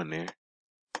be going there.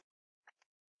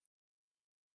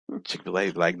 Chick-fil-A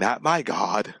is like, not my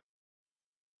God.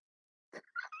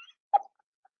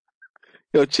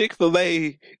 Yo,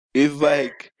 Chick-fil-A is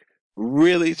like,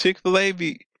 really, Chick-fil-A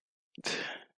be...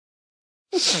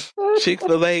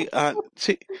 Chick-fil-A,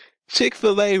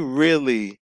 Chick-fil-A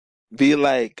really be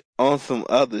like on some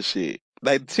other shit.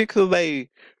 Like, Chick-fil-A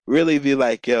really be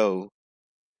like, yo,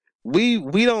 we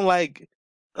don't like,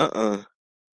 uh-uh.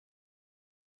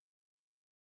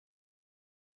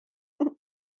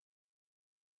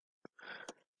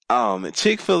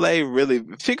 Chick-fil-A really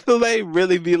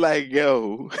be like,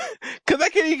 yo, cause I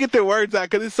can't even get the words out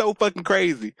cause it's so fucking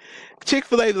crazy.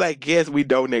 Chick-fil-A be like, yes, we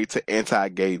donate to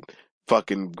anti-gay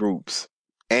fucking groups.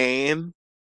 And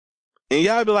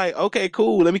y'all be like, okay,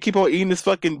 cool, let me keep on eating this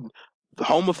fucking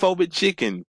homophobic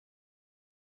chicken.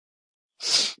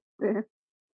 Yeah.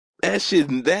 That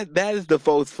shit, that is the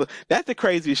folks, that's the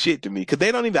craziest shit to me cause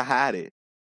they don't even hide it.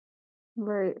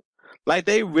 Right. Like,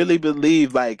 they really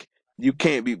believe, like, you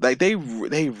can't be, like, they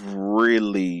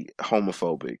really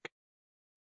homophobic.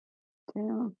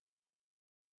 Damn.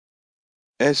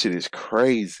 That shit is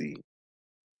crazy.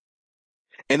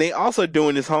 And they also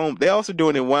doing this they also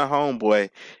doing it one homeboy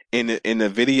in the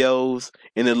videos,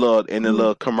 in the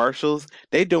little commercials.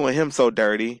 They doing him so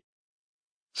dirty.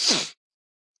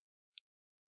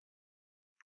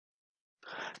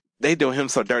 They doing him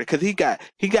so dirty because he got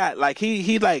like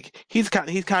he's kind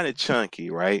of chunky,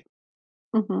 right?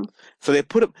 Mm-hmm. So they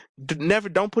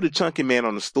don't put a chunky man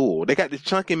on the stool. They got this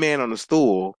chunky man on the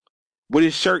stool with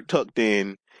his shirt tucked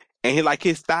in, and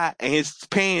his thigh and his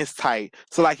pants tight.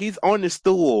 So like he's on the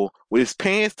stool with his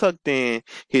pants tucked in,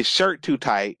 his shirt too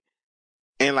tight,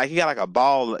 and like he got like a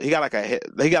ball. He got like a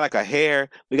hair.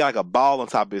 We got like a ball on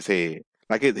top of his head,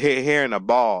 like his hair in a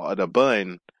ball or the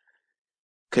bun.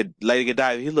 Could Lady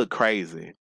Godiva, he look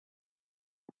crazy.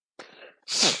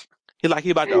 He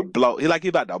about to blow. He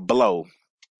about to blow.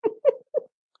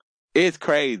 It's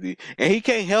crazy, and he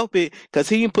can't help it because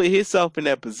he can put himself in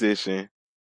that position.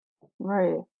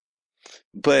 Right.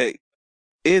 But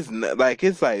it's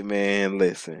like, man,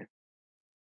 listen.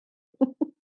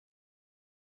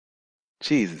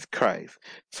 Jesus Christ.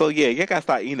 So yeah, you gotta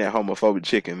start eating that homophobic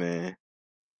chicken, man.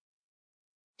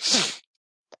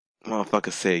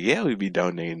 Motherfucker said, "Yeah, we be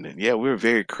donating it. Yeah, we're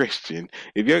very Christian.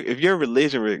 If your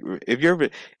religion if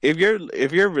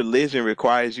your religion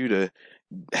requires you to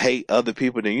hate other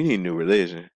people, then you need a new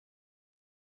religion."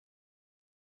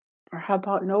 Or how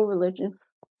about no religion?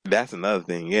 That's another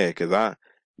thing, yeah, because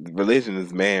religion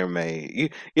is man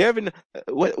made. You ever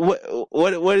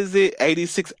what is it?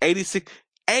 86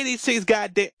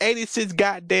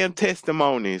 goddamn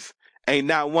testimonies. Ain't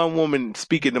not one woman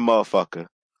speaking to motherfucker.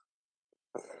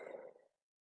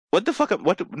 What the fuck?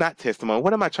 Not testimony?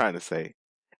 What am I trying to say?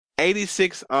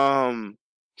 86. I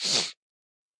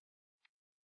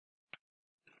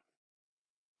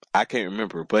can't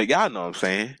remember, but y'all know what I'm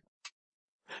saying.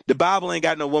 The Bible ain't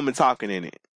got no woman talking in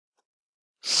it.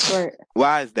 Right.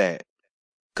 Why is that?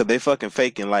 Because they fucking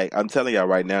faking. Like, I'm telling y'all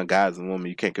right now, guys and women,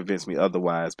 you can't convince me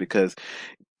otherwise. Because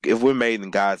if we're made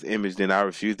in God's image, then I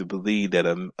refuse to believe that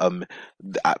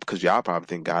because y'all probably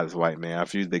think God is white man. I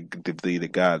refuse to believe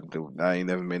that I ain't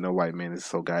never made no white man. It's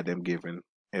so goddamn giving.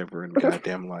 ever in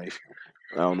goddamn life.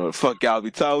 I don't know what the fuck y'all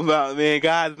be talking about, man.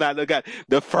 God's not no God.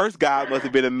 The first God must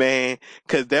have been a man,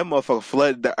 cause that motherfucker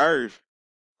flooded the earth.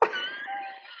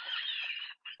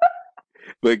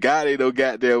 But God ain't no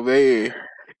goddamn man.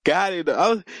 God ain't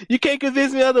no. You can't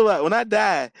convince me otherwise. When I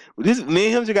die, me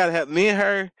and him just gotta have me and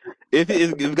her. If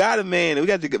God a man, we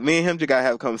got to me and him just gotta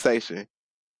have a conversation.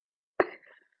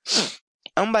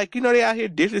 I'm like, they out here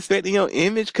disrespecting your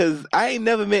image, cause I ain't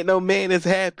never met no man that's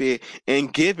happy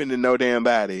and giving to no damn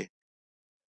body.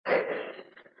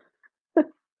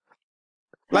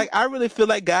 Like, I really feel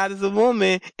like God is a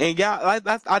woman, and y'all, like,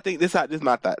 I think this is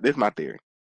my thought. This is my theory.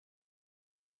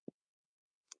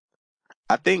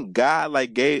 I think God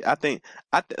like gave.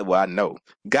 Well, I know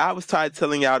God was tired of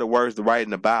telling y'all the words to write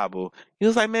in the Bible. He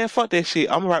was like, man, fuck that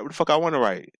shit. I'm gonna write what the fuck I want to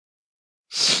write.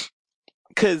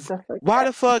 Cause Stuff like why that.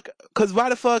 the fuck? Cause why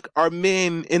the fuck are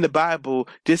men in the Bible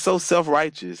just so self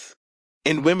righteous,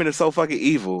 and women are so fucking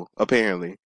evil?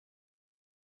 Apparently,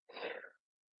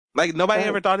 like nobody Right.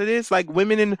 ever thought of this. Like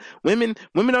women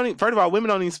don't. First of all, women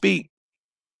don't even speak.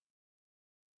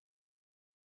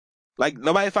 Like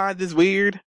nobody finds this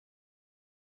weird.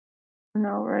 No,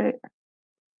 right.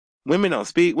 Women don't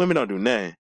speak. Women don't do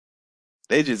nothing.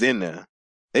 They just in there.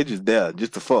 They just there,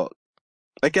 just to fuck.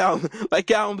 Like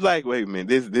y'all be like, wait a minute,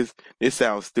 this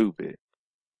sounds stupid.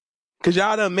 Cause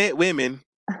y'all done met women.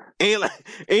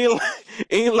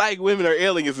 Ain't like women are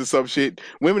aliens or some shit.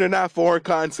 Women are not foreign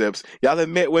concepts. Y'all have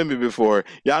met women before.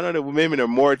 Y'all know that women are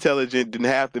more intelligent than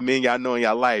half the men y'all know in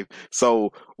y'all life.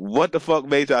 So what the fuck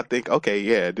made y'all think, okay,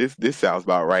 yeah, this sounds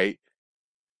about right?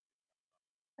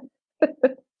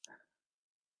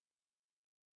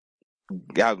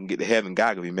 Y'all can get to heaven,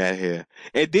 God gonna be mad here.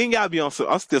 And then y'all be on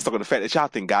I'm still stuck on the fact that y'all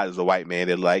think God is a white man.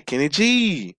 They're like, Kenny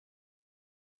G.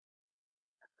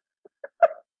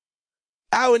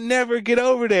 I would never get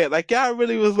over that. Like y'all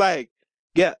really was like,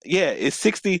 yeah, it's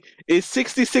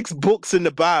 66 books in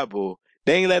the Bible.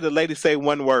 They ain't let a lady say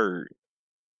one word.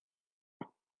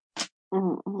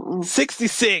 Mm-mm-mm.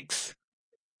 66.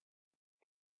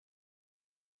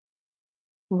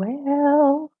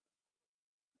 Well,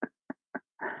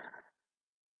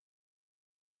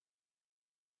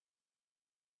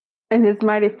 and it's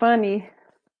mighty funny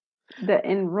that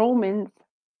in Romans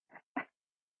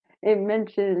it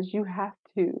mentions you have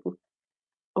to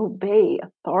obey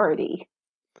authority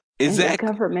in the Exactly.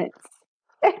 government.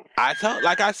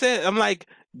 Like I said, I'm like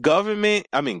government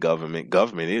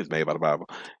is made by the Bible.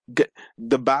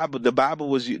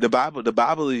 The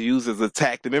Bible is used as a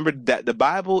tactic. Remember that the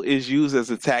Bible is used as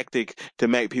a tactic to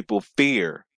make people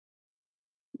fear.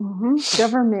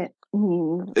 Government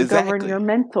means govern Exactly. your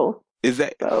mental. Is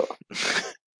that So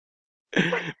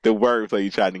the wordplay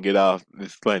you trying to get off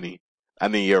is funny. I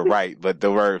mean, you're right, but the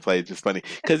wordplay is just funny.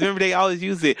 Because remember, they always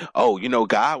use it. Oh,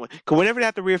 God. Because whenever they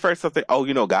have to refer something, oh,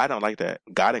 God don't like that.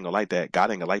 God ain't gonna like that.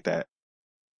 God ain't gonna like that.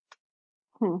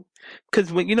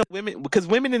 Because when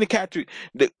women in the Catholic,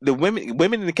 the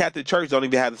women in the Catholic Church don't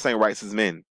even have the same rights as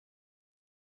men.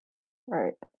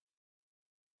 right.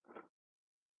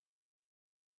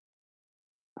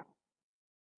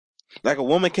 Like a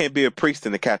woman can't be a priest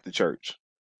in the Catholic Church.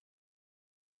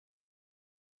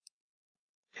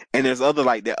 And there's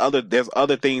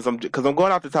other things. Because I'm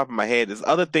going off the top of my head. There's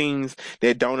other things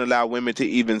that don't allow women to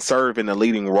even serve in a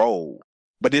leading role.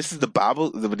 But this is the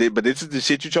Bible. But this is the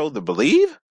shit you chose to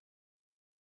believe.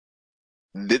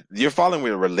 You're following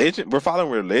with religion. We're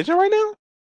following religion right now.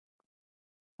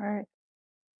 Right.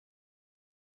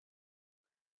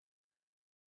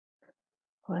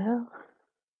 Well,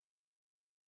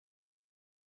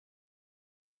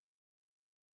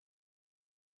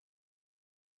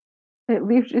 it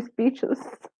leaves you speechless.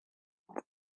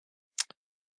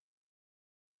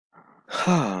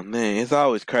 Oh man, it's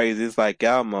always crazy. It's like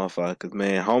y'all motherfuckers,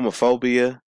 man.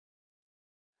 Homophobia.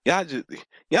 Y'all just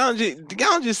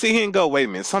y'all just sit here and go, wait a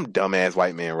minute, some dumbass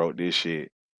white man wrote this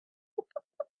shit.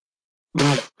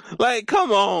 Like,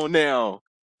 come on now.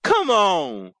 Come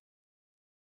on.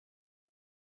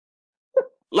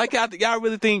 Like y'all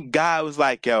really think God was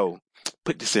like, yo,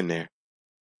 put this in there.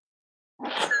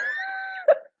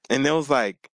 And it was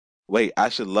like, wait, I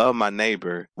should love my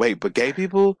neighbor. Wait, but gay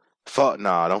people? Fuck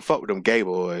nah, don't fuck with them gay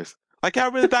boys. Like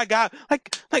y'all really thought God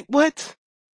like what?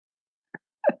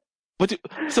 What you,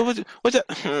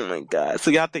 oh my god.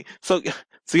 So y'all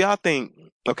think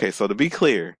okay, so to be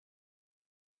clear,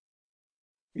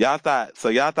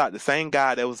 y'all thought the same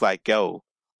guy that was like, yo,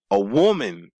 a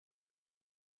woman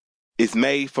is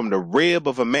made from the rib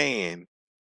of a man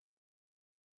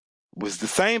was the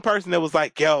same person that was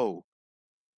like, yo,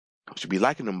 I should be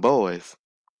liking them boys.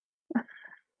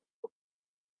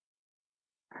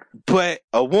 But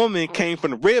a woman came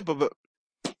from the rib of a.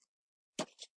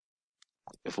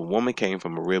 If a woman came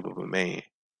from a rib of a man,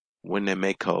 wouldn't that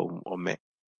make her a man?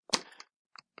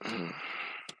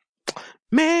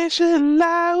 Man should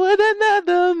lie with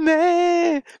another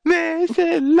man. Man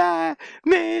should lie.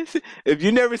 Man should... If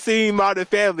you never seen Modern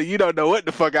Family, you don't know what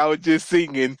the fuck I was just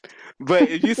singing. But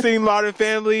if you seen Modern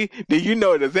Family, then you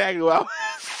know exactly what I was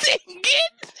singing.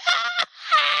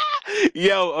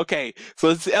 Yo, okay.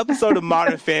 So it's an episode of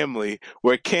Modern Family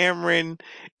where Cameron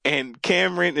and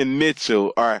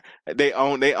Mitchell they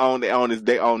own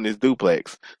this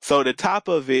duplex. So the top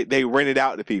of it they rent it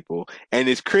out to people, and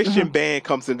this Christian band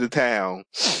comes into town,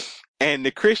 and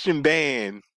the Christian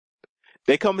band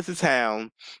they come into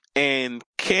town, and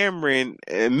Cameron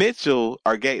and Mitchell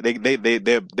are gay.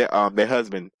 They're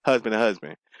husband and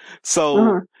husband.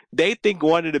 So they think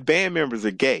one of the band members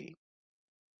are gay.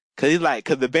 Cause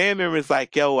the band member is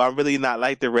like, yo, I'm really not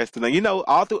like the rest of them. You know,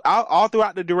 all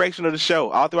throughout the duration of the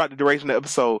show, all throughout the duration of the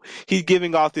episode, he's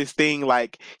giving off this thing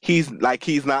like he's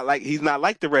not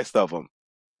like the rest of them.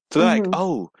 So they're like,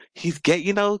 oh, he's gay.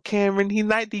 You know, Cameron, he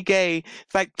might be gay.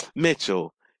 It's like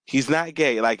Mitchell, he's not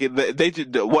gay. Like they just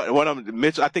one of them,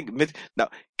 Mitchell. I think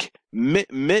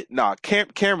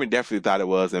Cameron definitely thought it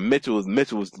was, and Mitchell's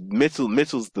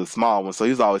the small one, so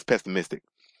he's always pessimistic.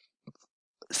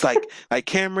 It's like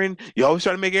Cameron, you always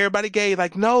try to make everybody gay.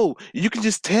 Like, no, you can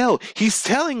just tell. He's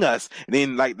telling us. And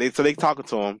then they talking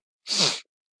to him.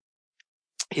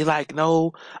 He's like,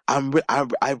 no,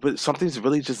 something's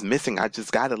really just missing. I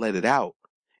just gotta let it out.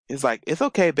 He's like, it's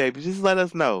okay, baby, just let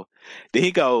us know. Then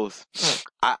he goes,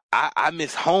 I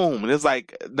miss home. And it's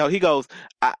like, no, he goes,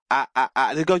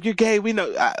 they go, you're gay. We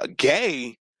know,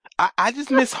 gay. I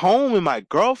just miss home and my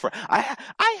girlfriend. I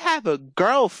have a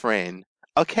girlfriend.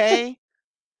 Okay.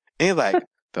 And he's like,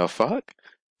 the fuck?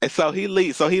 And so he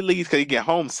leaves because he get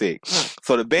homesick.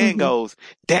 So the band goes,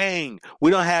 dang, we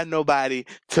don't have nobody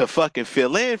to fucking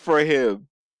fill in for him.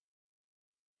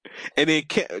 And then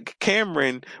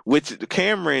Cameron plays the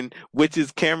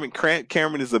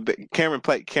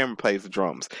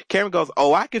drums. Cameron goes,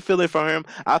 oh, I can fill in for him.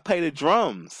 I play the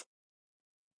drums.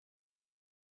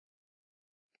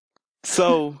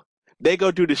 So they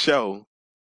go do the show.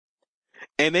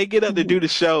 And they get up to do the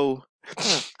show.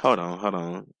 Hold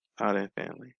on. All That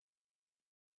Family.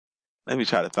 Let me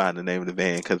try to find the name of the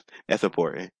band because that's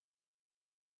important.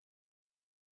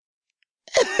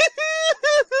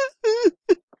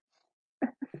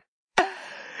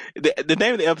 The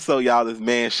name of the episode, y'all, is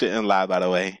Man Shouldn't Lie, by the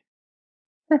way.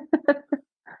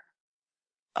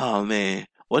 Oh, man.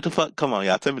 What the fuck? Come on,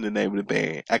 y'all. Tell me the name of the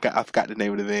band. I forgot the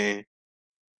name of the band.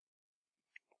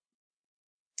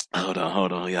 Hold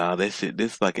on, y'all.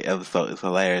 This fucking episode is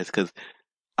hilarious because,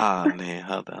 man,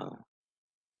 hold on.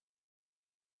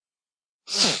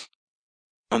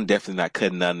 I'm definitely not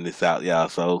cutting none of this out, y'all.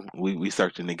 So we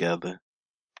searching together.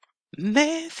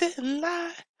 Man Shouldn't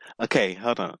Lie. Okay,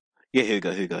 hold on. Yeah, here you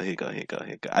go.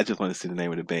 I just want to see the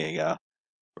name of the band, y'all.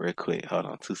 Real quick. Hold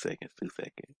on. 2 seconds.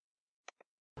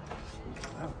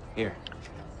 Oh, here.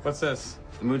 What's this?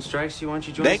 The mood strikes you. Why don't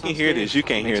you join They us can on hear stage? this. You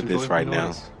can't hear this right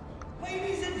now.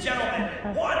 Ladies and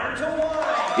gentlemen, Water to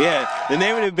Wine. Yeah, the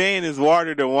name of the band is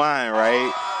Water to Wine,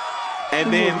 right?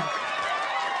 And then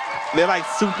they're like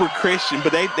super Christian,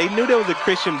 but they knew there was a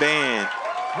Christian band,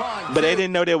 but they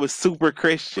didn't know they was super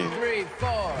Christian. 3, 4.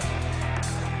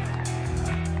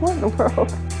 What in the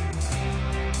world?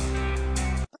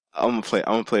 I'm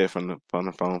gonna play it from the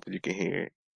phone so you can hear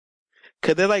it.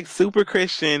 Cause they're like super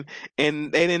Christian,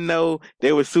 and they didn't know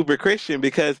they were super Christian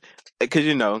because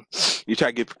you know you try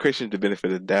to give Christians the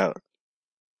benefit of the doubt.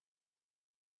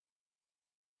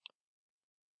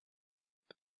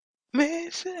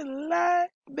 Man shouldn't lie.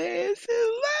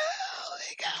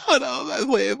 Hold on, let's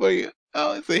play it for you.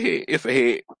 Oh, it's a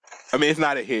hit. I mean, it's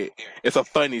not a hit. It's a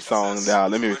funny song, now.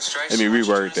 Let me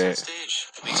reword that. Ladies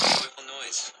and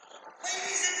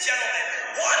gentlemen,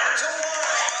 Water to Wine.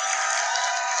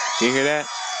 Can you hear that?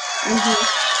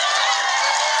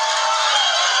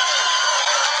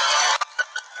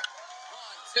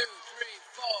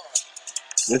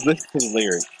 Let's listen to the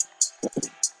lyrics.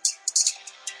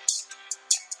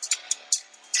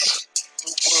 The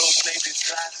world may be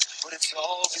flat, but it's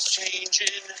always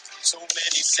changing. So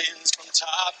many sins from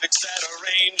topics that are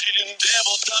ranging.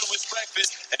 Devil's done with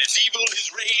breakfast, and his evil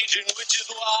is raging, which is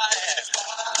why.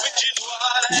 Where should it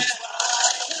lie?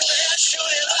 Where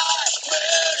should it lie?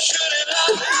 Where should it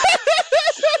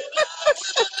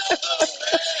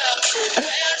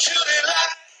lie?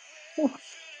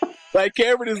 Like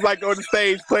Cameron is like on the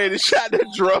stage playing the shotgun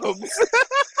drums.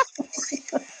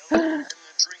 And the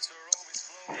drinks are always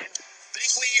flowing.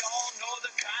 Think we all know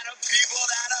the kind of people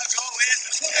that are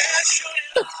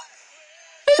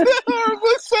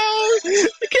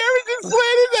Karen just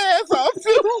sweat his ass off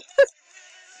too.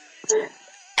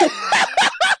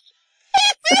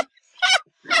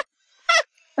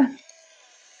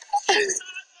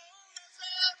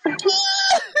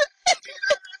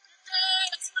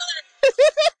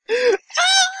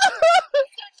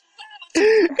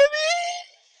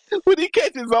 When he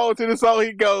catches on to the song,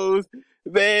 he goes,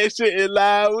 "Man shouldn't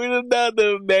lie with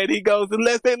another man." He goes,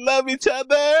 "Unless they love each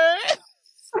other."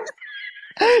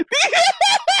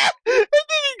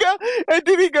 And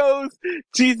then he goes,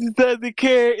 "Jesus doesn't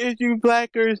care if you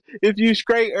black or if you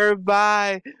straight or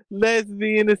bi,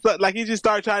 lesbian or something." Like he just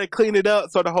started trying to clean it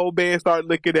up, so the whole band started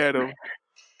looking at him.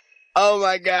 Oh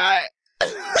my god!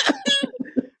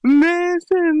 Man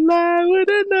shouldn't lie with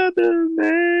another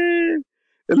man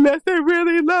unless they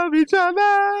really love each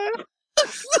other.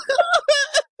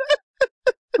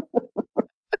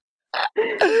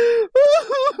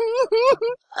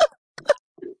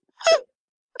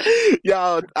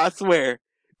 Y'all, I swear,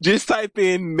 just type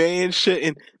in man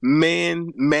shouldn't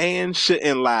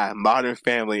lie Modern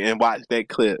Family and watch that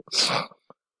clip.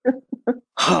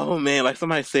 Oh man, like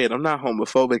somebody said, I'm not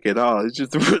homophobic at all. It's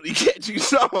just a really catchy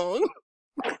song.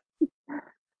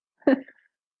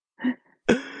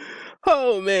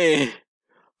 Oh man.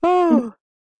 Oh.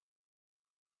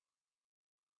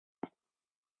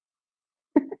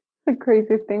 The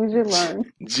crazy things you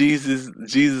learn.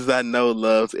 Jesus I know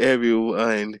loves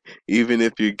everyone, even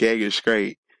if you're gay or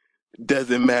straight.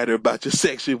 Doesn't matter about your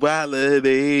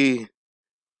sexuality.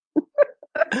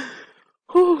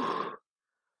 Whew.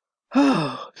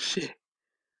 Oh shit.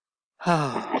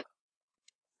 Oh.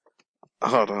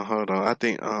 Hold on. I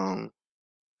think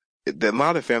the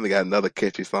Modern Family got another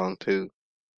catchy song too.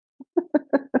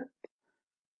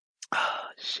 Oh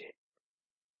shit.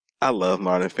 I love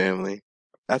Modern Family.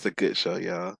 That's a good show,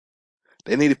 y'all.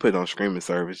 They need to put it on streaming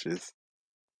services.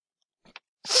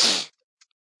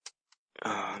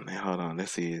 Oh man, hold on.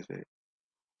 Let's see. Is it?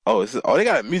 Oh, they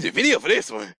got a music video for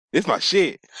this one. This my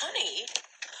shit. Honey,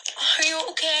 are you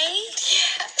okay?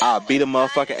 Yeah. I'll beat a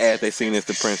motherfucker ass. They sing this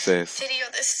to Princess. Video,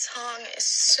 this song is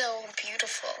so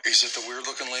beautiful. Is it the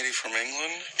weird-looking lady from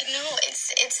England? No,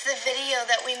 it's the video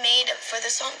that we made for the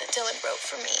song that Dylan wrote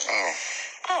for me.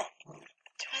 Oh. Do you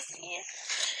want to see it?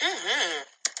 Mm-hmm.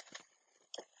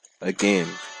 Again,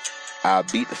 I'll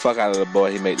beat the fuck out of the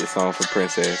boy. He made this song for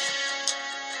Princess.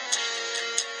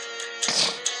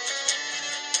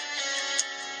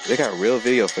 They got a real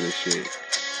video for this shit.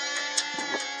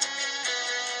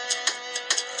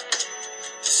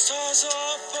 Stars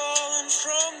are falling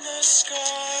from the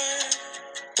sky.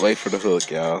 Wait for the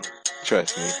hook, y'all.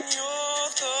 Trust me. And you're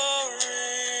the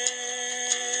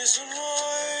reason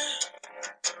why.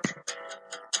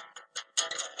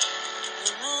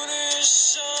 The moon is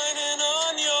shining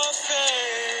on your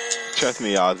face. Trust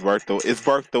me, y'all. It's worth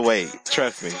the wait.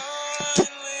 Trust me.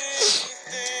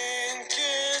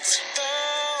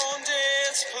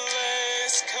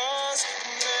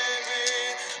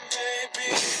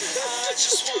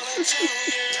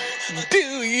 Do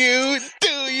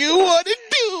you want to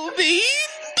do me?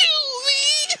 Do me?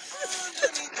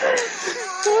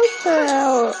 What the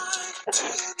hell?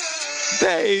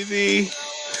 Baby.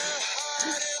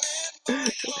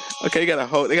 Okay, they got a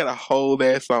whole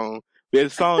that song. The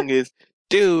song is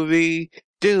do me,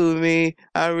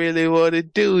 I really wanna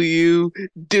do you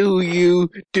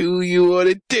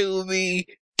wanna do me.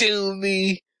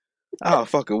 I'll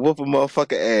fucking whoop a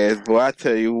motherfucker ass, boy. I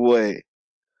tell you what.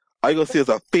 All you gonna see is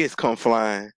a fist come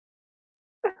flying.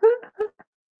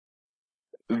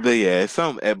 But yeah,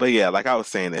 like I was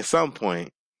saying, at some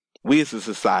point, we as a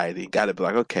society gotta be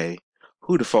like, okay,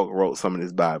 who the fuck wrote some of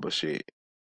this Bible shit?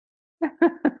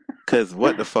 Cause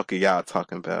what the fuck are y'all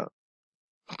talking about?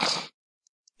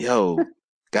 Yo,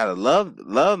 gotta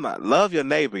love your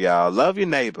neighbor, y'all. Love your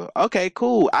neighbor. Okay,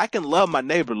 cool. I can love my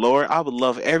neighbor, Lord. I would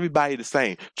love everybody the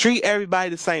same. Treat everybody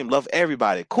the same. Love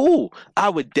everybody. Cool. I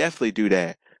would definitely do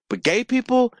that. But gay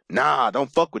people, nah,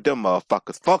 don't fuck with them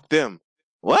motherfuckers. Fuck them.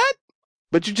 What?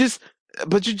 But you just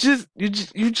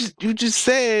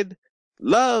said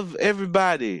love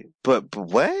everybody. But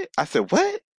what? I said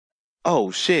what?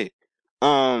 Oh shit.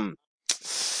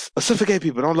 Except for gay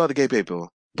people, don't love the gay people.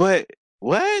 But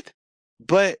what?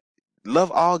 But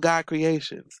love all God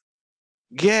creations.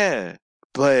 Yeah,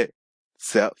 but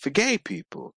except for gay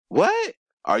people. What?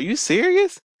 Are you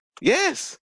serious?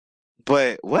 Yes.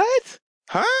 But what?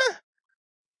 Huh?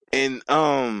 And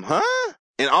huh?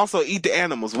 And also eat the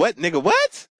animals. What, nigga?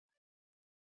 What?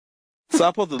 So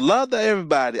I'm supposed to love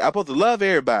everybody. I'm supposed to love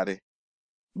everybody,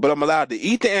 but I'm allowed to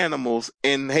eat the animals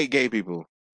and hate gay people.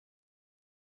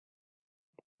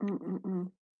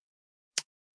 Mm-mm-mm.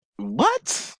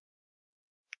 What?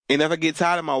 And if I get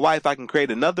tired of my wife, I can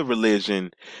create another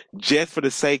religion just for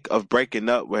the sake of breaking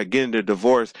up or getting the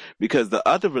divorce, because the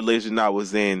other religion I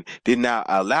was in did not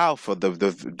allow for the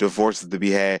divorces to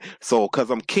be had. So, because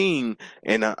I'm king,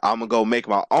 and I'm going to go make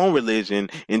my own religion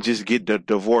and just get the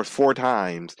divorce 4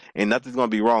 times, and nothing's going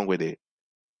to be wrong with it.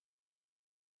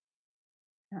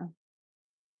 Yeah.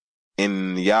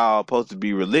 And y'all supposed to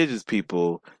be religious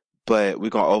people, but we're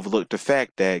going to overlook the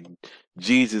fact that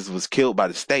Jesus was killed by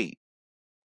the state.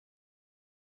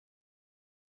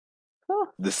 Huh.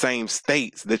 The same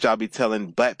states that y'all be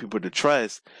telling black people to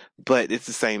trust, but it's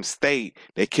the same state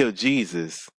that killed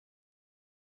Jesus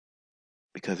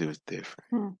because it was different.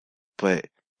 Hmm. But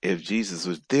if Jesus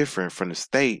was different from the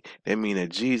state, that mean that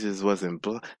Jesus wasn't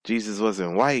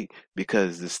white,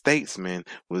 because the statesman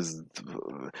was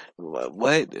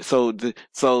what?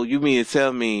 So you mean to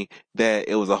tell me that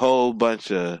it was a whole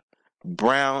bunch of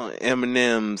brown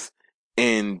M&Ms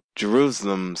in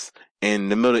Jerusalem's in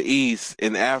the Middle East,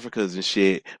 in Africas and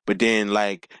shit, but then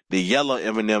like the yellow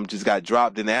M&M just got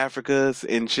dropped in Africas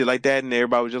and shit like that, and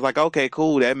everybody was just like, okay,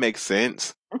 cool, that makes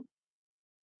sense.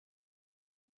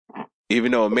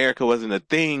 Even though America wasn't a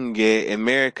thing yet,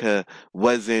 America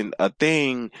wasn't a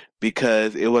thing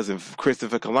because it wasn't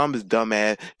Christopher Columbus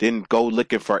dumbass didn't go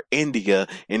looking for India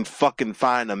and fucking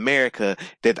find America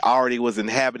that already was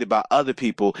inhabited by other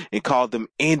people and called them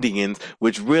Indians,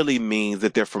 which really means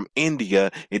that they're from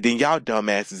India. And then y'all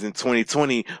dumbasses in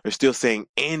 2020 are still saying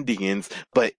Indians,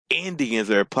 but Indians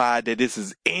are implied that this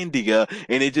is India,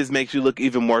 and it just makes you look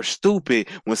even more stupid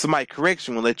when somebody corrects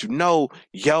you and let you know,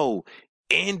 yo,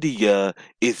 India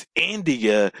is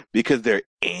India because they're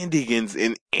Indians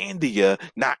in India,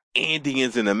 not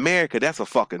Indians in America. That's a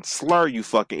fucking slur, you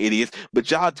fucking idiots. But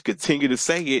y'all continue to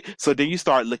say it, so then you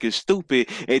start looking stupid.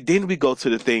 And then we go to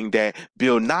the thing that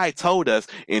Bill Nye told us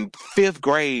in 5th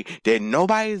grade, that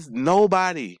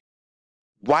nobody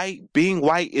being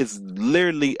white is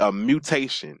literally a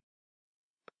mutation.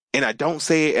 And I don't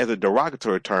say it as a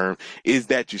derogatory term, is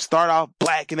that you start off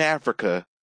black in Africa,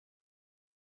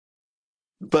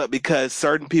 but because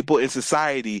certain people in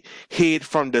society hid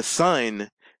from the sun,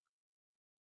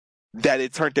 that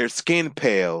it turned their skin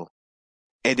pale.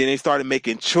 And then they started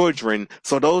making children,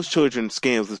 so those children's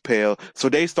skins was pale, so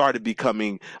they started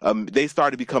becoming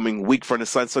weak from the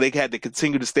sun, so they had to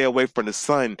continue to stay away from the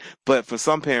sun. But for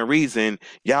some apparent reason,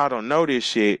 y'all don't know this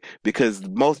shit, because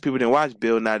most people didn't watch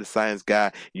Bill Nye the Science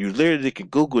Guy. You literally can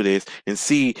Google this and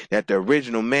see that the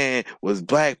original man was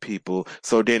black people.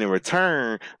 So then in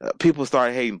return, people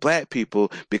started hating black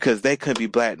people because they couldn't be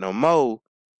black no more.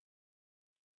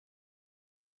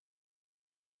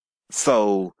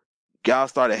 So y'all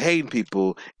started hating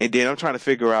people, and then I'm trying to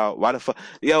figure out why the fuck.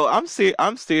 Yo, I'm still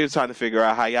trying to figure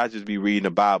out how y'all just be reading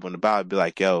the Bible, and the Bible be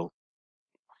like, yo,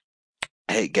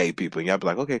 I hate gay people, and y'all be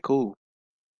like, okay, cool.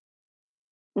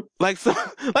 Like some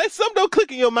don't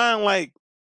click in your mind, like,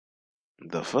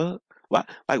 the fuck? Why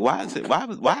is it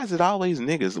always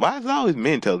niggas? Why is it always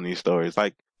men telling these stories?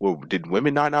 Like, well, did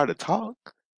women not know how to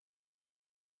talk?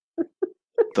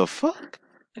 The fuck?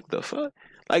 The fuck?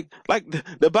 Like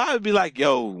the Bible be like,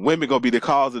 yo, women gonna be the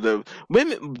cause of the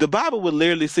women. The Bible would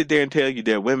literally sit there and tell you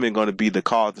that women gonna be the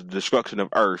cause of the destruction of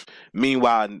earth.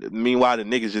 Meanwhile, the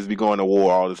niggas just be going to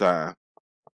war all the time.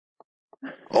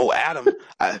 Oh,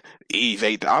 Eve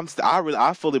ate.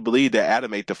 I fully believe that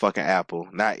Adam ate the fucking apple,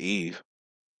 not Eve.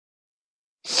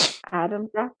 Adam's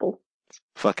apple.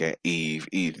 Fucking Eve.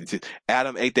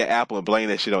 Adam ate that apple and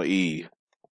blamed that shit on Eve.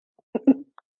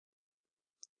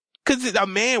 Cause a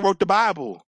man wrote the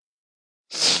Bible.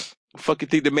 Fucking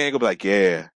think the man gonna be like,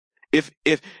 yeah. If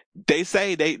they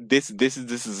say this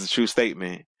is a true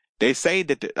statement. They say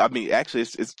that actually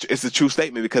it's a true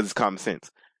statement because it's common sense.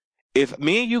 If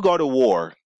me and you go to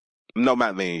war, no,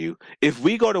 not me and you. If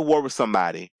we go to war with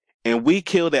somebody and we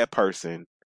kill that person,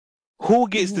 who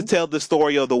gets to tell the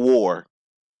story of the war?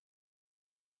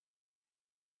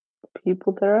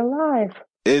 People that are alive.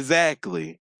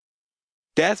 Exactly.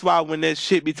 That's why when that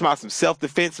shit be talking about some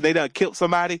self-defense and they done killed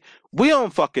somebody, we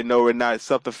don't fucking know it's not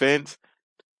self-defense.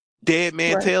 Dead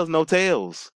man tells no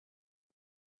tales.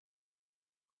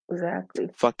 Exactly.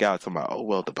 Fuck out talking about, oh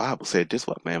well, the Bible said this.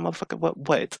 What, man, motherfucker?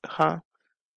 What? Huh?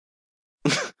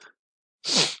 The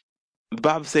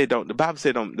Bible said don't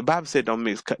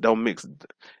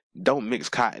mix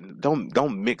cotton.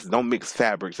 Don't mix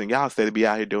fabrics. And y'all said to be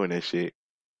out here doing that shit.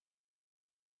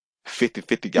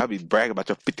 50-50. Y'all be bragging about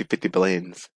your 50-50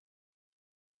 blends.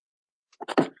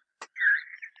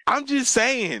 I'm just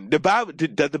saying. Does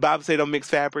the Bible say don't mix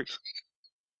fabrics?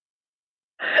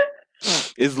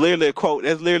 It's literally a quote.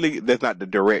 That's not the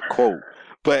direct quote,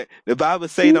 but the Bible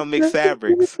say don't mix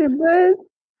fabrics.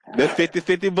 That's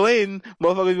 50-50 blend.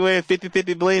 Motherfuckers be wearing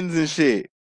 50-50 blends and shit.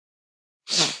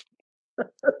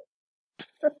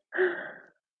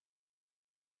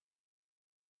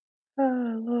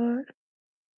 Oh Lord.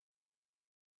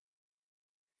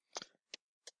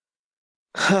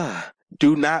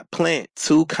 Do not plant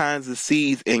two kinds of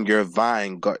seeds in your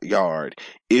yard.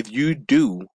 If you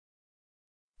do,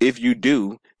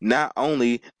 not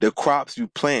only the crops you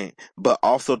plant, but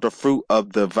also the fruit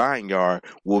of the vineyard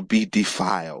will be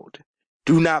defiled.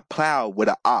 Do not plow with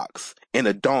an ox and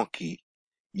a donkey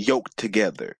yoked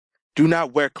together. Do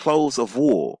not wear clothes of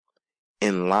wool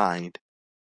and lined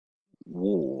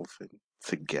woven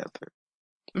together.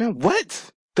 Man,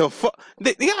 what the fuck?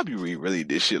 They gotta be really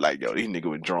this shit like, yo, these niggas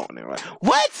were drawn there. Like,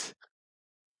 what?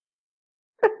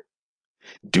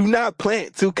 Do not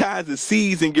plant two kinds of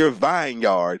seeds in your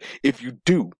vineyard. If you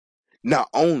do, not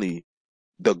only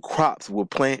the crops will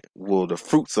the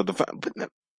fruits of the vine. But no.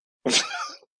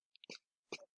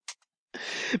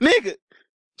 Nigga,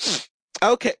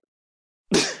 okay.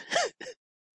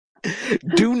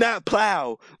 Do not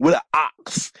plow with an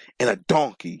ox and a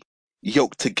donkey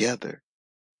yoked together.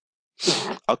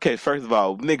 Okay, first of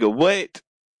all, nigga, what?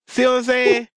 See what I'm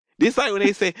saying? This like when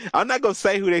they say, I'm not gonna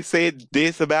say who they said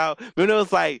this about, but it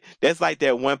was like, that's like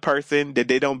that one person that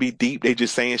they don't be deep, they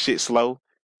just saying shit slow.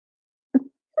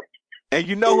 And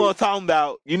you know who I'm talking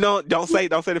about. You know, don't say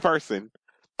the person.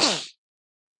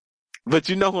 But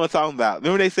you know who I'm talking about.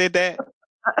 Remember they said that?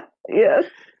 Yes.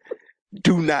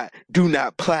 Do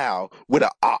not plow with an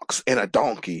ox and a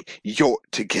donkey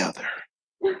yoked together.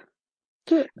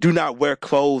 Do not wear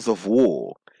clothes of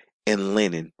wool and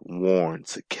linen worn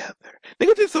together.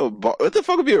 Nigga, this so what the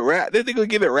fuck would be a rap? This nigga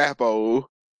get a rap oh.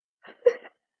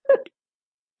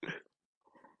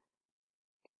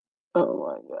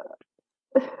 Oh my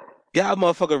god. Y'all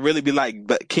motherfucker really be like,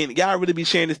 but y'all really be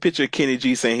sharing this picture of Kenny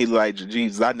G saying he like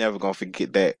Jesus. I never gonna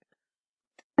forget that.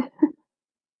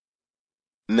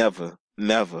 Never,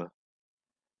 never,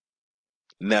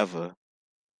 never,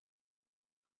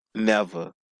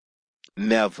 never,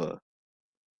 never.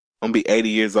 I'm gonna be 80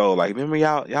 years old. Like, remember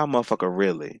y'all motherfucker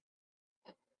really.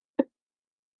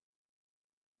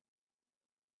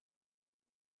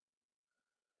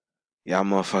 Y'all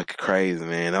motherfucker crazy,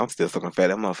 man. I'm still fucking fat.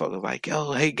 That motherfucker was like,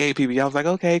 yo, hate gay people. Y'all was like,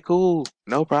 okay, cool.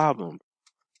 No problem.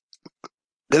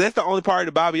 Cause that's the only part of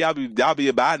the Bible y'all be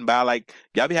abiding by. Like,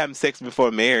 y'all be having sex before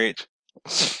marriage.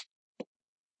 Cause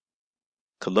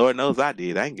Lord knows I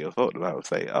did. I ain't give a fuck. The Bible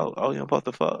say, oh, you're supposed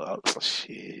to fuck. Oh,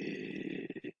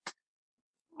 shit.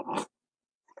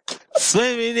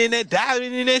 Swimming in that,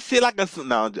 diving in that shit like a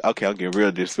no. Okay, I'm getting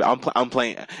real disrespect. I'm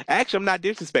playing. Actually, I'm not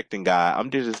disrespecting God.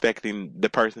 I'm disrespecting the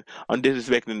person. I'm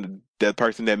disrespecting the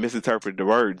person that misinterpreted the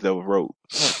words that were wrote.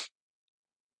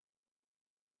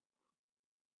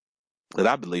 Cause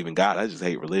I believe in God. I just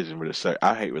hate religion with a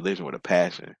I hate religion with a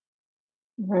passion.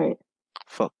 Right.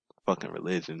 Fucking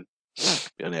religion.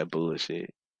 Be on that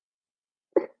bullshit.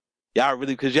 Y'all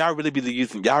really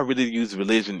use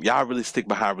religion. Y'all really stick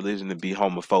behind religion to be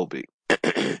homophobic.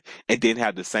 And then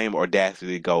have the same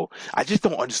audacity to go, I just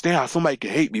don't understand how somebody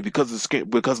can hate me because of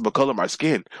the color of my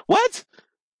skin. What?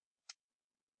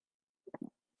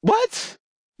 What?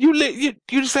 You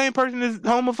the same person that's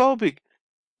homophobic.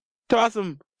 Talk about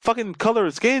some fucking color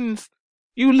of skins.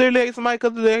 You literally hate somebody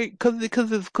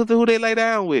because of who they lay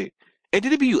down with. And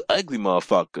then it be you ugly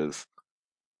motherfuckers.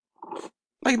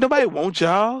 Like nobody wants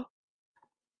y'all.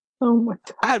 Oh my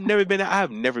god. I have never been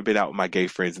out with my gay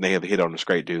friends and they have hit on a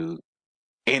straight dude.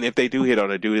 And if they do hit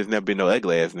on a dude, there's never been no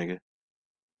ugly ass nigga.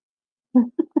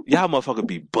 Y'all motherfuckers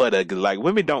be butt ugly. Like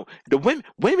women don't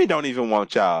even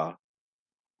want y'all.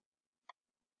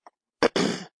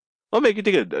 What make you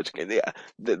think of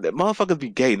the motherfuckers be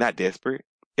gay, not desperate?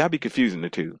 Y'all be confusing the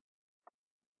two.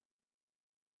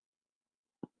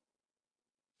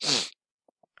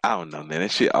 I don't know, man.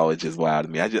 That shit always just wild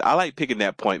to me. I like picking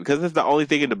that point because that's the only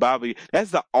thing in the Bible.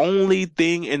 That's the only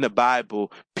thing in the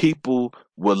Bible people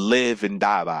will live and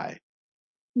die by.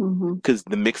 Because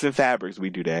the mixing fabrics, we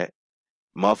do that.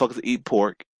 Motherfuckers eat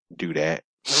pork, do that.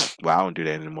 Well, I don't do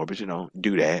that anymore, but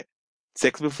do that.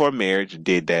 Sex before marriage,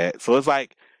 did that. So it's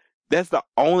like that's the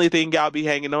only thing y'all be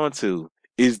hanging on to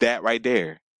is that right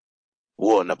there.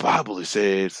 Well, in the Bible it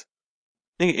says,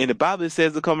 nigga, in the Bible it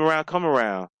says to come around, come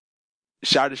around.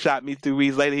 Shot me 3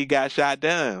 weeks later, he got shot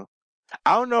down.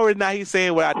 I don't know whether or not he's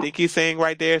saying what I think he's saying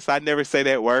right there, so I never say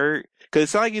that word. Because it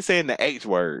sounds like he's saying the H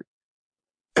word.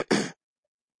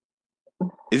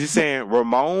 Is he saying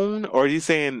Ramon, or is he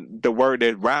saying the word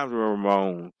that rhymes with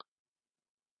Ramon?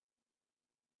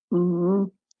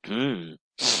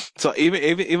 So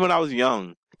even when I was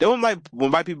young, Then I'm like,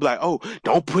 when white people like, oh,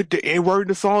 don't put the N word in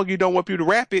the song, you don't want people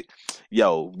to rap it.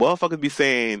 Yo, motherfuckers be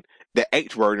saying the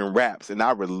H word in raps, and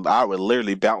I would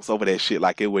literally bounce over that shit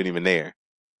like it wasn't even there.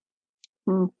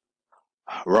 Hmm.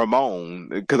 Ramon,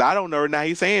 because I don't know now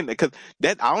he's saying because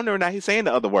that I don't know now he's saying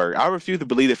the other word. I refuse to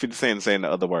believe that 50 Cent is saying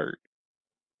the other word.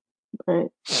 Right.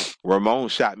 Ramon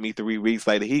shot me 3 weeks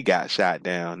later. He got shot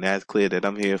down. Now it's clear that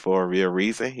I'm here for a real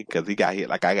reason because he got hit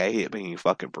like I got hit, but he ain't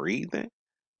fucking breathing.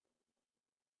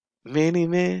 Many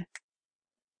men,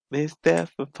 they step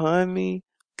upon me,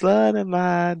 blood in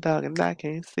my dog, and I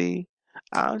can't see.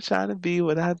 I'm trying to be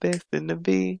what I destined to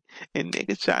be, and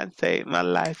niggas trying to take my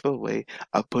life away.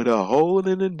 I put a hole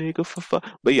in a nigga for fuck.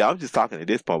 But yeah, I'm just talking at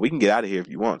this point. We can get out of here if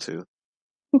you want to,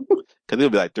 because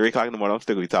it'll be like 3 o'clock in the morning. I'm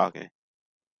still gonna be talking.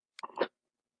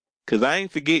 Cause I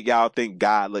ain't forget y'all think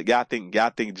God look y'all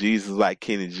think Jesus like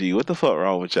Kenny G. What the fuck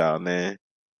wrong with y'all, man?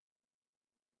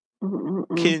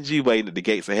 Mm-mm-mm. Kenny G waiting at the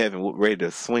gates of heaven, ready to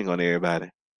swing on everybody.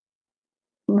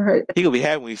 Right. He gonna be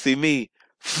happy when he see me.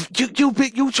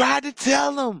 You tried to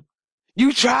tell him.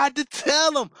 You tried to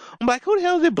tell him. I'm like, who the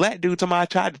hell is that black dude talking about I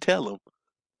tried to tell him?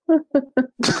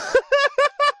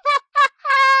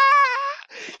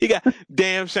 He got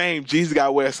damn shame. Jesus got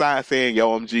to wear a sign saying,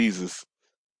 "Yo, I'm Jesus."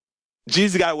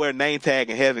 Jesus got to wear a name tag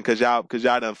in heaven because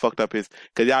y'all done fucked up his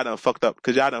because y'all done fucked up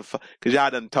because y'all done y'all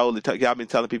been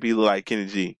telling people he look like Kenny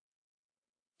G.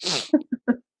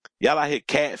 Y'all out here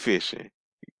catfishing.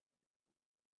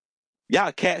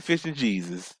 Y'all catfishing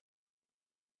Jesus.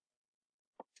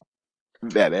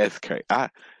 That's crazy.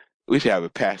 We should have a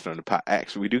pastor on the pod.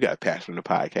 Actually, we do got a pastor on the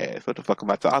podcast. What the fuck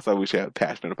am I talking? Also, we should have a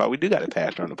pastor on the pod. We do got a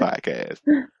pastor on the podcast.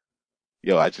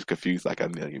 Yo, I just confused like a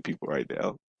million people right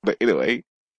now. But anyway,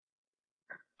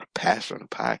 a pastor on the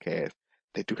podcast.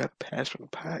 They do got a pastor on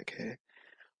the podcast.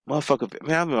 Motherfucker,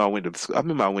 man, I remember I went to school.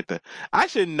 I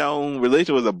should have known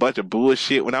religion was a bunch of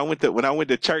bullshit when I went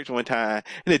to church one time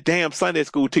and the damn Sunday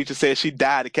school teacher said she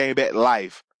died and came back to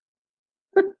life.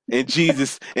 And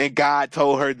Jesus and God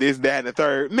told her this, that, and the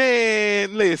third.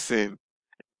 Man, listen.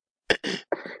 And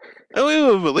we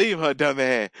would believe her dumb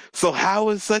ass. So how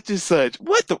is such and such?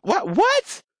 What?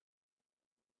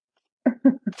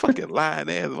 Fucking lying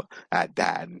ass. I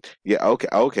died. Yeah,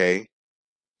 okay.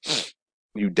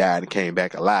 You died and came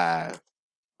back alive.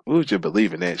 We would just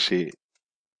believe in that shit.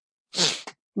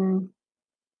 Mm.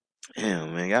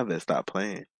 Damn, man, y'all better stop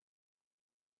playing.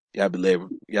 Y'all be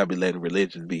letting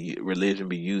religion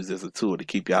be used as a tool to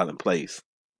keep y'all in place.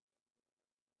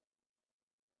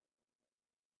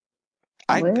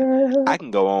 I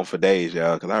can go on for days,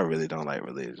 y'all, because I really don't like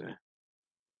religion.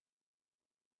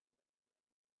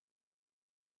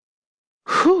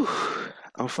 Whew.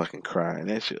 I'm fucking crying.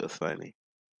 That shit was funny.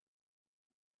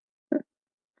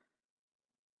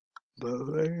 But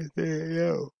like I said,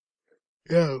 yo.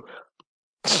 I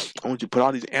want you to put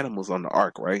all these animals on the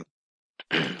ark, right?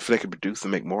 So they can produce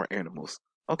and make more animals.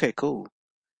 Okay, cool.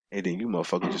 And then you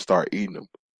motherfuckers just start eating them.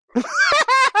 The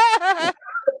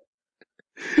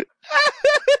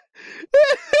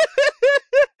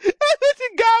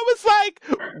guy was like,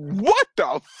 what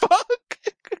the fuck?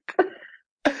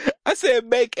 I said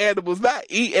make animals, not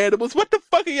eat animals. What the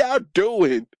fuck are y'all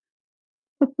doing?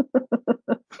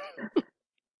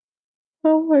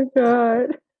 Oh my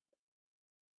god.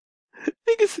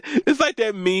 It's like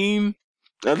that meme.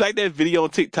 It's like that video on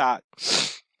TikTok.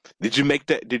 Did you make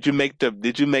the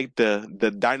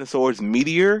dinosaurs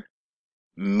meteor?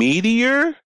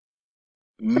 Meteor?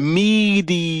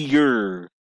 Meteor.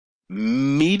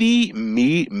 Meteor?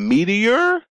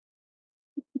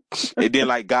 And then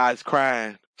like God's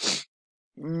crying.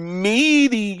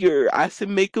 Meteor. I said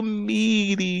make a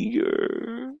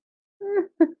meteor.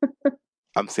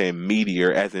 I'm saying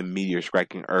meteor as in meteor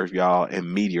striking Earth, y'all,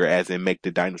 and meteor as in make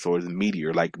the dinosaurs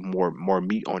meteor, like more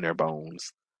meat on their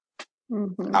bones.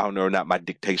 Mm-hmm. I don't know, not my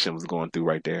dictation was going through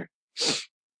right there.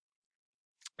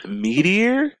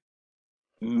 Meteor?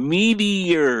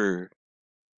 Meteor.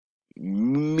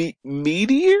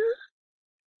 Meteor?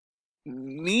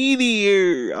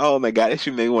 Meteor. Oh my god, that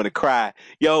shit made me want to cry.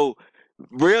 Yo,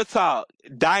 real talk,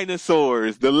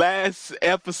 dinosaurs. The last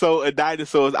episode of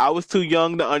Dinosaurs, I was too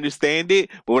young to understand it,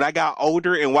 but when I got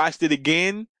older and watched it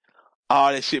again,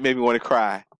 oh, that shit made me want to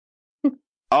cry.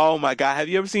 Oh my god, have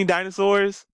you ever seen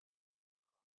Dinosaurs?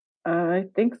 I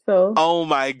think so. Oh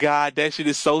my god, that shit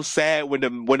is so sad when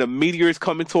the meteor is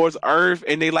coming towards Earth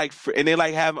and they like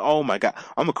have, oh my god,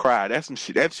 I'm gonna cry. That's some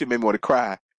shit. That shit made me want to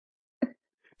cry.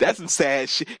 That's some sad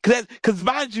shit. Cause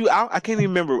mind you, I can't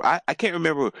even remember. I can't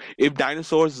remember if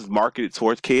Dinosaurs is marketed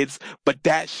towards kids, but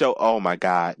that show, oh my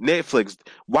god, Netflix,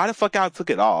 why the fuck y'all took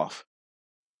it off?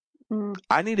 Mm.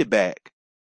 I need it back.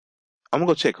 I'm gonna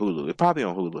go check Hulu. It's probably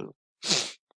on Hulu.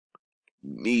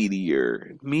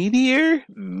 Meteor.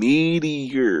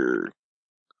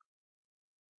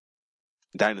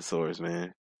 Dinosaurs,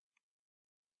 man.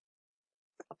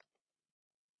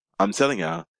 I'm telling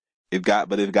y'all, if God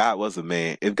was a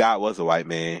man, if God was a white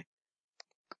man,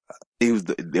 it was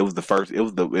the first. It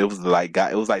was the like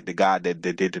God. It was like the God that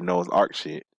did the Noah's Ark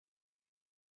shit.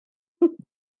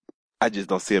 I just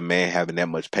don't see a man having that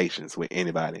much patience with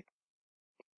anybody.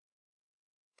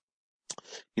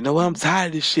 You know what? I'm tired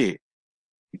of this shit.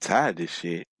 You tired of this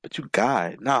shit, but you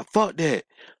God. Nah, fuck that.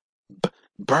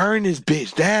 Burn this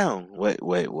bitch down. What?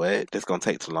 That's gonna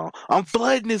take too long. I'm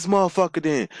flooding this motherfucker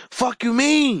then. Fuck you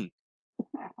mean?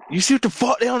 You see what the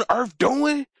fuck they on the earth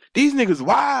doing? These niggas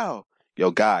wild.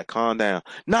 Yo, God, calm down.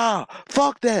 Nah,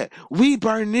 fuck that. We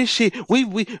burn this shit.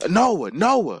 Noah.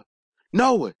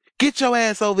 Get your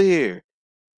ass over here.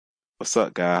 What's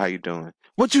up, God? How you doing?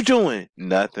 What you doing?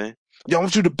 Nothing. Yo, I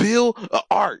want you to build an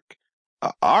ark.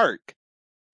 An ark?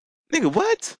 Nigga,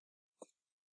 what?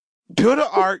 Build an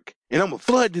ark, and I'm gonna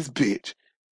flood this bitch.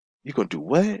 You gonna do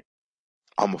what?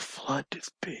 I'm gonna flood this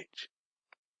bitch.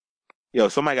 Yo,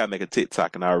 somebody gotta make a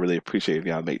TikTok, and I really appreciate if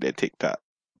y'all make that TikTok.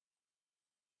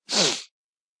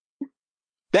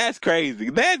 That's crazy.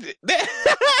 That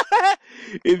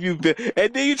if you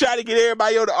and then you try to get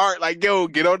everybody on the ark, like, yo,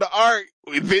 get on the ark.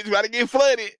 Bitch about to get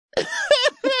flooded.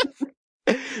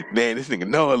 Man, this nigga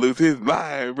Noah lose his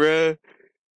mind, bruh.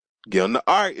 Get on the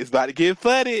ark. It's about to get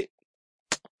flooded.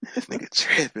 This nigga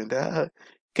tripping, dog.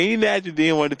 Can you imagine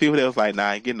being one of the people that was like, nah,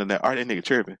 I ain't getting on that ark? That nigga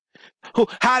tripping.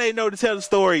 How they know to tell the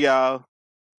story, y'all?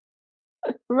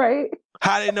 Right?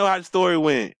 How they know how the story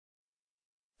went?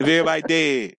 If everybody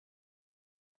dead.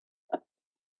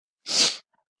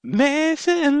 Man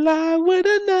shouldn't lie with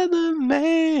another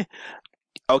man.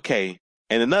 Okay.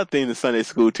 And another thing the Sunday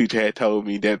school teacher had told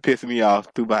me that pissed me off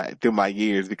through my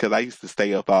years because I used to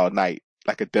stay up all night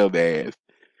like a dumbass.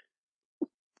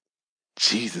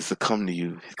 Jesus will come to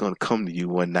you. He's gonna come to you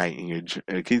one night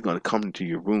he's gonna come into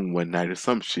your room one night or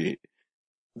some shit.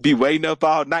 Be waiting up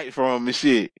all night for him and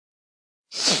shit.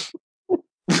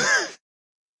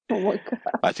 Oh my God.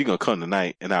 Like, he gonna come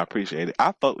tonight, and I appreciate it.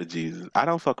 I fuck with Jesus. I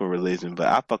don't fuck with religion, but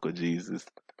I fuck with Jesus.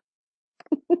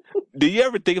 Do you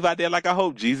ever think about that? Like, I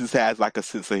hope Jesus has like a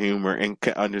sense of humor and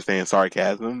can understand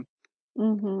sarcasm.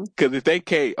 Mm-hmm. Because if they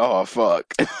can't, oh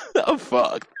fuck, oh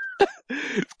fuck,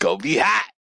 it's gonna be hot.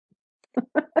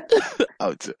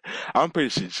 I'm pretty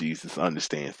sure Jesus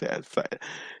understands that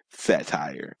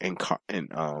satire and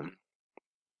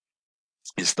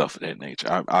stuff of that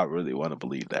nature. I really want to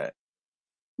believe that.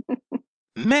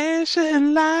 Man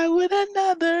shouldn't lie with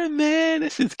another man.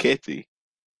 This is catchy.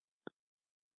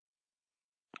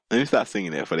 Let me stop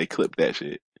singing that before they clip that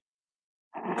shit.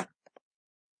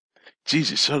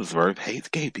 Jesus Shuttlesworth hates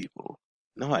gay people.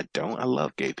 No, I don't. I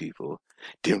love gay people.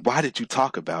 Then why did you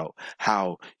talk about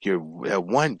how that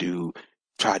one dude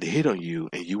tried to hit on you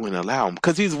and you wouldn't allow him?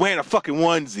 Because he's wearing a fucking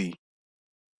onesie.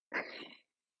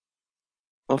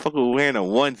 Motherfucker was wearing a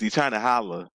onesie trying to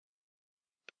holler.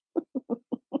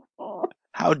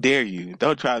 How dare you?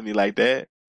 Don't try me like that.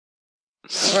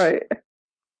 Right.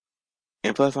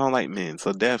 And plus, I don't like men,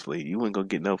 so definitely you wouldn't go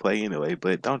get no play anyway.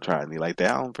 But don't try me like that.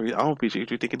 I don't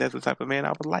appreciate you thinking that's the type of man I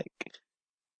would like.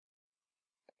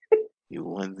 You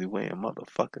onesie wearing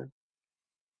motherfucker.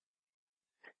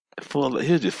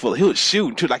 He was just full. He was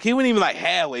shooting too. Like, he wasn't even like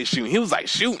halfway shooting. He was like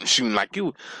shooting. Like,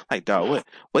 you, like, dog.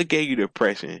 What gave you the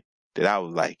impression that I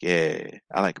was like, yeah,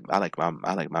 I like my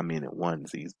men in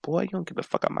onesies. Boy, you don't get the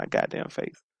fuck out my goddamn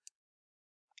face.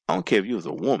 I don't care if you was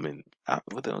a woman.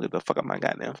 What the hell, get the fuck out my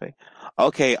goddamn face.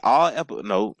 Okay, all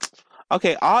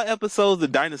episodes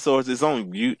of Dinosaurs is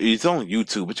on It's on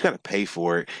YouTube, but you gotta pay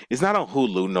for it. It's not on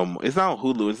Hulu no more. It's not on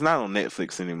Hulu. It's not on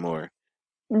Netflix anymore.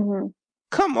 Mm-hmm.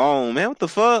 Come on, man. What the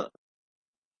fuck?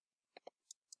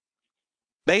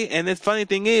 And the funny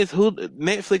thing is,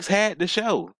 Netflix had the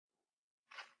show.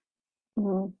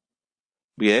 Mm-hmm.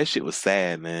 Yeah, that shit was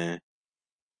sad, man.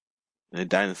 The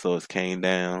dinosaurs came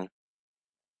down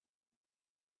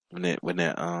when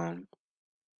that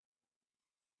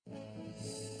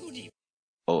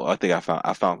oh, I think I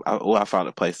found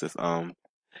a place that's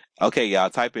okay, y'all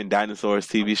type in dinosaurs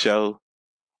TV show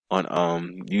on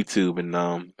YouTube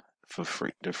and for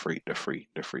free, the free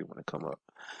one to come up.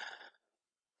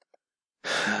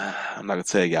 I'm not gonna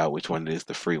tell y'all which one it is,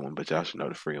 the free one, but y'all should know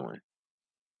the free one.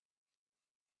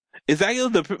 It's like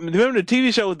remember the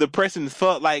TV show was depressing as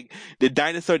fuck. Like, the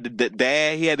dinosaur, the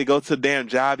dad, he had to go to the damn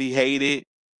job he hated.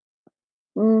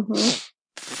 Mm-hmm.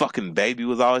 Fucking baby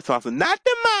was always talking, not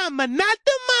the mama, not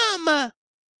the mama.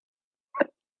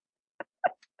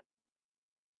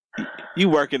 You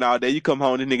working all day. You come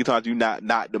home, this nigga talk to you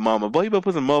not the mama. Boy, you better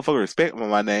put some motherfucking respect on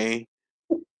my name.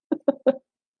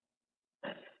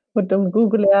 With them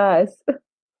googly eyes.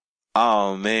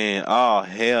 Oh man, oh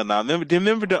hell no!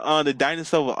 Remember the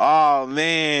dinosaur? Oh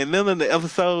man, remember the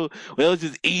episode where he was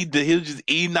just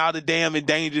eating all the damn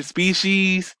endangered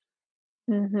species.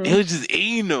 He Mm-hmm. was just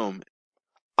eating them.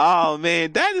 Oh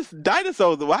man, that is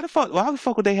dinosaurs. Why the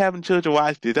fuck would they having children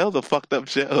watch this? That was a fucked up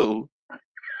show.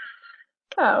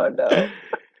 I don't know.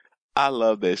 I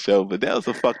love that show, but that was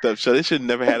a fucked up show. They should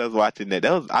never had us watching that.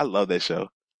 I love that show.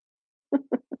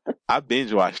 I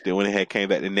binge watched it when it had came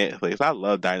back to Netflix. I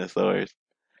love dinosaurs.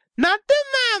 Not the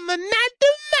mama, not the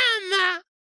mama.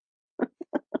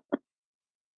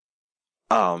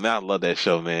 Oh man, I love that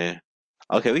show, man.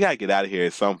 Okay, we gotta get out of here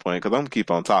at some point because I'm gonna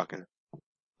keep on talking.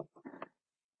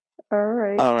 All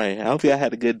right. All right, I hope y'all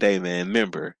had a good day, man.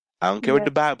 Remember, I don't care what Yes.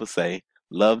 the Bible say.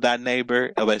 Love thy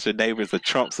neighbor unless your neighbor is a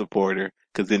Trump supporter,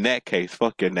 because in that case,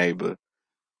 fuck your neighbor.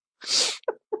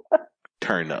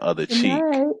 Turn the other Good cheek.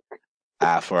 night.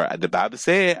 The Bible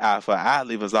said, eye for eye,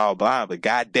 leave us all blind. But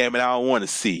God damn it, I don't want to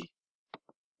see.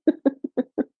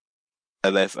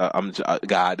 Unless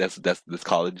God, that's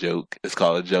called a joke. It's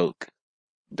called a joke.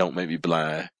 Don't make me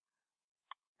blind.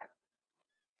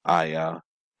 All right, y'all.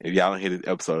 If y'all don't hear this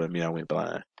episode, that mean I went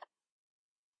blind.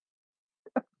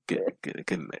 Yeah,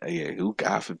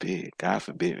 God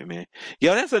forbid me, man.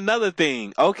 Yo, that's another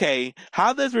thing. Okay,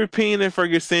 how does repenting for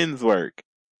your sins work?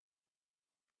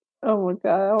 Oh my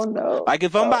god, I don't know. Like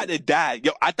if I'm about to die,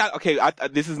 yo, I thought, okay,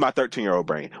 this is my 13-year-old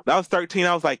brain. When I was 13,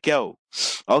 I was like, yo,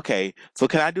 okay, so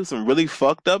can I do some really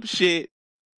fucked up shit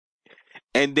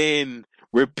and then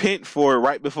repent for it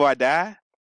right before I die?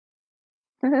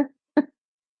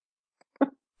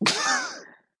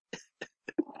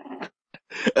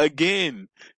 Again,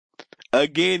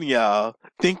 y'all,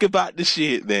 think about the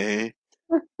shit, man.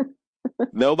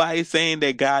 Nobody's saying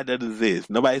that God doesn't exist.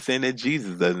 Nobody's saying that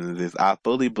Jesus doesn't exist. I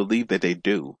fully believe that they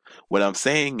do. What I'm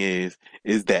saying is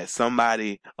that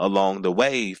somebody along the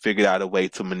way figured out a way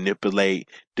to manipulate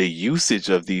the usage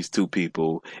of these two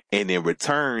people, and in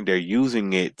return, they're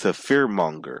using it to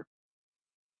fearmonger.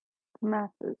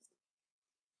 Masses.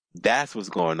 That's what's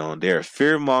going on. They're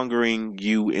fearmongering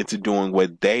you into doing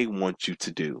what they want you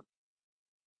to do.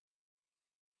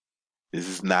 This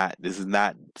is not,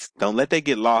 don't let that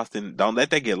get lost and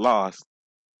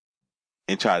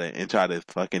try to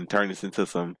fucking turn this into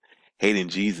some hating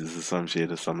Jesus or some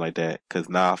shit or something like that. Cause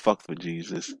I fucks with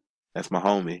Jesus. That's my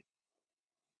homie.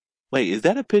 Wait, is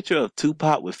that a picture of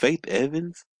Tupac with Faith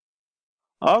Evans?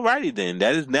 Alrighty then,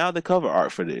 that is now the cover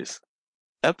art for this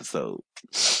episode.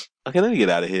 Okay, let me get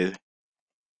out of here.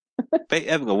 Faith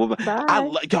Evans, Bye.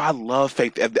 I love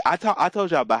Faith Evans. I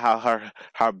told y'all about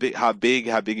how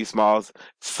Biggie Smalls'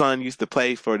 son used to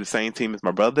play for the same team as my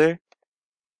brother,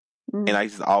 and I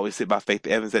used to always sit by Faith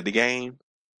Evans at the game.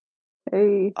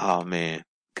 Hey. Oh man,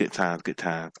 good times.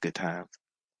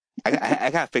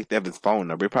 I got Faith Evans' phone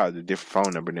number. It probably a different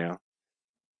phone number now.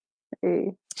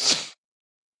 Hey.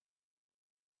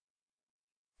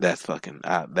 That's fucking.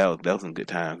 That was some good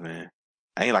times, man.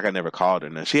 I ain't like I never called her.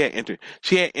 No, she had entered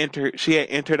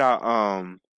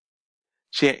our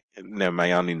never mind.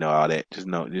 Y'all need to know all that. Just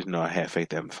know I had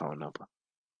Faith Evans' phone number.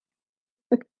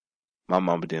 My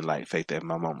mama didn't like Faith Evans.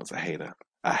 My mom was a hater.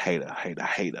 I hate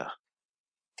her.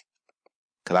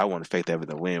 Cause I wanted Faith Evans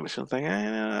to win, but she was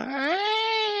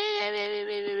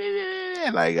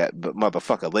like, but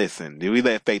motherfucker, listen. Did we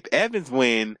let Faith Evans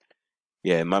win?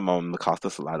 Yeah, my mom cost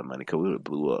us a lot of money because we would have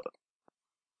blew up.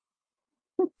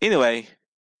 Anyway,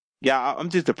 yeah, I'm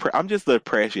just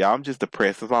depressed, y'all. I'm just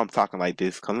depressed. That's why I'm talking like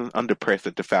this. Cause I'm depressed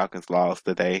that the Falcons lost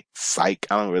today. Psych.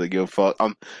 I don't really give a fuck.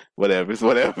 Whatever. It's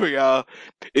whatever, y'all.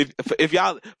 If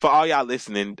y'all, for all y'all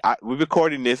listening, we're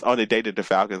recording this on the day that the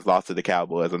Falcons lost to the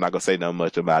Cowboys. I'm not gonna say no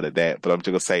much about it, but I'm just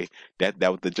gonna say that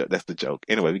was the joke. That's the joke.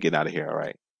 Anyway, we getting out of here. All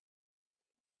right.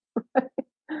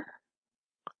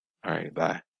 All right.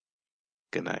 Bye.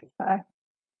 Good night. Bye.